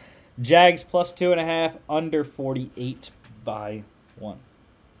 Jags plus 2.5, under 48 by 1.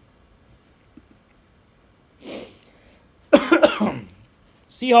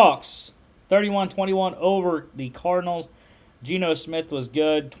 Seahawks 31-21 over the Cardinals. Geno Smith was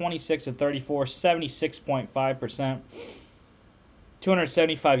good, 26 of 34, 76.5%.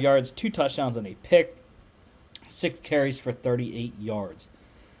 275 yards, 2 touchdowns, and a pick. 6 carries for 38 yards.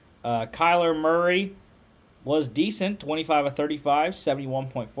 Kyler Murray was decent, 25 of 35,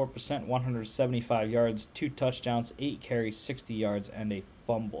 71.4%, 175 yards, 2 touchdowns, 8 carries, 60 yards, and a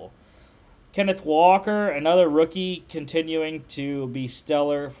fumble. Kenneth Walker, another rookie, continuing to be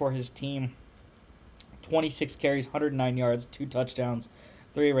stellar for his team. 26 carries, 109 yards, 2 touchdowns,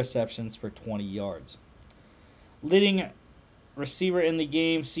 3 receptions for 20 yards. Leading receiver in the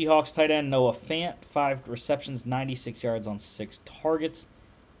game, Seahawks tight end Noah Fant, 5 receptions, 96 yards on 6 targets.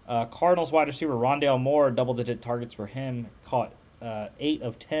 Cardinals wide receiver Rondale Moore, double-digit targets for him, caught 8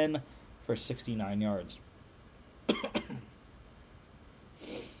 of 10 for 69 yards.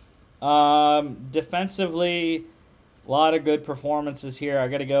 Defensively, a lot of good performances here. I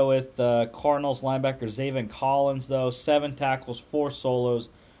got to go with Cardinals linebacker Zaven Collins, though. 7 tackles, 4 solos,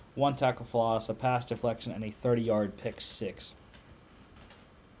 1 tackle for loss, a pass deflection, and a 30-yard pick 6.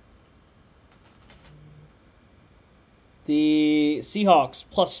 The Seahawks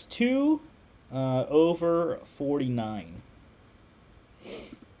 +2 over 49.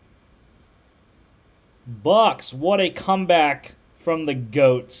 Bucks, what a comeback from the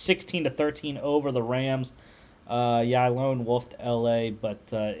GOAT. 16-13 over the Rams. I lone wolfed LA,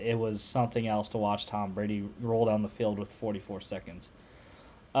 but it was something else to watch Tom Brady roll down the field with 44 seconds.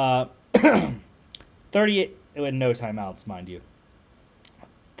 38 with no timeouts, mind you.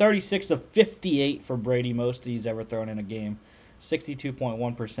 36 of 58 for Brady, most he's ever thrown in a game.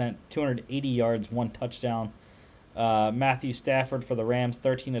 62.1%, 280 yards, 1 touchdown. Matthew Stafford for the Rams,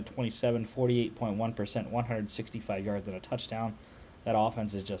 13 of 27, 48.1%, 165 yards and a touchdown. That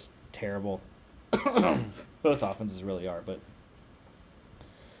offense is just terrible. Both offenses really are, but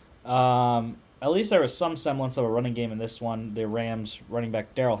at least there was some semblance of a running game in this one. The Rams running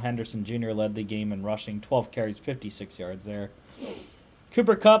back Darrell Henderson Jr. led the game in rushing, 12 carries, 56 yards there.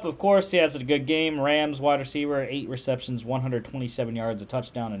 Cooper Kupp, of course, he has a good game. Rams wide receiver, 8 receptions, 127 yards, a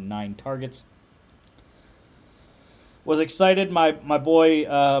touchdown, and 9 targets. Was excited. My boy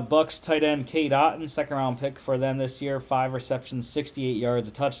Bucks tight end Cade Otton, second-round pick for them this year. 5 receptions, 68 yards,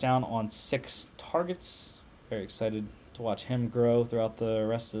 a touchdown on 6 targets. Very excited to watch him grow throughout the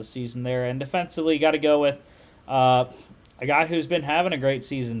rest of the season there. And defensively, got to go with a guy who's been having a great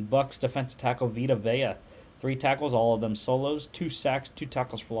season, Bucks defensive tackle Vita Vea. 3 tackles, all of them solos, 2 sacks, 2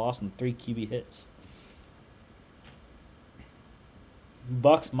 tackles for loss, and 3 QB hits.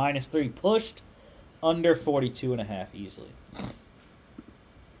 Bucks -3 pushed, under 42.5 easily.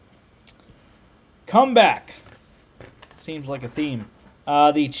 Comeback. Seems like a theme.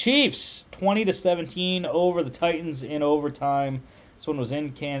 The Chiefs, 20-17 over the Titans in overtime. This one was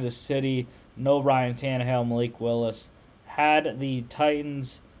in Kansas City. No Ryan Tannehill, Malik Willis. Had the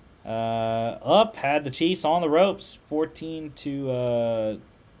Titans had the Chiefs on the ropes,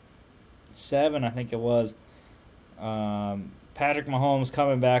 14-7, I think it was. Patrick Mahomes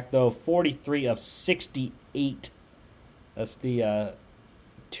coming back, though, 43 of 68. That's the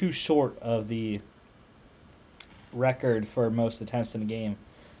too short of the record for most attempts in a game,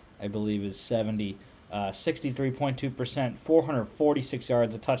 I believe, is 70. 63.2%, 446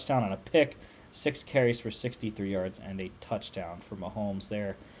 yards, a touchdown and a pick, 6 carries for 63 yards, and a touchdown for Mahomes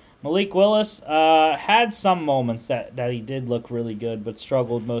there. Malik Willis had some moments that he did look really good, but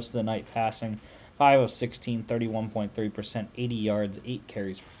struggled most of the night passing. 5 of 16, 31.3%, 80 yards, 8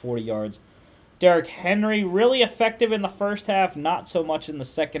 carries for 40 yards. Derrick Henry, really effective in the first half, not so much in the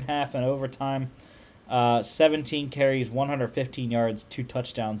second half and overtime. 17 carries, 115 yards, 2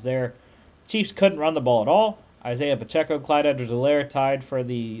 touchdowns there. Chiefs couldn't run the ball at all. Isaiah Pacheco, Clyde Edwards-Helaire tied for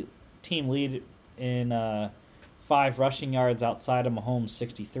the team lead in 5 rushing yards outside of Mahomes'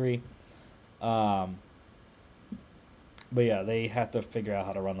 63. But yeah, they have to figure out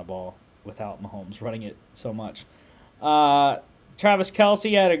how to run the ball without Mahomes running it so much. Travis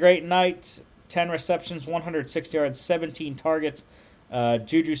Kelce had a great night. 10 receptions, 106 yards, 17 targets.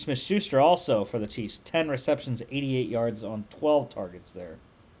 Juju Smith-Schuster also for the Chiefs. 10 receptions, 88 yards on 12 targets there.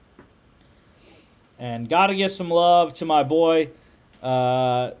 And got to give some love to my boy,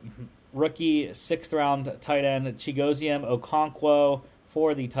 rookie 6th-round tight end Chigoziem Okonkwo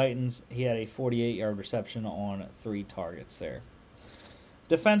for the Titans. He had a 48-yard reception on 3 targets there.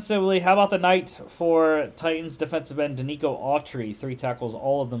 Defensively, how about the night for Titans defensive end Danico Autry? 3 tackles,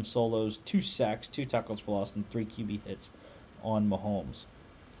 all of them solos, 2 sacks, 2 tackles for loss, and 3 QB hits on Mahomes.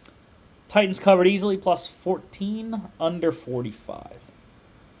 Titans covered easily, +14, under 45.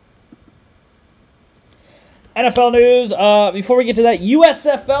 NFL news. Before we get to that,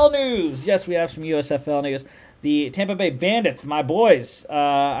 USFL news. Yes, we have some USFL news. The Tampa Bay Bandits, my boys.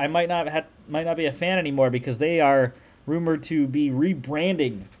 I might not be a fan anymore because they are rumored to be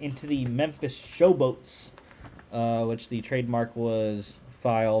rebranding into the Memphis Showboats, which the trademark was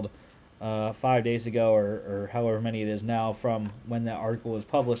filed 5 days ago, or however many it is now from when that article was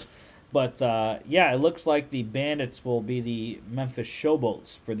published. But it looks like the Bandits will be the Memphis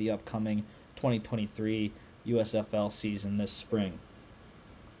Showboats for the upcoming 2023 USFL season this spring.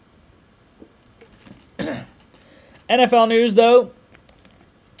 NFL news, though.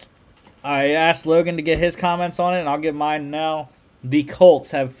 I asked Logan to get his comments on it, and I'll give mine now. The Colts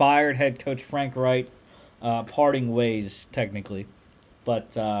have fired head coach Frank Reich, parting ways, technically.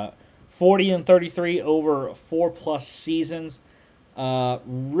 But 40-33 over 4+ seasons.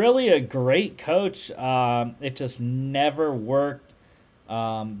 Really a great coach. It just never worked.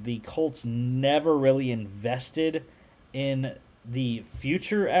 The Colts never really invested in the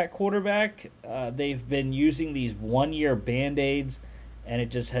future at quarterback. They've been using these one-year Band-Aids, and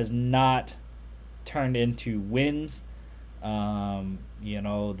it just has not turned into wins. The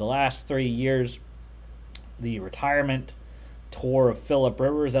last 3 years, the retirement tour of Phillip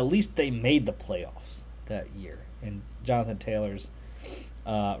Rivers, at least they made the playoffs that year. And Jonathan Taylor's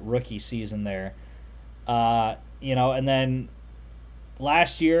rookie season there. And then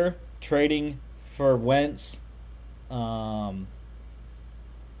last year, trading for Wentz, it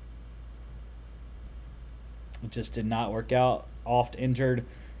just did not work out. Oft injured,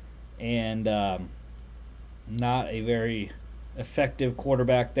 and not a very effective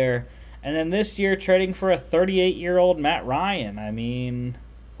quarterback there. And then this year, trading for a 38-year-old Matt Ryan. I mean,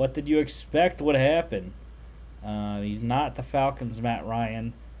 what did you expect would happen? He's not the Falcons' Matt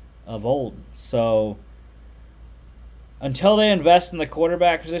Ryan of old. So until they invest in the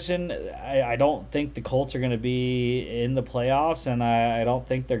quarterback position, I don't think the Colts are going to be in the playoffs, and I don't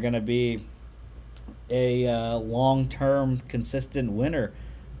think they're going to be a long-term consistent winner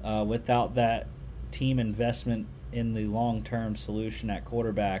without that team investment in the long-term solution at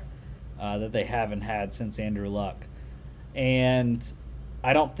quarterback that they haven't had since Andrew Luck. And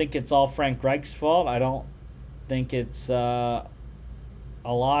I don't think it's all Frank Reich's fault. I don't think it's a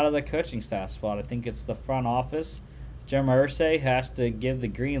lot of the coaching staff's fault. I think it's the front office. Jim Irsay has to give the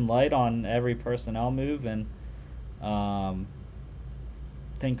green light on every personnel move, and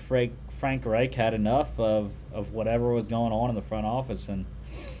think Frank Reich had enough of whatever was going on in the front office and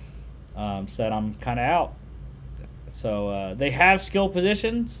said, I'm kind of out. So they have skill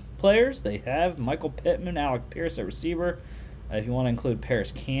positions players. They have Michael Pittman, Alec Pierce at receiver. If you want to include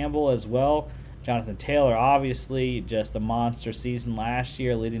Paris Campbell as well. Jonathan Taylor, obviously, just a monster season last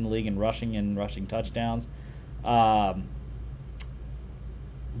year, leading the league in rushing touchdowns. But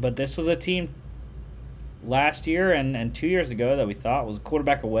this was a team last year and 2 years ago that we thought was a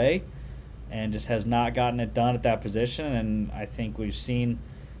quarterback away and just has not gotten it done at that position. And I think we've seen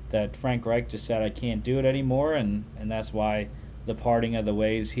that Frank Reich just said, I can't do it anymore, and that's why the parting of the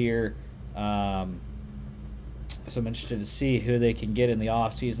ways here. So I'm interested to see who they can get in the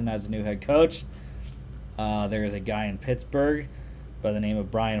offseason as a new head coach. There is a guy in Pittsburgh by the name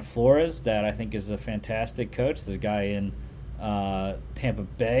of Brian Flores that I think is a fantastic coach. There's a guy in Tampa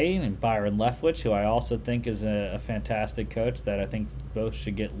Bay named Byron Leftwich, who I also think is a fantastic coach that I think both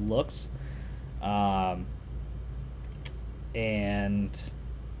should get looks. And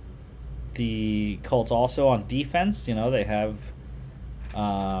the Colts also on defense, they have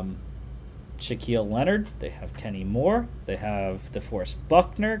Shaquille Leonard, they have Kenny Moore, they have DeForest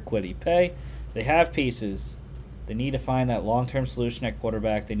Buckner, Kwity Paye. They have pieces. They need to find that long-term solution at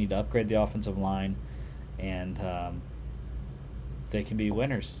quarterback. They need to upgrade the offensive line, and they can be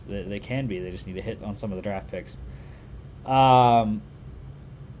winners. They can be. They just need to hit on some of the draft picks. But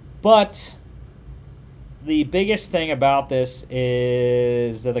the biggest thing about this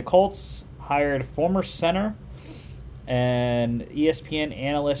is that the Colts hired former center and ESPN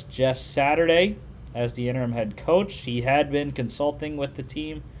analyst Jeff Saturday as the interim head coach. He had been consulting with the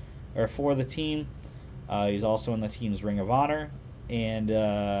team, or for the team. He's also in the team's Ring of Honor, and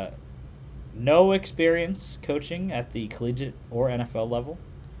no experience coaching at the collegiate or NFL level.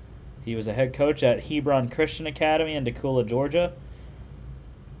 He was a head coach at Hebron Christian Academy in Decula, Georgia.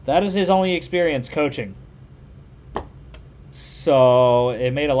 That is his only experience coaching. So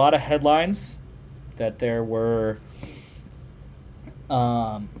it made a lot of headlines that there were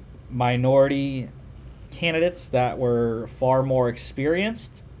minority candidates that were far more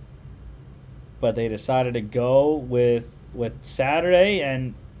experienced, but they decided to go with Saturday,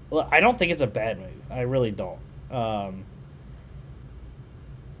 and I don't think it's a bad move. I really don't.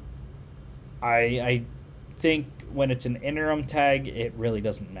 I think when it's an interim tag, it really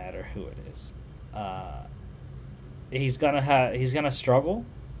doesn't matter who it is. He's gonna struggle,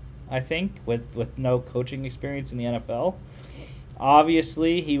 I think, with no coaching experience in the NFL.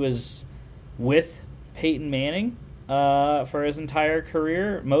 Obviously, he was with Peyton Manning for his entire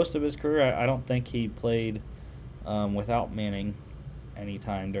career, most of his career. I don't think he played without Manning any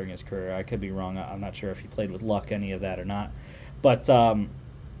time during his career. I could be wrong. I'm not sure if he played with Luck, any of that or not. But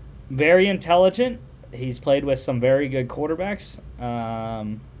very intelligent. He's played with some very good quarterbacks.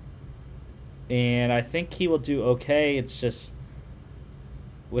 And I think he will do okay. It's just,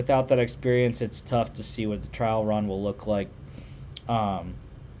 without that experience, it's tough to see what the trial run will look like.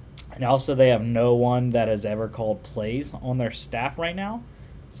 And also, they have no one that has ever called plays on their staff right now.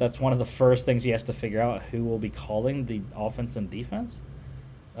 So that's one of the first things he has to figure out, who will be calling the offense and defense.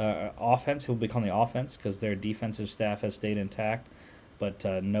 Offense, who will be calling the offense, because their defensive staff has stayed intact. But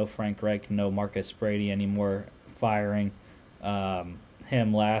no Frank Reich, no Marcus Brady anymore, firing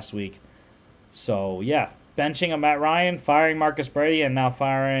him last week. So, yeah, benching of Matt Ryan, firing Marcus Brady, and now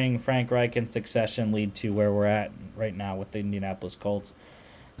firing Frank Reich in succession lead to where we're at right now with the Indianapolis Colts.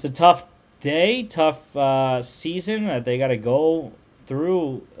 It's a tough day, tough season that they got to go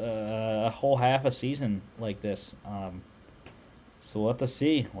through a whole half a season like this. So we'll have to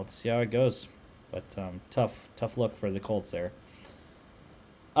see. We'll have to see how it goes. But tough look for the Colts there.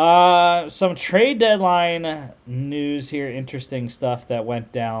 Some trade deadline news here, interesting stuff that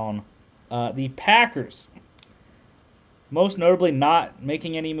went down. The Packers, most notably, not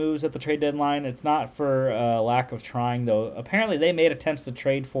making any moves at the trade deadline. It's not for lack of trying, though. Apparently, they made attempts to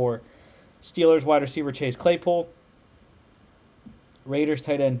trade for Steelers wide receiver Chase Claypool, Raiders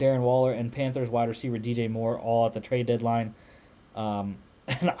tight end Darren Waller, and Panthers wide receiver DJ Moore, all at the trade deadline. And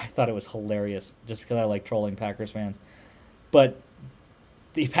I thought it was hilarious, just because I like trolling Packers fans. But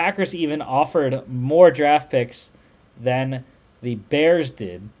the Packers even offered more draft picks than the Bears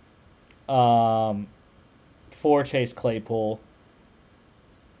did for Chase Claypool.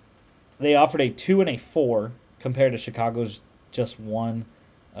 They offered a 2 and a 4 compared to Chicago's just 1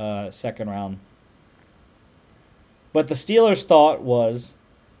 second round. But the Steelers' thought was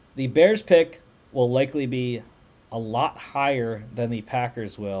the Bears pick will likely be a lot higher than the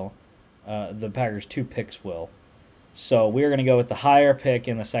Packers will. The Packers' 2 picks will. So we're going to go with the higher pick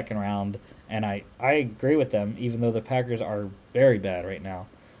in the second round. And I agree with them, even though the Packers are very bad right now.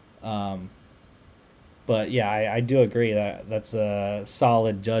 But yeah, I do agree that that's a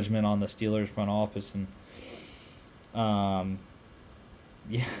solid judgment on the Steelers front office, and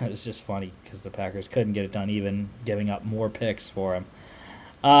yeah, it's just funny because the Packers couldn't get it done, even giving up more picks for him.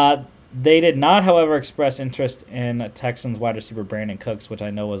 They did not, however, express interest in Texans wide receiver Brandon Cooks, which I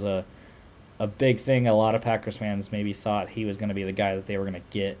know was a big thing. A lot of Packers fans maybe thought he was going to be the guy that they were going to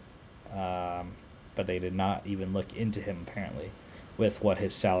get, but they did not even look into him, apparently, with what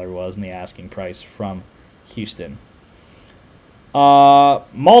his salary was and the asking price from Houston.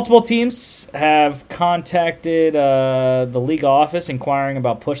 Multiple teams have contacted the league office inquiring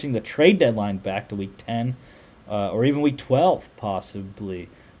about pushing the trade deadline back to week 10 or even week 12, possibly,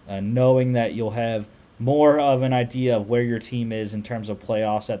 knowing that you'll have more of an idea of where your team is in terms of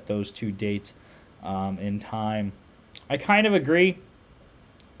playoffs at those 2 dates in time. I kind of agree.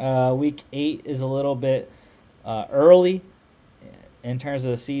 Week 8 is a little bit early in terms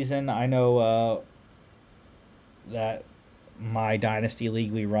of the season. I know that my Dynasty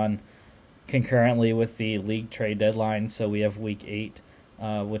League we run concurrently with the league trade deadline, so we have week 8,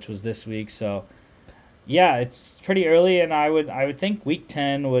 which was this week. So yeah, it's pretty early, and I would think week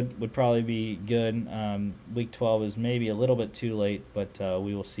 10 would probably be good. Week 12 is maybe a little bit too late, but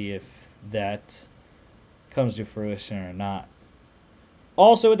we will see if that comes to fruition or not.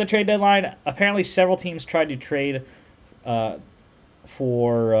 Also, with the trade deadline, apparently several teams tried to trade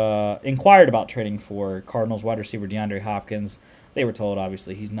inquired about trading for Cardinals wide receiver DeAndre Hopkins. They were told,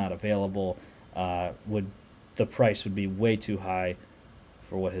 obviously, he's not available. The price would be way too high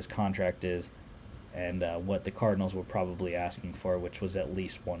for what his contract is, and what the Cardinals were probably asking for, which was at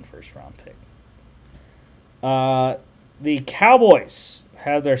least 1 first-round pick. The Cowboys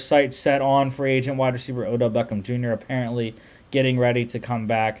have their sights set on free agent wide receiver Odell Beckham Jr., apparently getting ready to come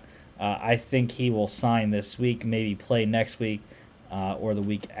back. I think he will sign this week, maybe play next week or the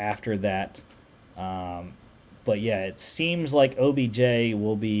week after that. But yeah, it seems like OBJ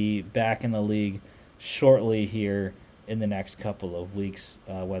will be back in the league shortly here in the next couple of weeks,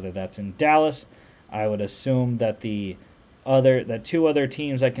 whether that's in Dallas. I would assume that 2 other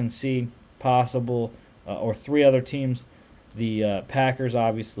teams I can see possible, or 3 other teams. The Packers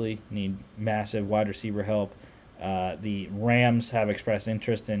obviously need massive wide receiver help. The Rams have expressed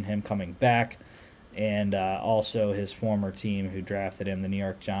interest in him coming back. and also his former team who drafted him, the New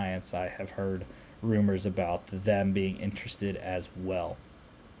York Giants. I have heard rumors about them being interested as well.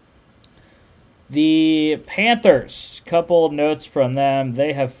 The Panthers, couple notes from them.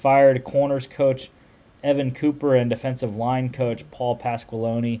 They have fired corners coach Evan Cooper and defensive line coach Paul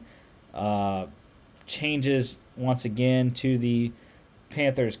Pasqualoni. Changes once again to the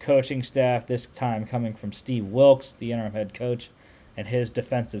Panthers coaching staff, this time coming from Steve Wilkes, the interim head coach, and his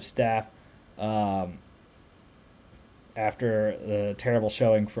defensive staff after the terrible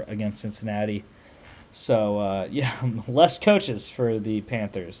showing against Cincinnati. So, less coaches for the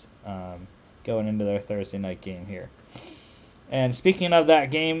Panthers going into their Thursday night game here. And speaking of that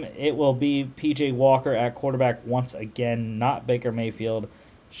game, it will be P.J. Walker at quarterback once again, not Baker Mayfield.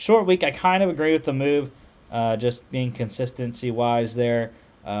 Short week, I kind of agree with the move, just being consistency-wise there.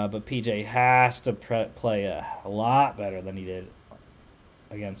 But P.J. has to play a lot better than he did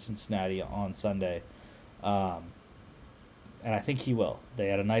against Cincinnati on Sunday. And I think he will. They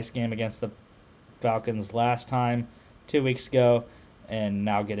had a nice game against the Falcons last time, 2 weeks ago. And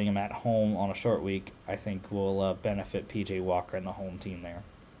now getting him at home on a short week, I think will benefit P.J. Walker and the home team there.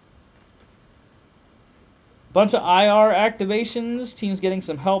 Bunch of IR activations. Teams getting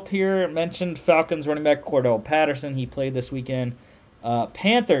some help here. Mentioned Falcons running back Cordell Patterson. He played this weekend.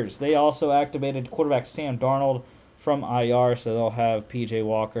 Panthers, they also activated quarterback Sam Darnold from IR, so they'll have P.J.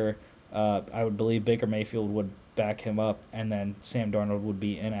 Walker. I would believe Baker Mayfield would back him up, and then Sam Darnold would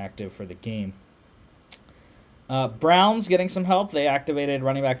be inactive for the game. Browns getting some help. They activated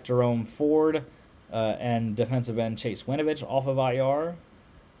running back Jerome Ford and defensive end Chase Winovich off of IR.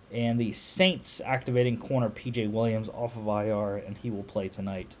 And the Saints activating corner P.J. Williams off of IR, and he will play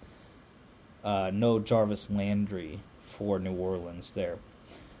tonight. No Jarvis Landry for New Orleans there.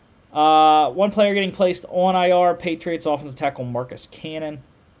 One player getting placed on IR, Patriots offensive tackle Marcus Cannon.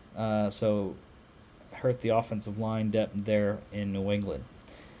 So hurt the offensive line depth there in New England.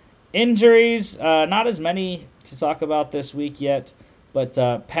 Injuries, not as many to talk about this week yet, but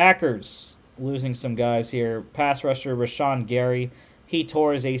Packers losing some guys here. Pass rusher Rashawn Gary, he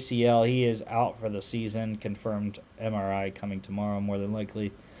tore his ACL. He is out for the season. Confirmed MRI coming tomorrow, more than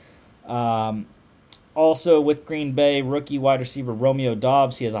likely. Also with Green Bay, rookie wide receiver Romeo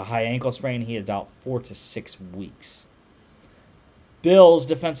Doubs, he has a high ankle sprain. He is out 4 to 6 weeks. Bills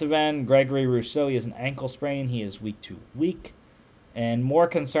defensive end Gregory Rousseau, he has an ankle sprain. He is week to week. And more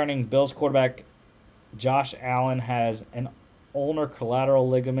concerning, Bills quarterback Josh Allen has an ulnar collateral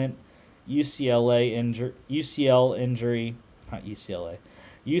ligament UCL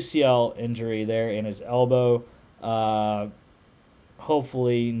injury there in his elbow.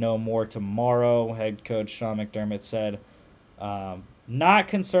 Hopefully no more tomorrow, head coach Sean McDermott said. Not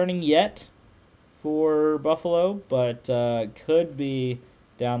concerning yet for Buffalo, but could be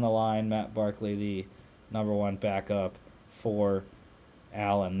down the line. Matt Barkley, the number one backup for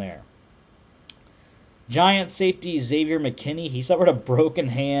Allen there. Giants safety Xavier McKinney, he suffered a broken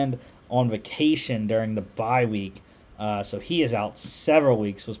hand on vacation during the bye week. So he is out several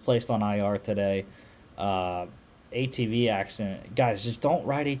weeks, was placed on IR today. ATV accident. Guys, just don't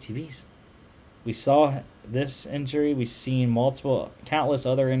ride ATVs. We saw this injury. We've seen countless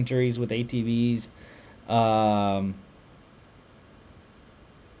other injuries with ATVs. I'm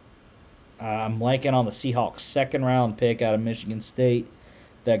liking on the Seahawks second round pick out of Michigan State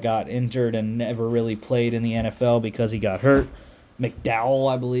that got injured and never really played in the NFL because he got hurt.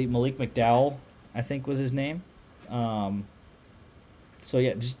 McDowell, I believe. Malik McDowell, I think was his name. So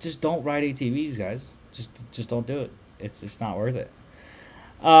yeah, just don't ride ATVs, guys. Just don't do it. It's not worth it.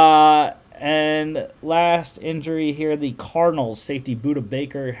 And last injury here, the Cardinals safety Budda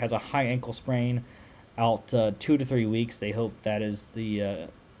Baker has a high ankle sprain, out 2 to 3 weeks. They hope that is the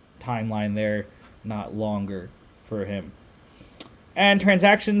timeline there, not longer for him. And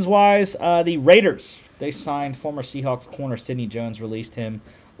transactions-wise, the Raiders, they signed former Seahawks corner Sidney Jones, released him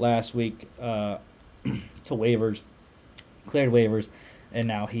last week to waivers, cleared waivers, and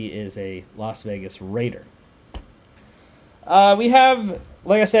now he is a Las Vegas Raider. We have,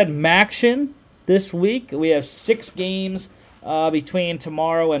 like I said, Maction this week. We have 6 games between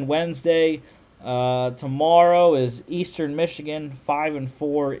tomorrow and Wednesday. Tomorrow is Eastern Michigan,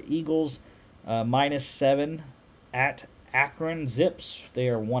 5-4 Eagles, -7 at Akron Zips. They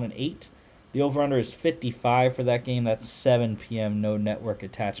are 1-8. The over/under is 55 for that game. That's 7 p.m. No network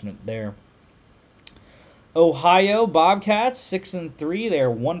attachment there. Ohio Bobcats 6-3. They are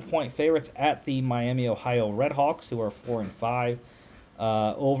 1-point favorites at the Miami, Ohio Redhawks, who are 4-5.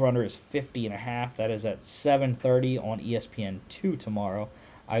 Over/under is 50.5. That is at 7:30 on ESPN2 tomorrow.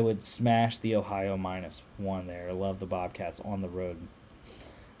 I would smash the Ohio -1 there. I love the Bobcats on the road.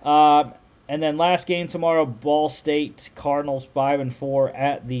 And then last game tomorrow, Ball State Cardinals 5-4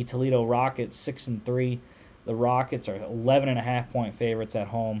 at the Toledo Rockets 6-3. The Rockets are 11.5-point favorites at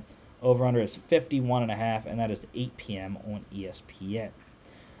home. Over-under is 51.5, and that is 8 p.m. on ESPN.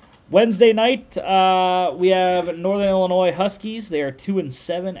 Wednesday night, we have Northern Illinois Huskies. They are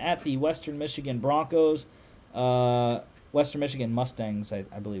 2-7 at the Western Michigan Broncos. Western Michigan Mustangs, I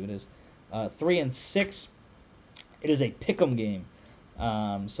believe it is. 3-6. It is a pick'em game.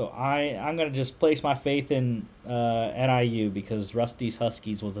 So I'm going to just place my faith in NIU because Rusty's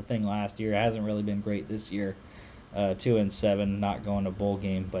Huskies was a thing last year. It hasn't really been great this year. 2-7, not going to bowl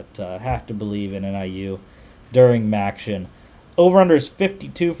game, but have to believe in NIU during MACtion. Over-under is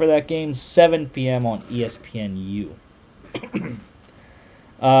 52 for that game, 7 p.m. on ESPNU.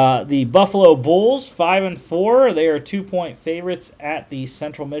 The Buffalo Bulls, 5-4. They are 2-point favorites at the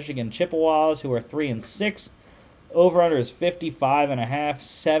Central Michigan Chippewas, who are 3-6. Over-under is 55.5,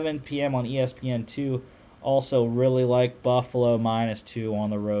 7 p.m. on ESPN2. Also really like Buffalo -2 on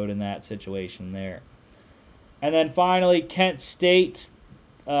the road in that situation there. And then finally, Kent State,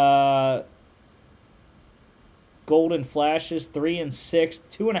 Golden Flashes, 3-6,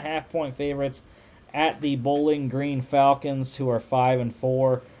 2.5-point favorites at the Bowling Green Falcons, who are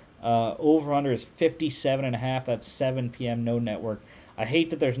 5-4. Over-under is 57.5. That's 7 p.m. No network. I hate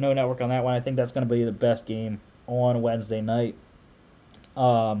that there's no network on that one. I think that's going to be the best game on Wednesday night.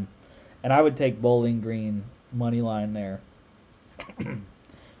 And I would take Bowling Green money line there,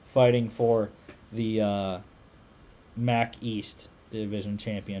 fighting for the MAC East Division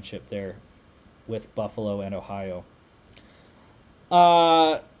Championship there with Buffalo and Ohio.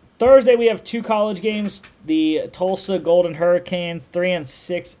 Thursday we have 2 college games. The Tulsa Golden Hurricanes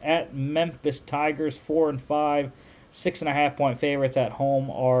 3-6 at Memphis Tigers 4-5. 6.5-point favorites at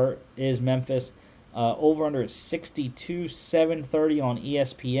home is Memphis. Over-under is 62, 7:30 on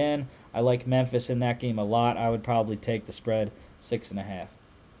ESPN. I like Memphis in that game a lot. I would probably take the spread, 6.5.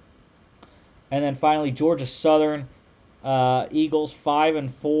 And then finally, Georgia Southern Eagles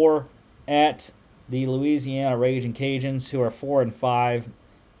 5-4 at the Louisiana Raging Cajuns, who are 4-5.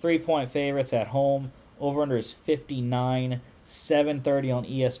 3-point favorites at home. Over-under is 59, 7:30 on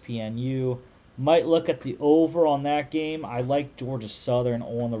ESPNU. Might look at the over on that game. I like Georgia Southern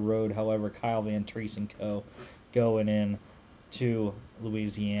on the road. However, Kyle Van Treese and co. going in to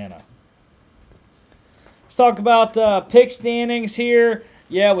Louisiana. Let's talk about pick standings here.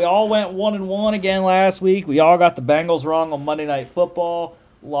 Yeah, we all went 1-1 again last week. We all got the Bengals wrong on Monday Night Football.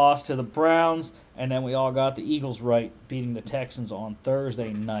 Lost to the Browns. And then we all got the Eagles right, beating the Texans on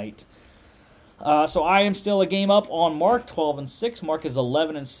Thursday night. So I am still a game up on Mark, 12-6. Mark is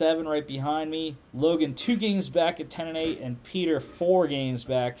 11-7 right behind me. Logan 2 games back at 10-8, and Peter 4 games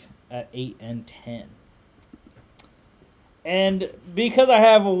back at 8-10. And because I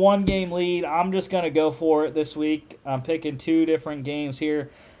have a 1-game lead, I'm just going to go for it this week. I'm picking 2 different games here.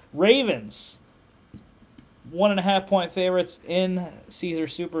 Ravens, 1.5-point favorites in Caesar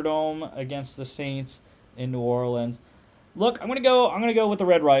Superdome against the Saints in New Orleans. Look, I'm gonna go with the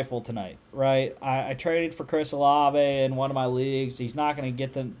Red Rifle tonight, right? I traded for Chris Olave in one of my leagues. He's not gonna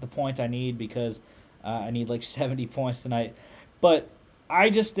get the points I need because I need like 70 points tonight. But I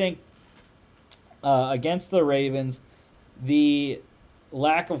just think against the Ravens, the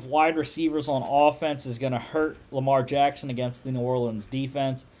lack of wide receivers on offense is gonna hurt Lamar Jackson against the New Orleans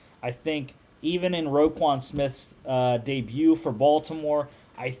defense. I think even in Roquan Smith's debut for Baltimore,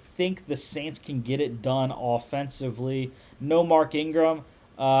 I think the Saints can get it done offensively. No Mark Ingram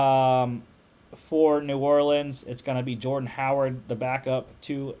for New Orleans. It's going to be Jordan Howard, the backup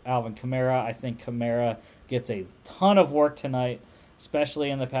to Alvin Kamara. I think Kamara gets a ton of work tonight, especially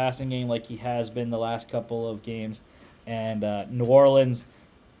in the passing game like he has been the last couple of games. And New Orleans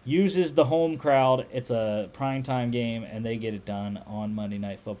uses the home crowd. It's a primetime game, and they get it done on Monday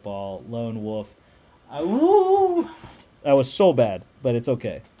Night Football. Lone Wolf. That was so bad, but it's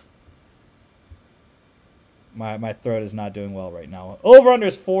okay. My throat is not doing well right now. Over-under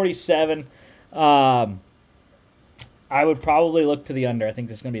is 47. I would probably look to the under. I think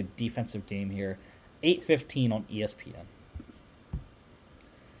this is going to be a defensive game here. 8:15 on ESPN.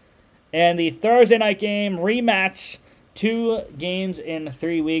 And the Thursday night game rematch. 2 games in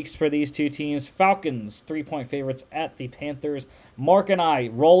 3 weeks for these 2 teams. Falcons, 3-point favorites at the Panthers. Mark and I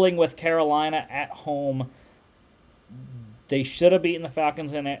rolling with Carolina at home. They should have beaten the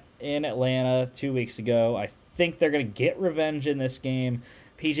Falcons in Atlanta 2 weeks ago. I think they're going to get revenge in this game.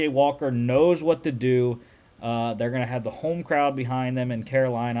 P.J. Walker knows what to do. They're going to have the home crowd behind them in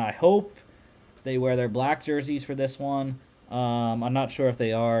Carolina. I hope they wear their black jerseys for this one. I'm not sure if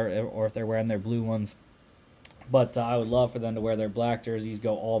they are or if they're wearing their blue ones. But I would love for them to wear their black jerseys,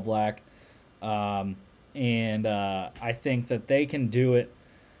 go all black. And I think that they can do it.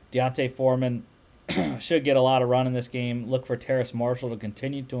 Deontay Foreman should get a lot of run in this game. Look for Terrace Marshall to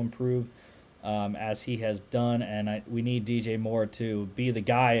continue to improve as he has done. And we need DJ Moore to be the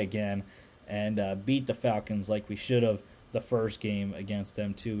guy again and beat the Falcons like we should have the first game against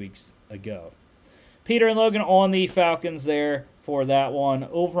them 2 weeks ago. Peter and Logan on the Falcons there for that one.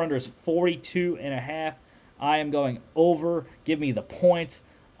 Over-under is 42.5. I am going over. Give me the points.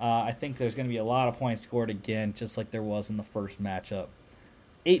 I think there's going to be a lot of points scored again, just like there was in the first matchup.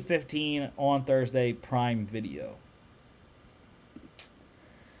 8:15 on Thursday, Prime Video.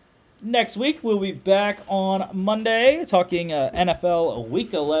 Next week, we'll be back on Monday talking NFL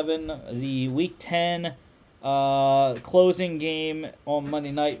Week 11, the Week 10 closing game on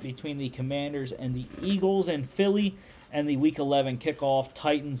Monday night between the Commanders and the Eagles in Philly, and the Week 11 kickoff,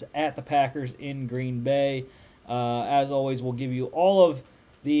 Titans at the Packers in Green Bay. As always, we'll give you all of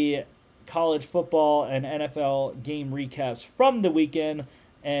the college football and NFL game recaps from the weekend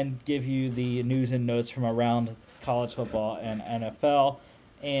and give you the news and notes from around college football and NFL.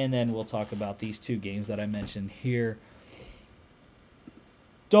 And then we'll talk about these two games that I mentioned here.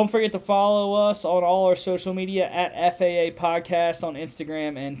 Don't forget to follow us on all our social media at FAA Podcast on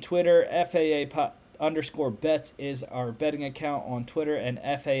Instagram and Twitter. FAA_bets is our betting account on Twitter, and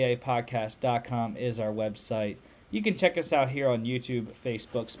FAApodcast.com is our website. You can check us out here on YouTube,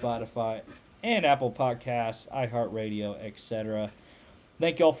 Facebook, Spotify, and Apple Podcasts, iHeartRadio, etc.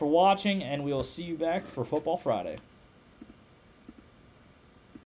 Thank you all for watching, and we will see you back for Football Friday.